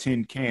he's in a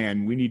tin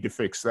can. We need to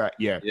fix that.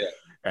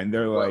 And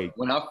they're like,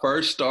 when I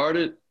first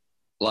started,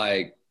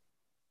 like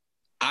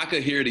I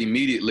could hear it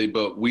immediately,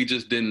 but we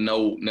just didn't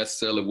know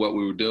necessarily what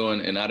we were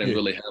doing. And I didn't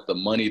really have the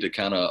money to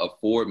kind of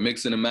afford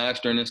mixing and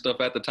mastering and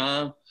stuff at the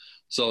time.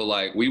 So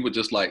like, we would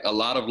just like a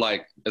lot of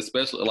like,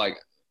 especially like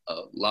a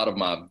lot of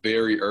my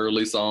very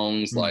early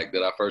songs, like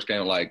that I first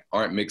came, like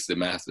aren't mixed and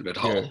mastered at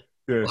all.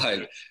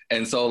 Like,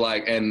 and so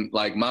like, and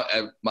like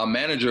my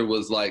manager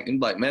was like,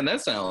 man, that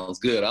sounds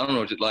good. I don't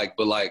know what you like,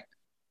 but like,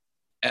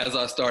 as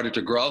I started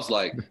to grow, I was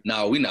like,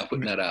 no, we're not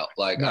putting that out.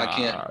 Like, I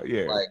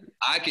can't, like,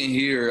 I can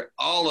hear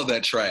all of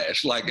that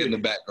trash, like in the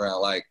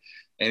background. Like,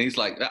 And he's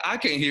like, I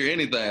can't hear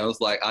anything. I was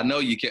like, I know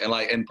you can't.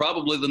 Like, and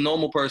probably the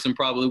normal person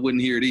probably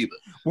wouldn't hear it either.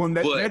 Well, and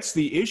But that's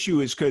the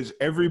issue, is because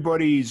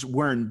everybody's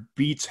wearing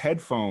Beats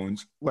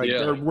headphones. Like,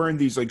 they're wearing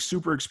these like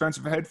super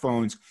expensive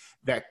headphones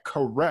that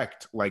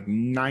correct like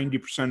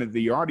 90% of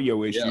the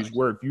audio issues.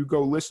 Where if you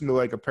go listen to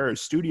like a pair of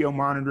studio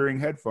monitoring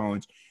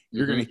headphones,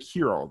 you're going to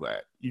hear all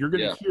that. You're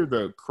going to hear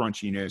the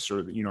crunchiness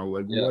or, you know,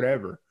 like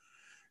whatever.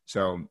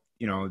 So,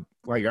 you know,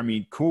 like, I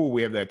mean, cool,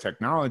 we have that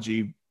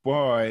technology,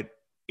 but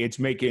it's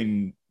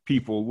making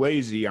people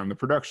lazy on the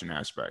production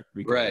aspect.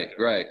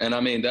 Right. And I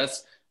mean,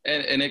 that's,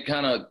 and it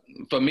kind of,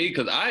 for me,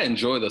 because I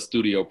enjoy the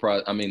studio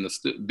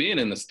being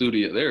in the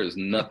studio, there is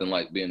nothing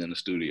like being in the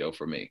studio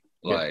for me.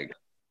 Like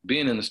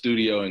being in the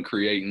studio and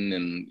creating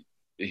and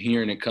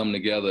hearing it come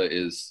together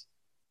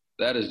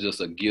that is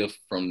just a gift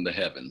from the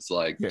heavens,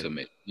 like to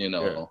me, you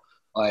know,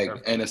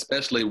 and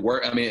especially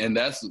work. I mean, and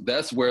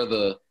that's where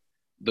the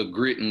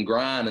grit and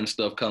grind and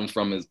stuff comes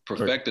from, is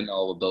perfecting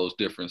all of those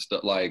different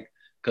stuff. Like,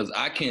 cause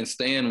I can't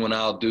stand when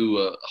I'll do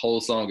a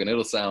whole song and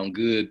it'll sound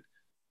good.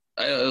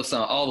 It'll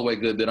sound all the way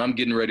good. Then I'm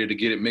getting ready to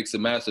get it mixed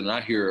and mastered, and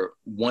I hear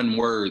one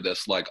word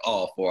that's like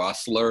off, or I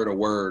slurred a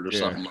word or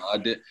something I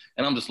did,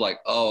 and I'm just like,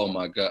 oh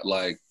my God,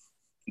 like,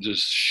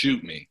 just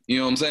shoot me. You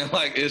know what I'm saying?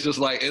 Like, it's just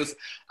like,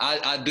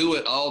 I do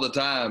it all the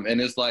time.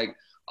 And it's like,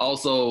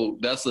 also,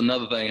 that's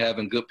another thing,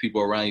 having good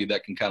people around you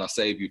that can kind of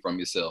save you from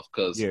yourself.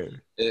 Cause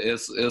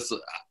there's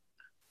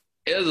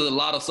a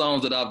lot of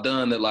songs that I've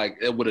done that like,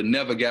 it would have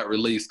never got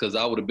released cause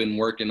I would have been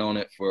working on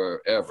it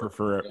forever.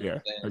 Forever.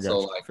 You know so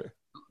like,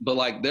 but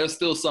like, there's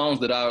still songs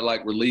that I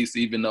like release,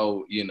 even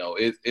though, you know,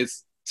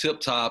 it's tip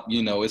top,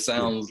 you know, it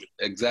sounds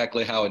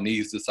exactly how it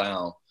needs to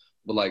sound.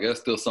 But like, there's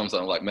still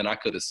something like, man, I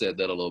could have said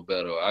that a little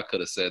better, or I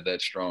could have said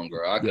that stronger,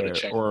 or I could have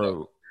changed or that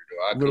word,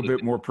 or a little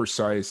bit more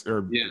precise,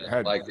 or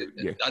I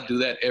do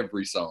that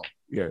every song.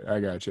 Yeah, I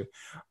got you.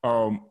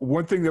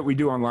 One thing that we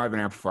do on Live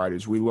and Amplified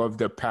is we love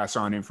to pass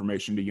on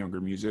information to younger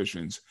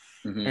musicians.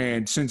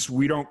 And since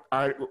we don't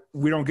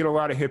get a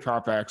lot of hip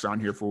hop acts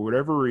on here for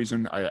whatever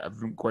reason, I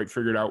haven't quite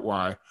figured out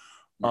why.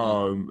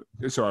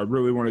 So I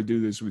really want to do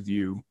this with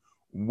you.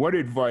 What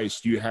advice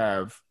do you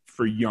have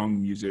for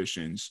young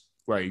musicians?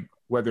 Like,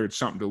 whether it's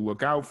something to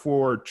look out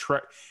for.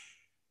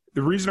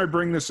 The reason I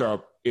bring this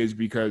up is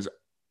because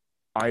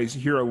I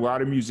hear a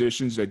lot of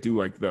musicians that do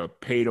like the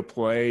pay to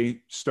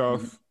play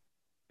stuff.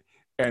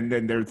 And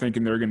then they're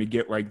thinking they're going to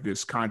get like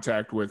this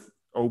contact with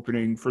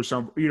opening for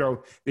some, you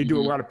know, they do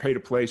a lot of pay to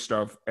play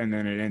stuff, and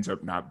then it ends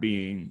up not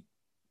being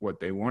what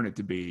they want it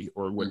to be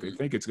or what they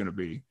think it's going to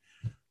be.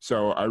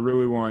 So I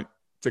really want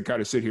to kind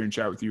of sit here and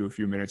chat with you a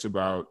few minutes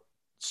about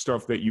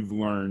stuff that you've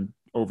learned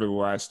over the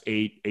last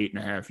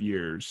 8.5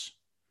 years.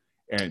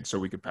 And so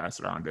we could pass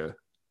it on to.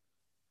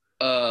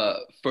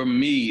 For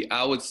me,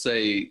 I would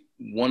say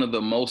one of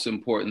the most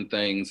important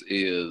things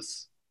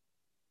is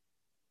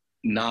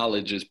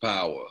knowledge is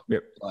power.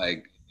 Yep.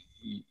 Like,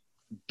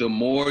 the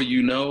more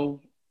you know,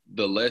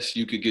 the less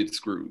you could get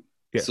screwed.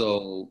 Yeah.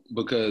 So,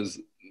 because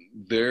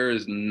there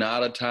is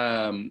not a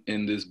time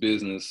in this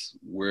business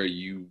where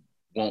you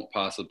won't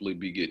possibly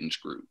be getting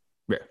screwed.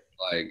 Yeah.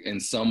 Like, in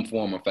some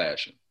form or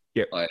fashion.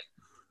 Yeah. Like,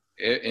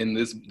 and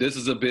this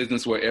is a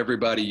business where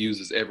everybody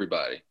uses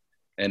everybody,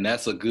 and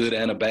that's a good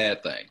and a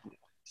bad thing.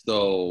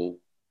 So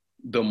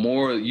the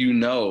more you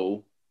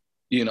know,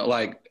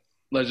 like,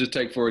 let's just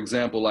take, for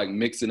example, like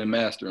mixing and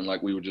mastering,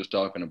 like we were just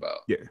talking about.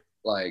 Yeah.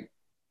 Like,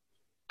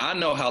 I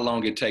know how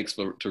long it takes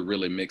to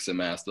really mix and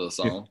master a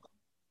song.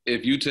 Yeah.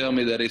 If you tell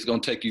me that it's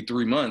going to take you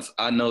 3 months,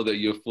 I know that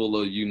you're full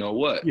of, you know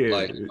what,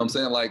 like, I'm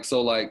saying, like,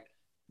 so like,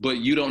 but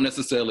you don't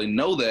necessarily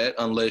know that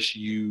unless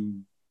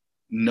you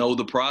know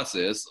the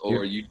process,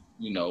 or you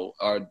know,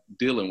 are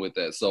dealing with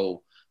that.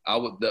 So I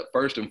would, that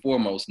first and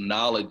foremost,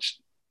 knowledge,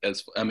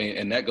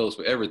 and that goes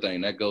for everything.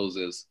 That goes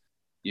as,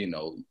 you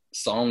know,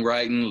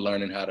 songwriting,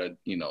 learning how to,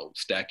 you know,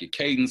 stack your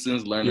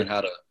cadences, learning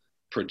how to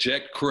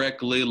project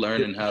correctly,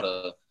 learning how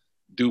to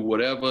do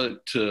whatever,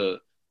 to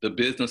the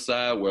business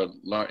side where,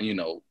 you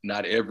know,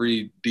 not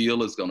every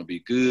deal is going to be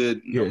good,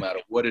 no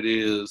matter what it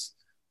is.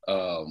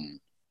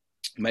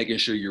 Making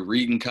sure you're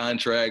reading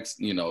contracts,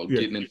 you know,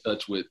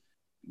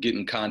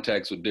 getting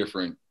contacts with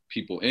different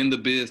people in the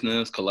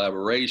business,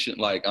 collaboration,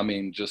 like, I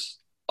mean, just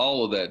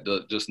all of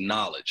that, just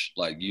knowledge.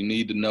 Like, you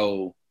need to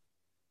know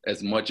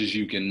as much as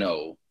you can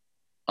know.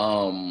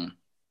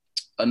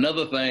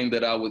 Another thing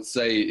that I would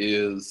say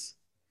is,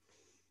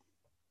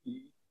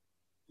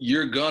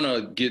 you're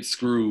gonna get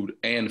screwed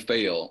and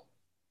fail.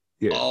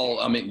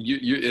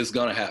 It's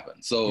gonna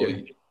happen. So,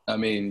 I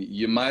mean,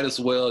 you might as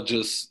well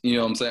just, you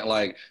know what I'm saying?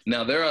 Like,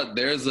 now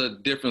there's a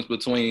difference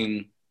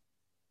between,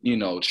 you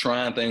know,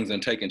 trying things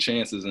and taking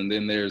chances, and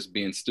then there's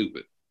being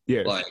stupid.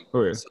 Yeah. Like,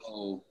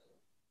 so,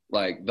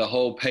 like, the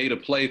whole pay to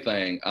play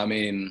thing, I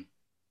mean,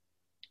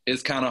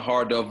 it's kind of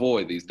hard to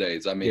avoid these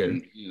days. I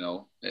mean, you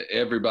know,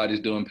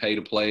 everybody's doing pay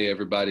to play.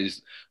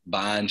 Everybody's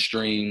buying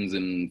streams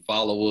and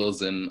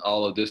followers and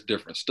all of this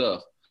different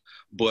stuff.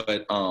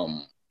 But,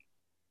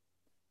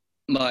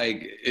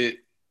 like,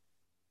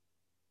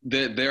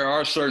 there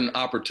are certain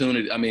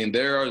opportunities. I mean,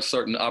 there are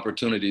certain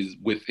opportunities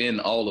within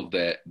all of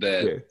that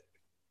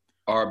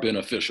are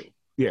beneficial.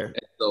 Yeah. And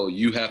so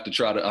you have to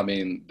try to, I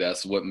mean,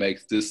 that's what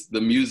makes this the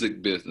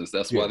music business.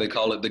 That's why they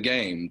call it the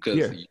game, because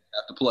you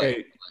have to play.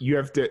 Hey, you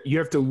have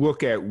to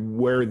look at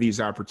where these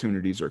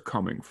opportunities are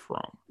coming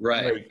from.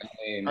 Right. Like, I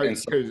mean, and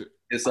so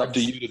it's up to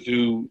you to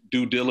do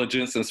due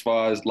diligence as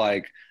far as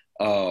like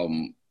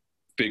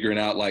figuring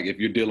out, like, if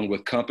you're dealing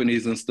with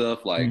companies and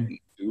stuff, like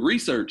do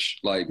research,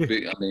 like,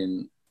 I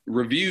mean,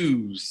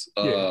 reviews,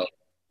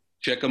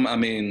 check them. I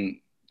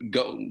mean,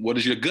 go, what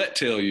does your gut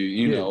tell you?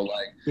 You know,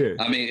 like,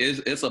 I mean,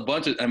 it's a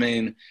bunch of, I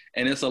mean,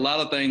 and it's a lot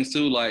of things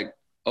too, like,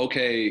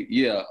 okay,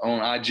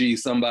 on IG,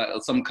 some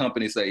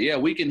company say, yeah,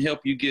 we can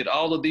help you get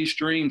all of these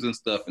streams and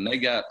stuff, and they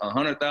got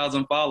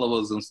 100,000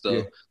 followers and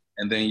stuff,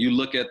 and then you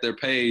look at their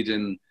page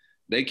and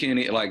they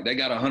can't, like, they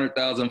got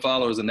 100,000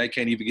 followers and they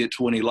can't even get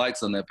 20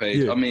 likes on that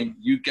page. I mean,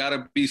 you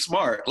gotta be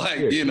smart, like,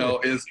 you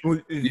know.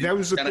 That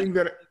was the thing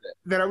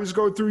that I was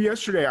going through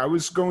yesterday. I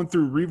was going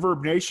through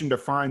Reverb Nation to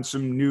find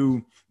some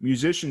new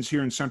musicians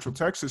here in Central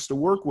Texas to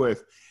work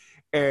with,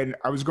 and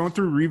I was going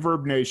through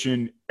Reverb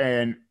Nation,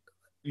 and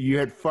you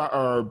had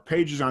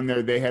pages on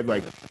there. They had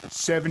like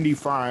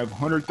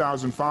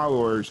 100,000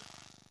 followers,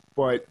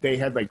 but they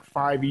had like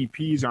 5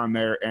 EPs on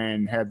there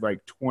and had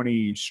like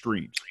 20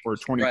 streams or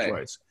 20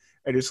 plays.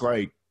 And it's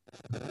like,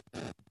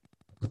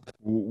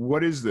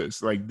 what is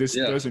this? Like, this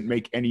doesn't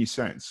make any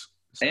sense.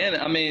 So. And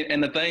I mean,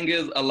 and the thing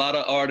is, a lot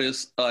of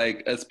artists,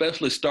 like,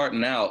 especially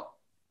starting out,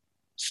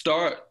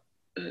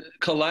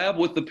 collab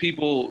with the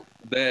people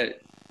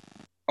that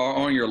are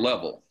on your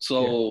level.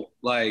 So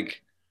I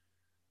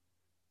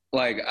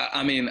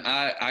mean,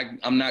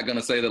 I'm not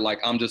gonna say that, like,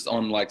 I'm just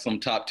on like some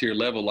top tier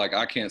level. Like,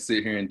 I can't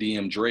sit here and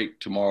DM Drake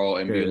tomorrow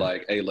and be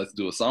like, hey, let's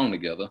do a song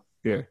together.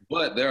 Yeah.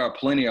 But there are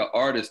plenty of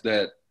artists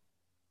that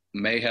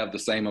may have the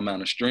same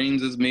amount of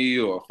streams as me,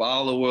 or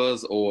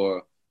followers,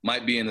 or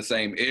might be in the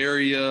same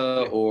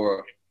area,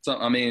 or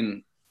something. I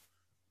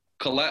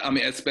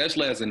mean,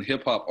 especially as in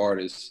hip hop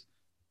artists,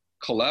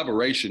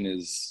 collaboration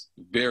is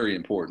very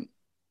important.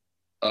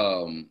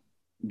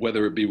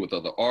 Whether it be with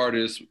other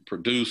artists,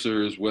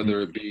 producers, whether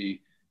it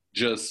be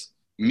just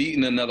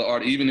meeting another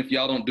artist, even if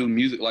y'all don't do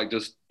music, like,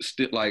 just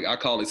like, I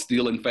call it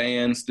stealing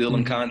fans,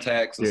 stealing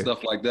contacts and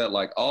stuff like that.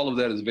 Like, all of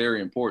that is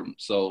very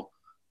important. So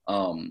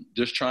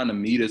just trying to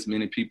meet as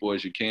many people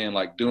as you can,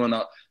 like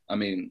I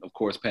mean, of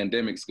course,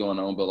 pandemic's going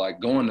on, but like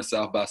going to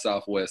South by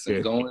Southwest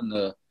and going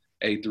to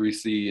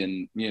A3C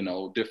and, you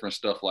know, different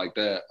stuff like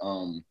that.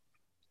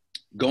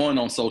 Going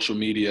on social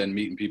media and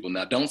meeting people.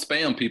 Now, don't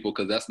spam people,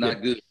 because that's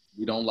not good.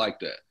 We don't like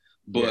that.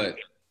 But,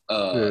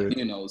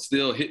 you know,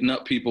 still hitting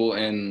up people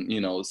and,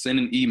 you know,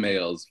 sending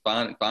emails,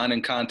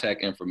 finding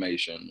contact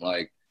information,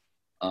 like,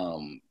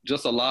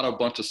 just a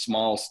bunch of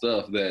small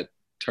stuff that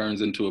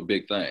turns into a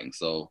big thing.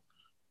 So,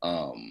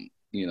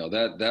 you know,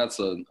 that's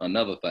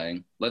another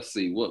thing. Let's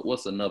see,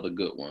 what's another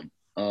good one?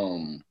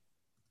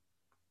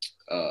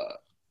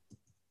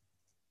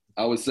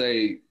 I would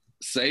say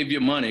save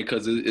your money,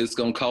 because it's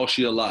going to cost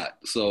you a lot.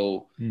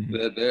 So,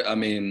 I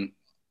mean,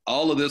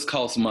 all of this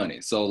costs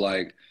money. So,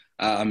 like,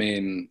 I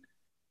mean,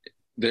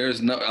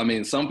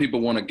 some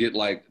people want to get,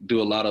 like,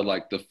 do a lot of,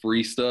 like, the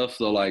free stuff.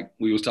 So, like,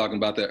 we was talking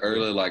about that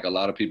earlier, like, a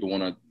lot of people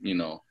want to, you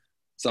know,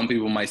 some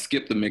people might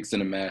skip the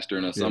mixing and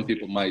mastering, or some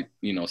people might,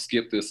 you know,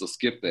 skip this or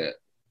skip that.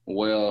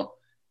 Well,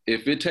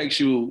 if it takes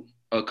you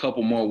a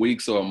couple more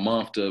weeks or a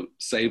month to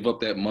save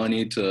up that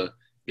money to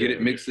get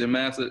it mixed and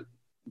mastered,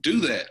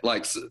 do that.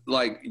 Like,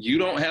 you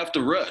don't have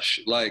to rush.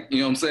 Like, you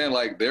know what I'm saying?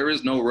 Like, there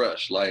is no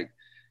rush. Like,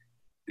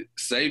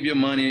 save your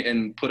money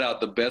and put out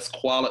the best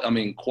quality. I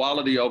mean,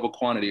 quality over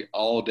quantity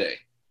all day.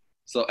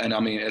 So, and I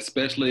mean,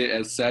 especially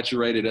as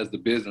saturated as the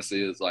business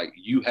is, like,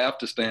 you have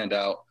to stand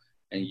out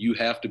and you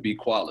have to be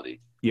quality.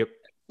 Yep.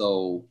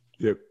 So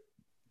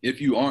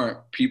if you aren't,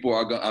 people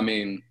aren't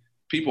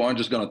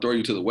just going to throw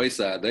you to the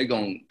wayside. They're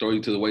going to throw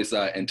you to the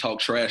wayside and talk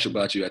trash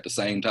about you at the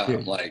same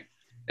time. Like,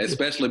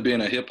 especially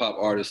being a hip hop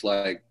artist,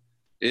 like,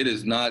 it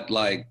is not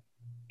like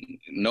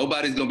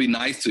nobody's going to be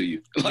nice to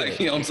you. Like,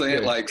 you know what I'm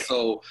saying? Like,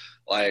 so,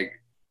 like,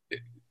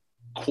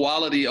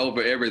 quality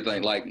over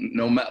everything. Like,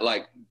 no matter,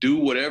 like, do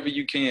whatever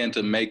you can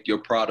to make your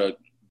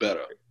product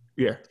better.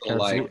 Yeah. So,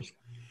 like,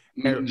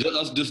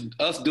 just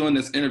us doing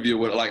this interview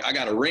with, like, I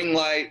got a ring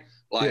light.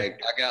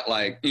 Like, I got,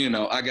 like, you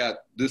know, I got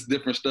this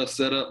different stuff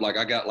set up. Like,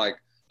 I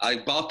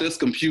bought this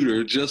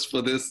computer just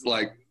for this,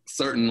 like,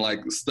 certain, like,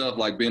 stuff,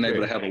 like being able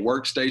to have a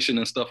workstation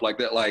and stuff like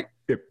that. Like,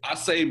 I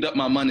saved up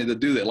my money to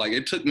do that. Like,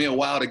 it took me a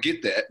while to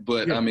get that,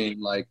 but I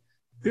mean, like,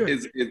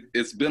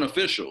 it's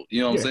beneficial.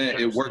 You know what I'm saying?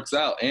 It works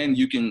out, and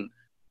you can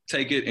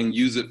take it and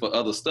use it for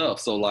other stuff.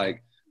 So,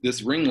 like,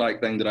 this ring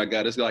light thing that I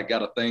got, it's like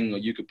got a thing where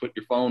you could put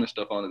your phone and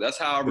stuff on it. That's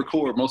how I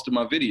record most of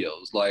my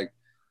videos. Like,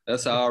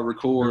 that's how I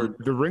record.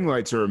 The ring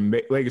lights are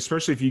like,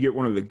 especially if you get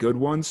one of the good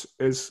ones,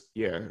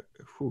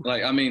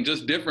 like, I mean,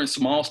 just different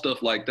small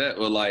stuff like that,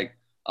 where, like,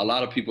 a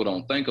lot of people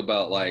don't think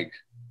about, like,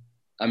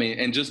 I mean,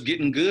 and just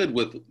getting good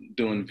with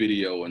doing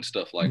video and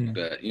stuff like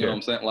that. You know what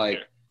I'm saying? Like,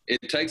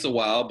 it takes a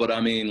while, but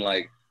I mean,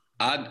 like,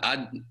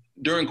 I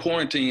during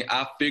quarantine,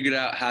 I figured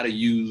out how to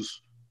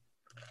use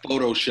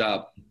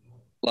Photoshop.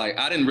 Like,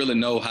 I didn't really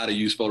know how to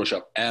use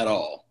Photoshop at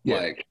all. Yeah.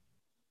 Like,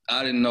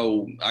 I didn't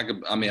know I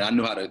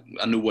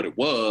knew what it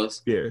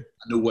was. Yeah.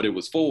 I knew what it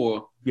was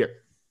for. Yeah.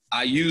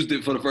 I used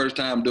it for the first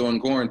time during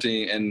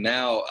quarantine, and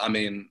now, I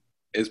mean,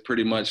 it's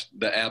pretty much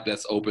the app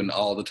that's open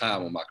all the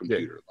time on my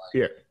computer.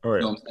 Yeah. All right.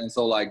 You know what I'm saying?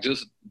 So, like,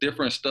 just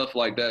different stuff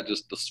like that,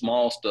 just the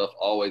small stuff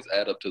always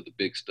add up to the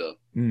big stuff.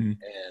 Mm-hmm.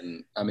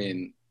 And, I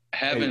mean,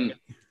 having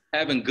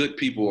good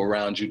people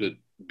around you to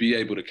be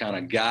able to kind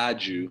of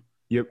guide you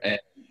and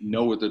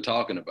know what they're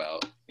talking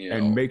about.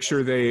 And make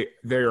sure they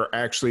are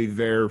actually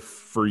there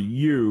for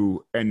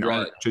you and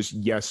aren't just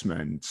yes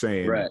men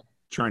saying,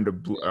 trying to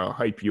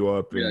hype you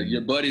up. And,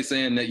 your buddy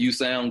saying that you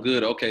sound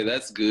good. Okay,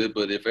 that's good.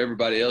 But if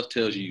everybody else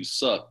tells you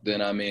suck,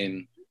 then, I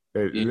mean,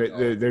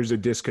 there's a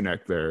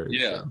disconnect there.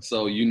 Yeah.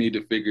 So you need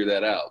to figure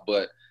that out.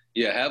 But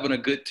yeah, having a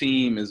good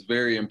team is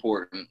very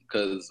important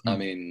because, I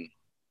mean,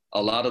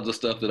 a lot of the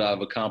stuff that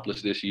I've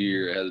accomplished this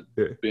year has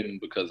been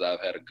because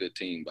I've had a good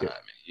team behind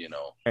me, you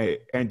know.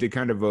 And to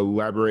kind of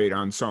elaborate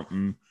on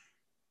something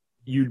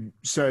you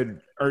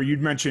said, or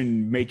you'd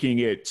mentioned making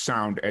it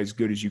sound as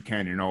good as you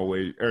can and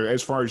always, or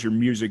as far as your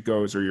music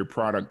goes or your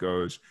product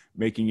goes,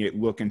 making it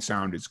look and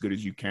sound as good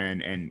as you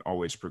can and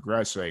always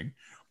progressing.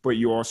 But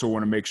you also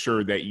want to make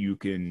sure that you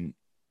can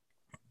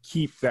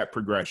keep that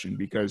progression,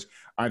 because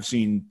I've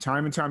seen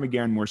time and time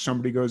again where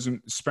somebody goes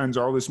and spends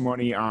all this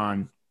money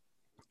on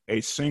a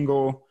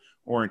single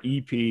or an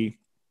EP,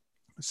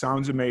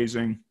 sounds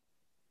amazing,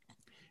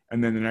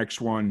 and then the next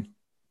one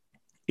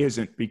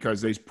isn't,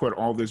 because they put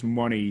all this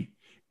money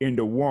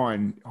into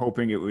one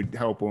hoping it would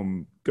help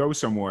them go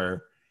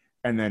somewhere,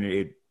 and then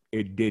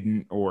it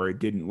didn't, or it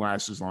didn't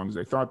last as long as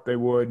they thought they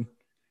would.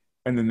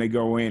 And then they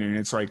go in and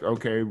it's like,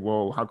 okay,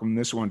 well, how come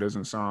this one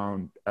doesn't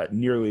sound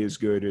nearly as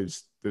good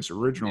as this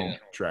original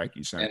track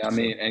you sent? And I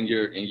mean, and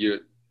your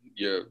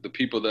the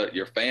people that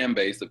your fan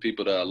base, the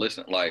people that are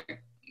listening,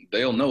 like,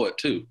 they'll know it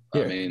too.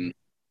 I mean,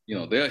 you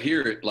know, they'll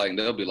hear it, like,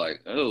 they'll be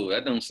like, oh,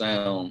 that don't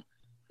sound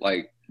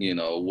like, you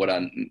know, what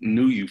I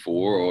knew you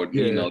for, or,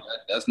 you know,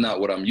 that's not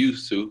what I'm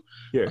used to.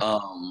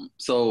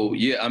 So,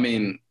 I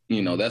mean,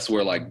 you know, that's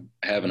where, like,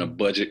 having a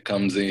budget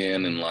comes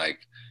in, and, like,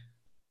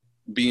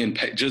 being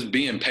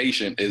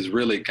patient is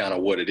really kind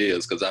of what it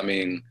is. Cause I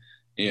mean,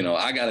 you know,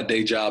 I got a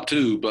day job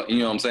too, but you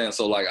know what I'm saying?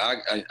 So, like,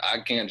 I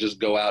can't just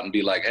go out and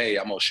be like, hey,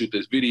 I'm going to shoot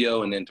this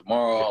video, and then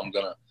tomorrow I'm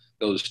going to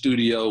go to the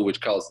studio,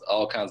 which costs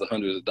all kinds of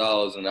hundreds of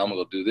dollars, and I'm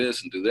going to do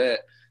this and do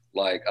that.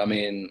 Like, I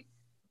mean,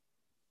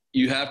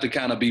 you have to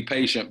kind of be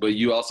patient, but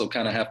you also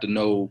kind of have to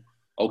know,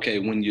 okay,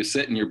 when you're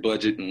setting your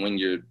budget and when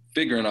you're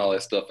figuring all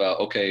that stuff out,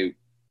 okay,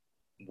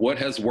 what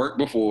has worked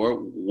before,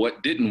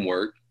 what didn't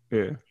work,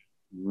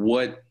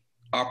 what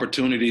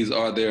opportunities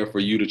are there for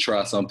you to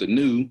try something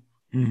new,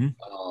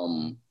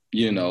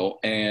 you know,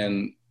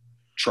 and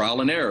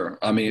trial and error.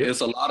 I mean,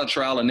 it's a lot of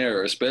trial and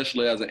error,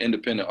 especially as an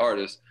independent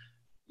artist.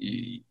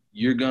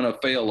 You're going to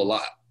fail a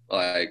lot.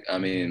 Like, I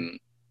mean,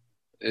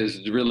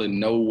 there's really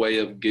no way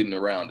of getting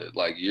around it.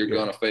 Like, you're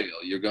going to fail.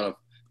 You're going to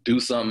do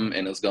something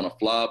and it's going to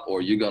flop,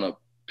 or you're going to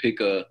pick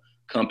a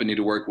company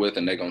to work with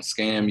and they're going to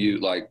scam you.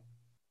 Like,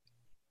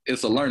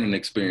 it's a learning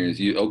experience.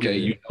 You know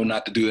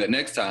not to do that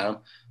next time.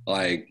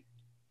 Like,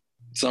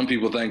 some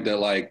people think that,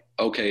 like,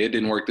 okay, it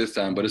didn't work this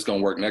time, but it's going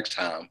to work next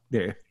time.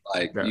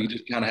 Like, you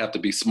just kind of have to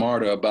be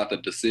smarter about the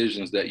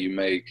decisions that you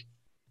make,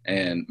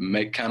 and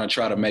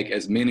try to make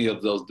as many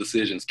of those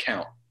decisions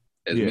count,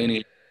 as many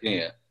as you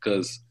can.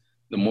 Because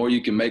the more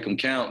you can make them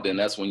count, then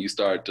that's when you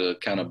start to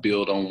kind of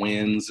build on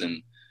wins.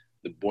 And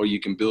the more you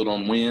can build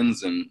on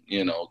wins and,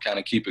 you know, kind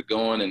of keep it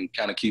going and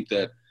kind of keep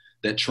that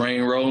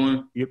train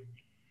rolling.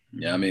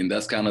 Yeah, I mean,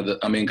 that's kind of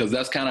because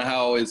that's kind of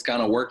how it's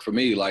kind of worked for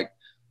me. Like,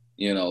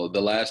 you know,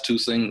 the last two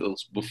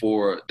singles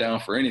before Down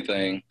for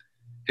Anything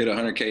hit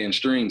 100K in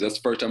streams. That's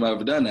the first time I've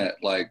ever done that.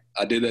 Like,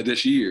 I did that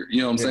this year.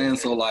 You know what I'm saying?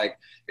 So, like,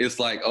 it's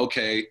like,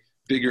 okay,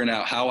 figuring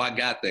out how I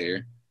got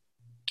there,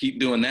 keep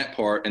doing that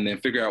part, and then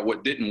figure out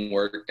what didn't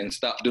work and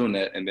stop doing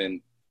that, and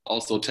then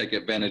also take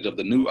advantage of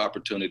the new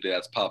opportunity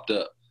that's popped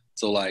up.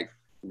 So, like,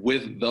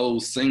 with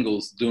those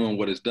singles doing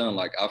what it's done,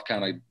 like, I've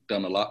kind of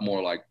done a lot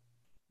more, like,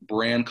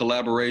 brand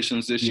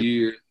collaborations this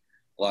year.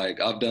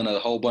 Like, I've done a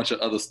whole bunch of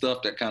other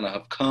stuff that kind of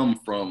have come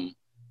from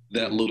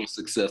that little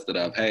success that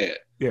I've had.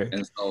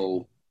 And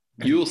so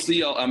you'll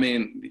see, I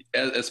mean,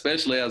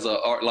 especially as a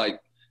art, like,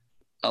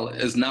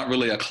 it's not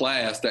really a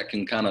class that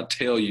can kind of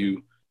tell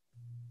you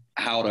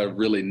how to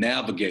really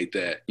navigate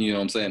that. You know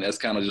what I'm saying? That's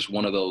kind of just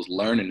one of those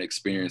learning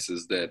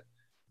experiences that,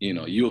 you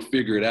know, you'll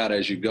figure it out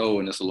as you go.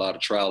 And it's a lot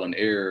of trial and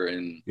error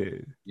and,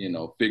 you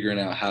know, figuring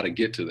out how to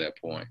get to that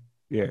point.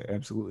 Yeah,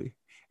 absolutely.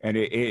 And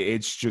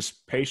it's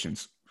just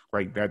patience.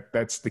 Like,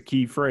 that's the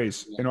key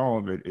phrase in all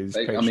of it is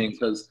patience. I mean,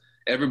 because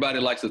everybody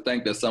likes to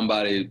think that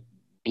somebody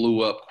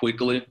blew up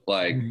quickly,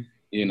 like,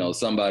 you know,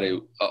 somebody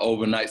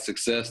overnight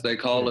success, they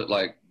call it.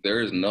 Like,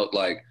 there is no,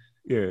 like,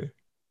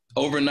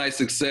 overnight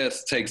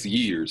success takes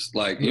years.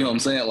 Like, you know what I'm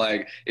saying?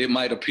 Like, it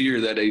might appear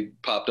that they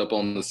popped up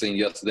on the scene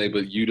yesterday,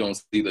 but you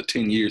don't see the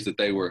 10 years that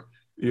they were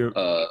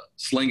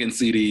slinging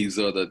CDs,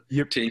 or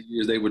the 10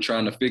 years they were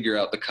trying to figure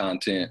out the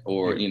content,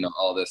 or, you know,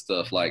 all that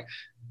stuff. Like,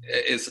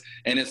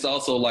 it's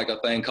also like a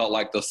thing called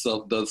like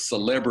the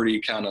celebrity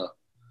kind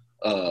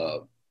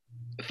of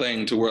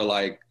thing, to where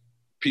like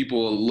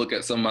people look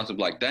at someone else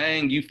like,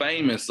 dang, you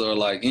famous, or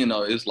like, you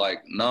know, it's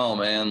like, no,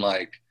 man,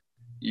 like,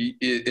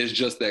 it's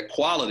just that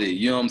quality,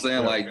 you know what I'm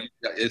saying? Like,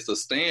 it's a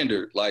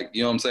standard, like,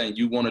 you know what I'm saying?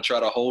 You want to try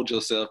to hold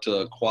yourself to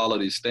a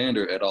quality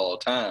standard at all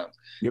times.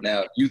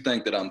 Now, you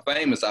think that I'm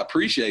famous, I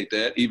appreciate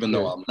that, even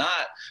though I'm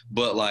not,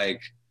 but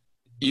like,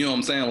 you know what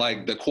I'm saying?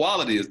 Like, the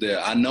quality is there.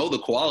 I know the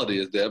quality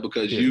is there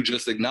because you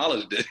just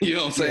acknowledged it, you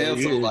know what I'm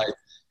saying? So like,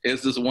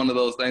 it's just one of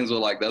those things where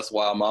like, that's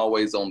why I'm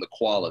always on the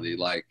quality,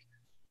 like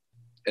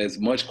as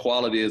much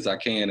quality as I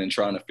can, and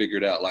trying to figure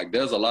it out. Like,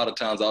 there's a lot of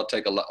times I'll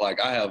take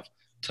like, I have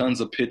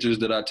tons of pictures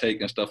that I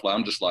take and stuff, like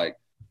I'm just like,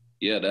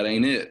 yeah, that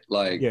ain't it.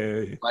 Like,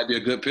 it might be a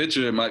good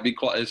picture, it might be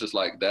it's just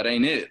like, that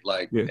ain't it.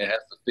 Like, it has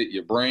to fit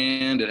your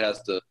brand, it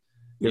has to,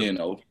 you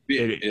know,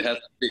 fit. It has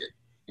to fit,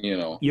 you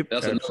know.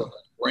 That's another.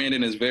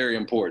 Branding is very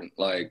important.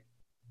 Like,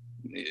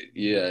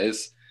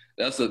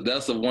 that's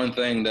a one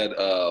thing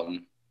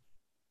that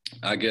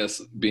I guess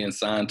being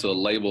signed to a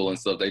label and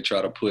stuff, they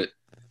try to put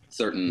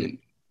certain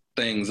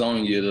things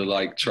on you to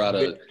like try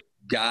to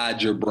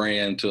guide your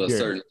brand to a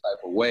certain type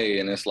of way.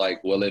 And it's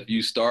like, well, if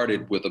you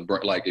started with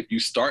if you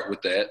start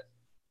with that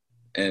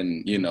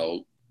and, you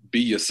know, be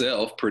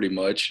yourself pretty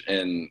much,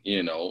 and,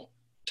 you know,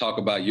 talk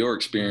about your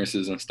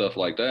experiences and stuff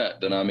like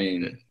that, then I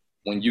mean,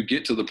 when you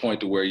get to the point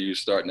to where you're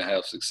starting to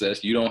have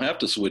success, you don't have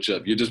to switch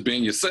up. You're just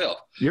being yourself.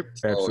 So,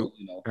 absolutely.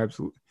 You know,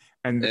 absolutely.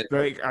 And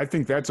like, I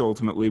think that's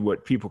ultimately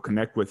what people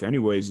connect with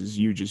anyways, is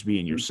you just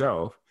being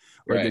yourself.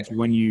 Like, it's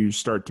when you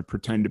start to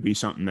pretend to be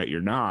something that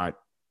you're not,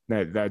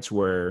 that's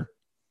where,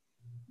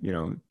 you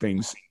know,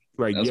 things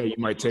like, you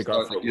might take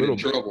off for a little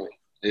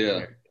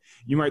bit.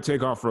 You might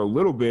take off for a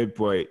little bit,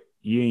 but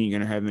you ain't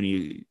going to have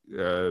any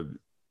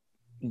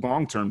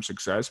long-term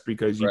success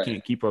because you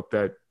can't keep up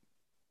that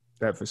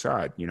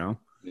facade, you know?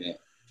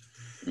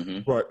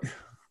 But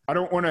I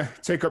don't want to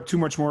take up too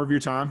much more of your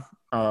time.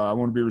 I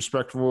want to be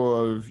respectful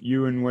of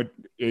you and what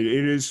it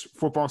is.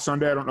 Football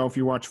Sunday. I don't know if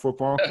you watch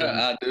football.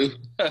 I do.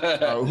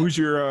 Who's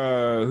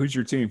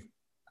your team?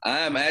 I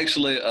am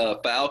actually a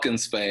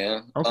Falcons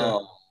fan. Okay.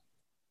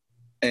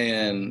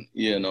 And,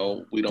 you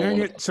know, we don't. Dang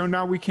it. So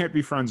now we can't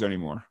be friends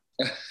anymore.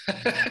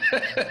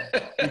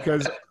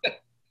 Because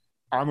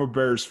I'm a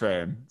Bears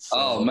fan. So,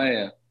 oh,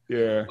 man.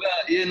 Yeah.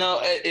 Well, you know,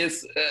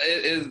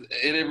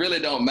 it really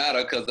don't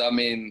matter because, I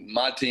mean,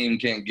 my team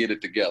can't get it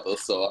together.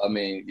 So, I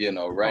mean, you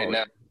know,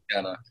 now,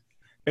 kind of.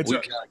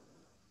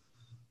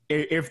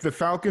 If the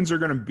Falcons are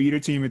going to beat a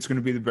team, it's going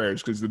to be the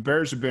Bears, because the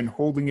Bears have been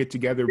holding it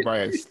together by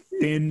a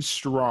thin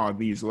straw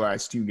these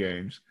last two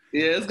games.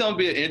 Yeah, it's going to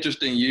be an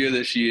interesting year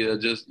this year,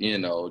 just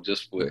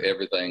with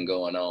everything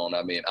going on.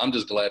 I mean, I'm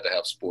just glad to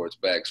have sports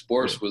back.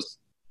 Sports was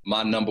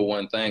my number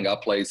one thing. I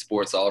played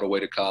sports all the way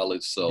to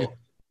college. So,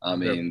 I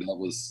mean,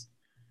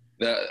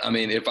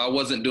 if I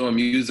wasn't doing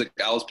music,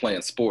 I was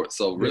playing sports.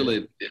 So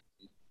really,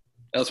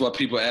 that's why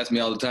people ask me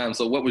all the time,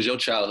 so what was your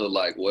childhood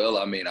like? Well,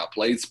 I mean, I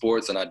played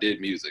sports and I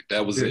did music.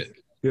 That was it.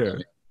 Yeah. I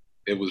mean,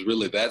 it was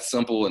really that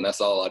simple, and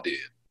that's all I did.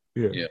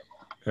 Yeah.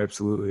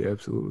 Absolutely.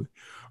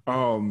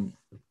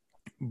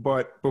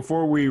 But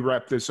before we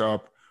wrap this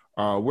up,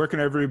 where can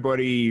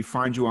everybody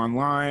find you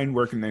online?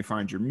 Where can they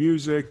find your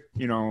music?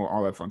 You know,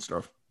 all that fun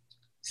stuff.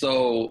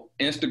 So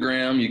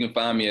Instagram, you can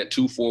find me at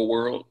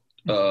 24World.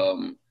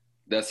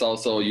 That's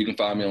also, you can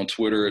find me on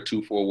Twitter at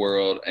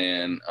 24World,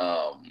 and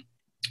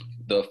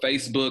the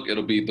Facebook,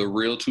 it'll be The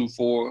Real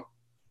 24.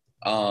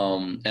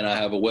 And I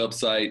have a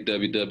website,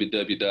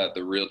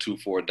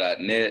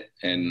 www.thereal24.net,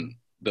 and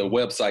the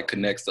website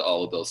connects to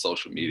all of those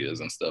social medias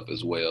and stuff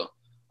as well.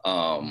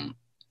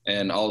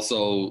 And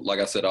also, like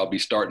I said, I'll be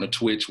starting a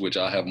Twitch, which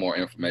I'll have more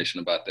information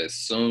about that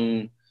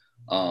soon.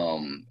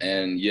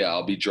 And yeah,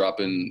 I'll be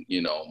dropping,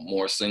 you know,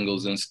 more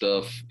singles and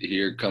stuff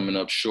here coming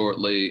up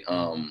shortly.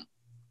 I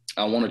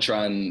want to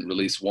try and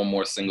release one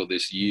more single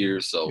this year,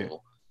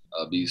 so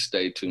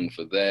stay tuned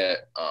for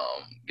that.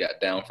 Got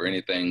Down for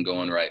Anything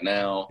going right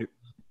now.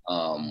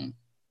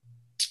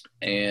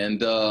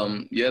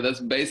 That's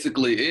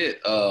basically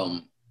it.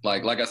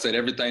 Like I said,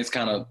 everything's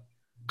kind of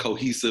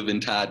cohesive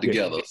and tied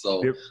together.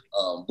 So,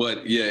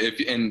 but yeah,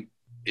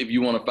 if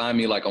you want to find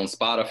me like on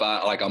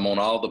Spotify, like I'm on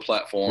all the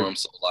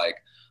platforms. So like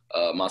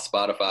my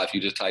Spotify, if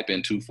you just type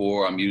in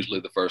 24, I'm usually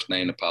the first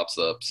name that pops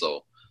up.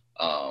 So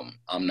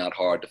I'm not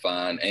hard to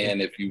find.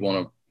 And if you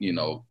want to, you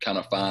know, kind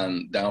of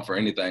find Down for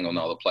Anything on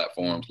all the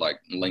platforms, like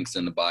links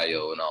in the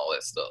bio and all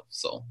that stuff.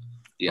 So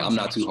yeah, I'm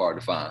not too hard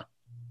to find.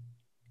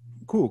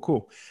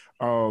 Cool.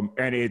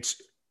 And it's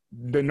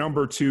the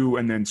number 2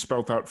 and then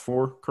spelled out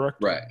 4,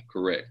 correct? Right.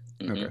 Correct.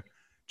 Mm-hmm. Okay.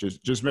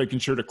 Just making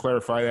sure to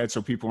clarify that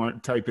so people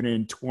aren't typing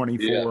in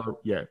 24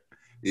 yet.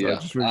 So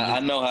I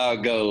know how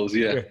it goes.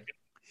 Yeah.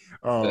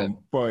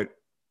 But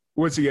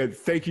once again,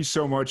 thank you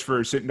so much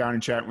for sitting down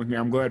and chatting with me.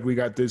 I'm glad we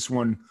got this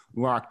one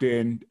locked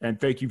in, and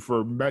thank you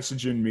for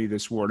messaging me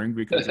this morning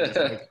because it's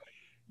like,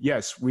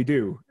 yes, we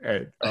do.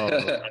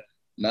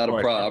 Not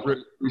a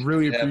problem.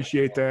 Really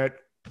appreciate that.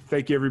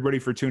 Thank you, everybody,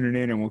 for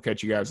tuning in, and we'll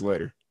catch you guys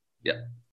later. Yeah.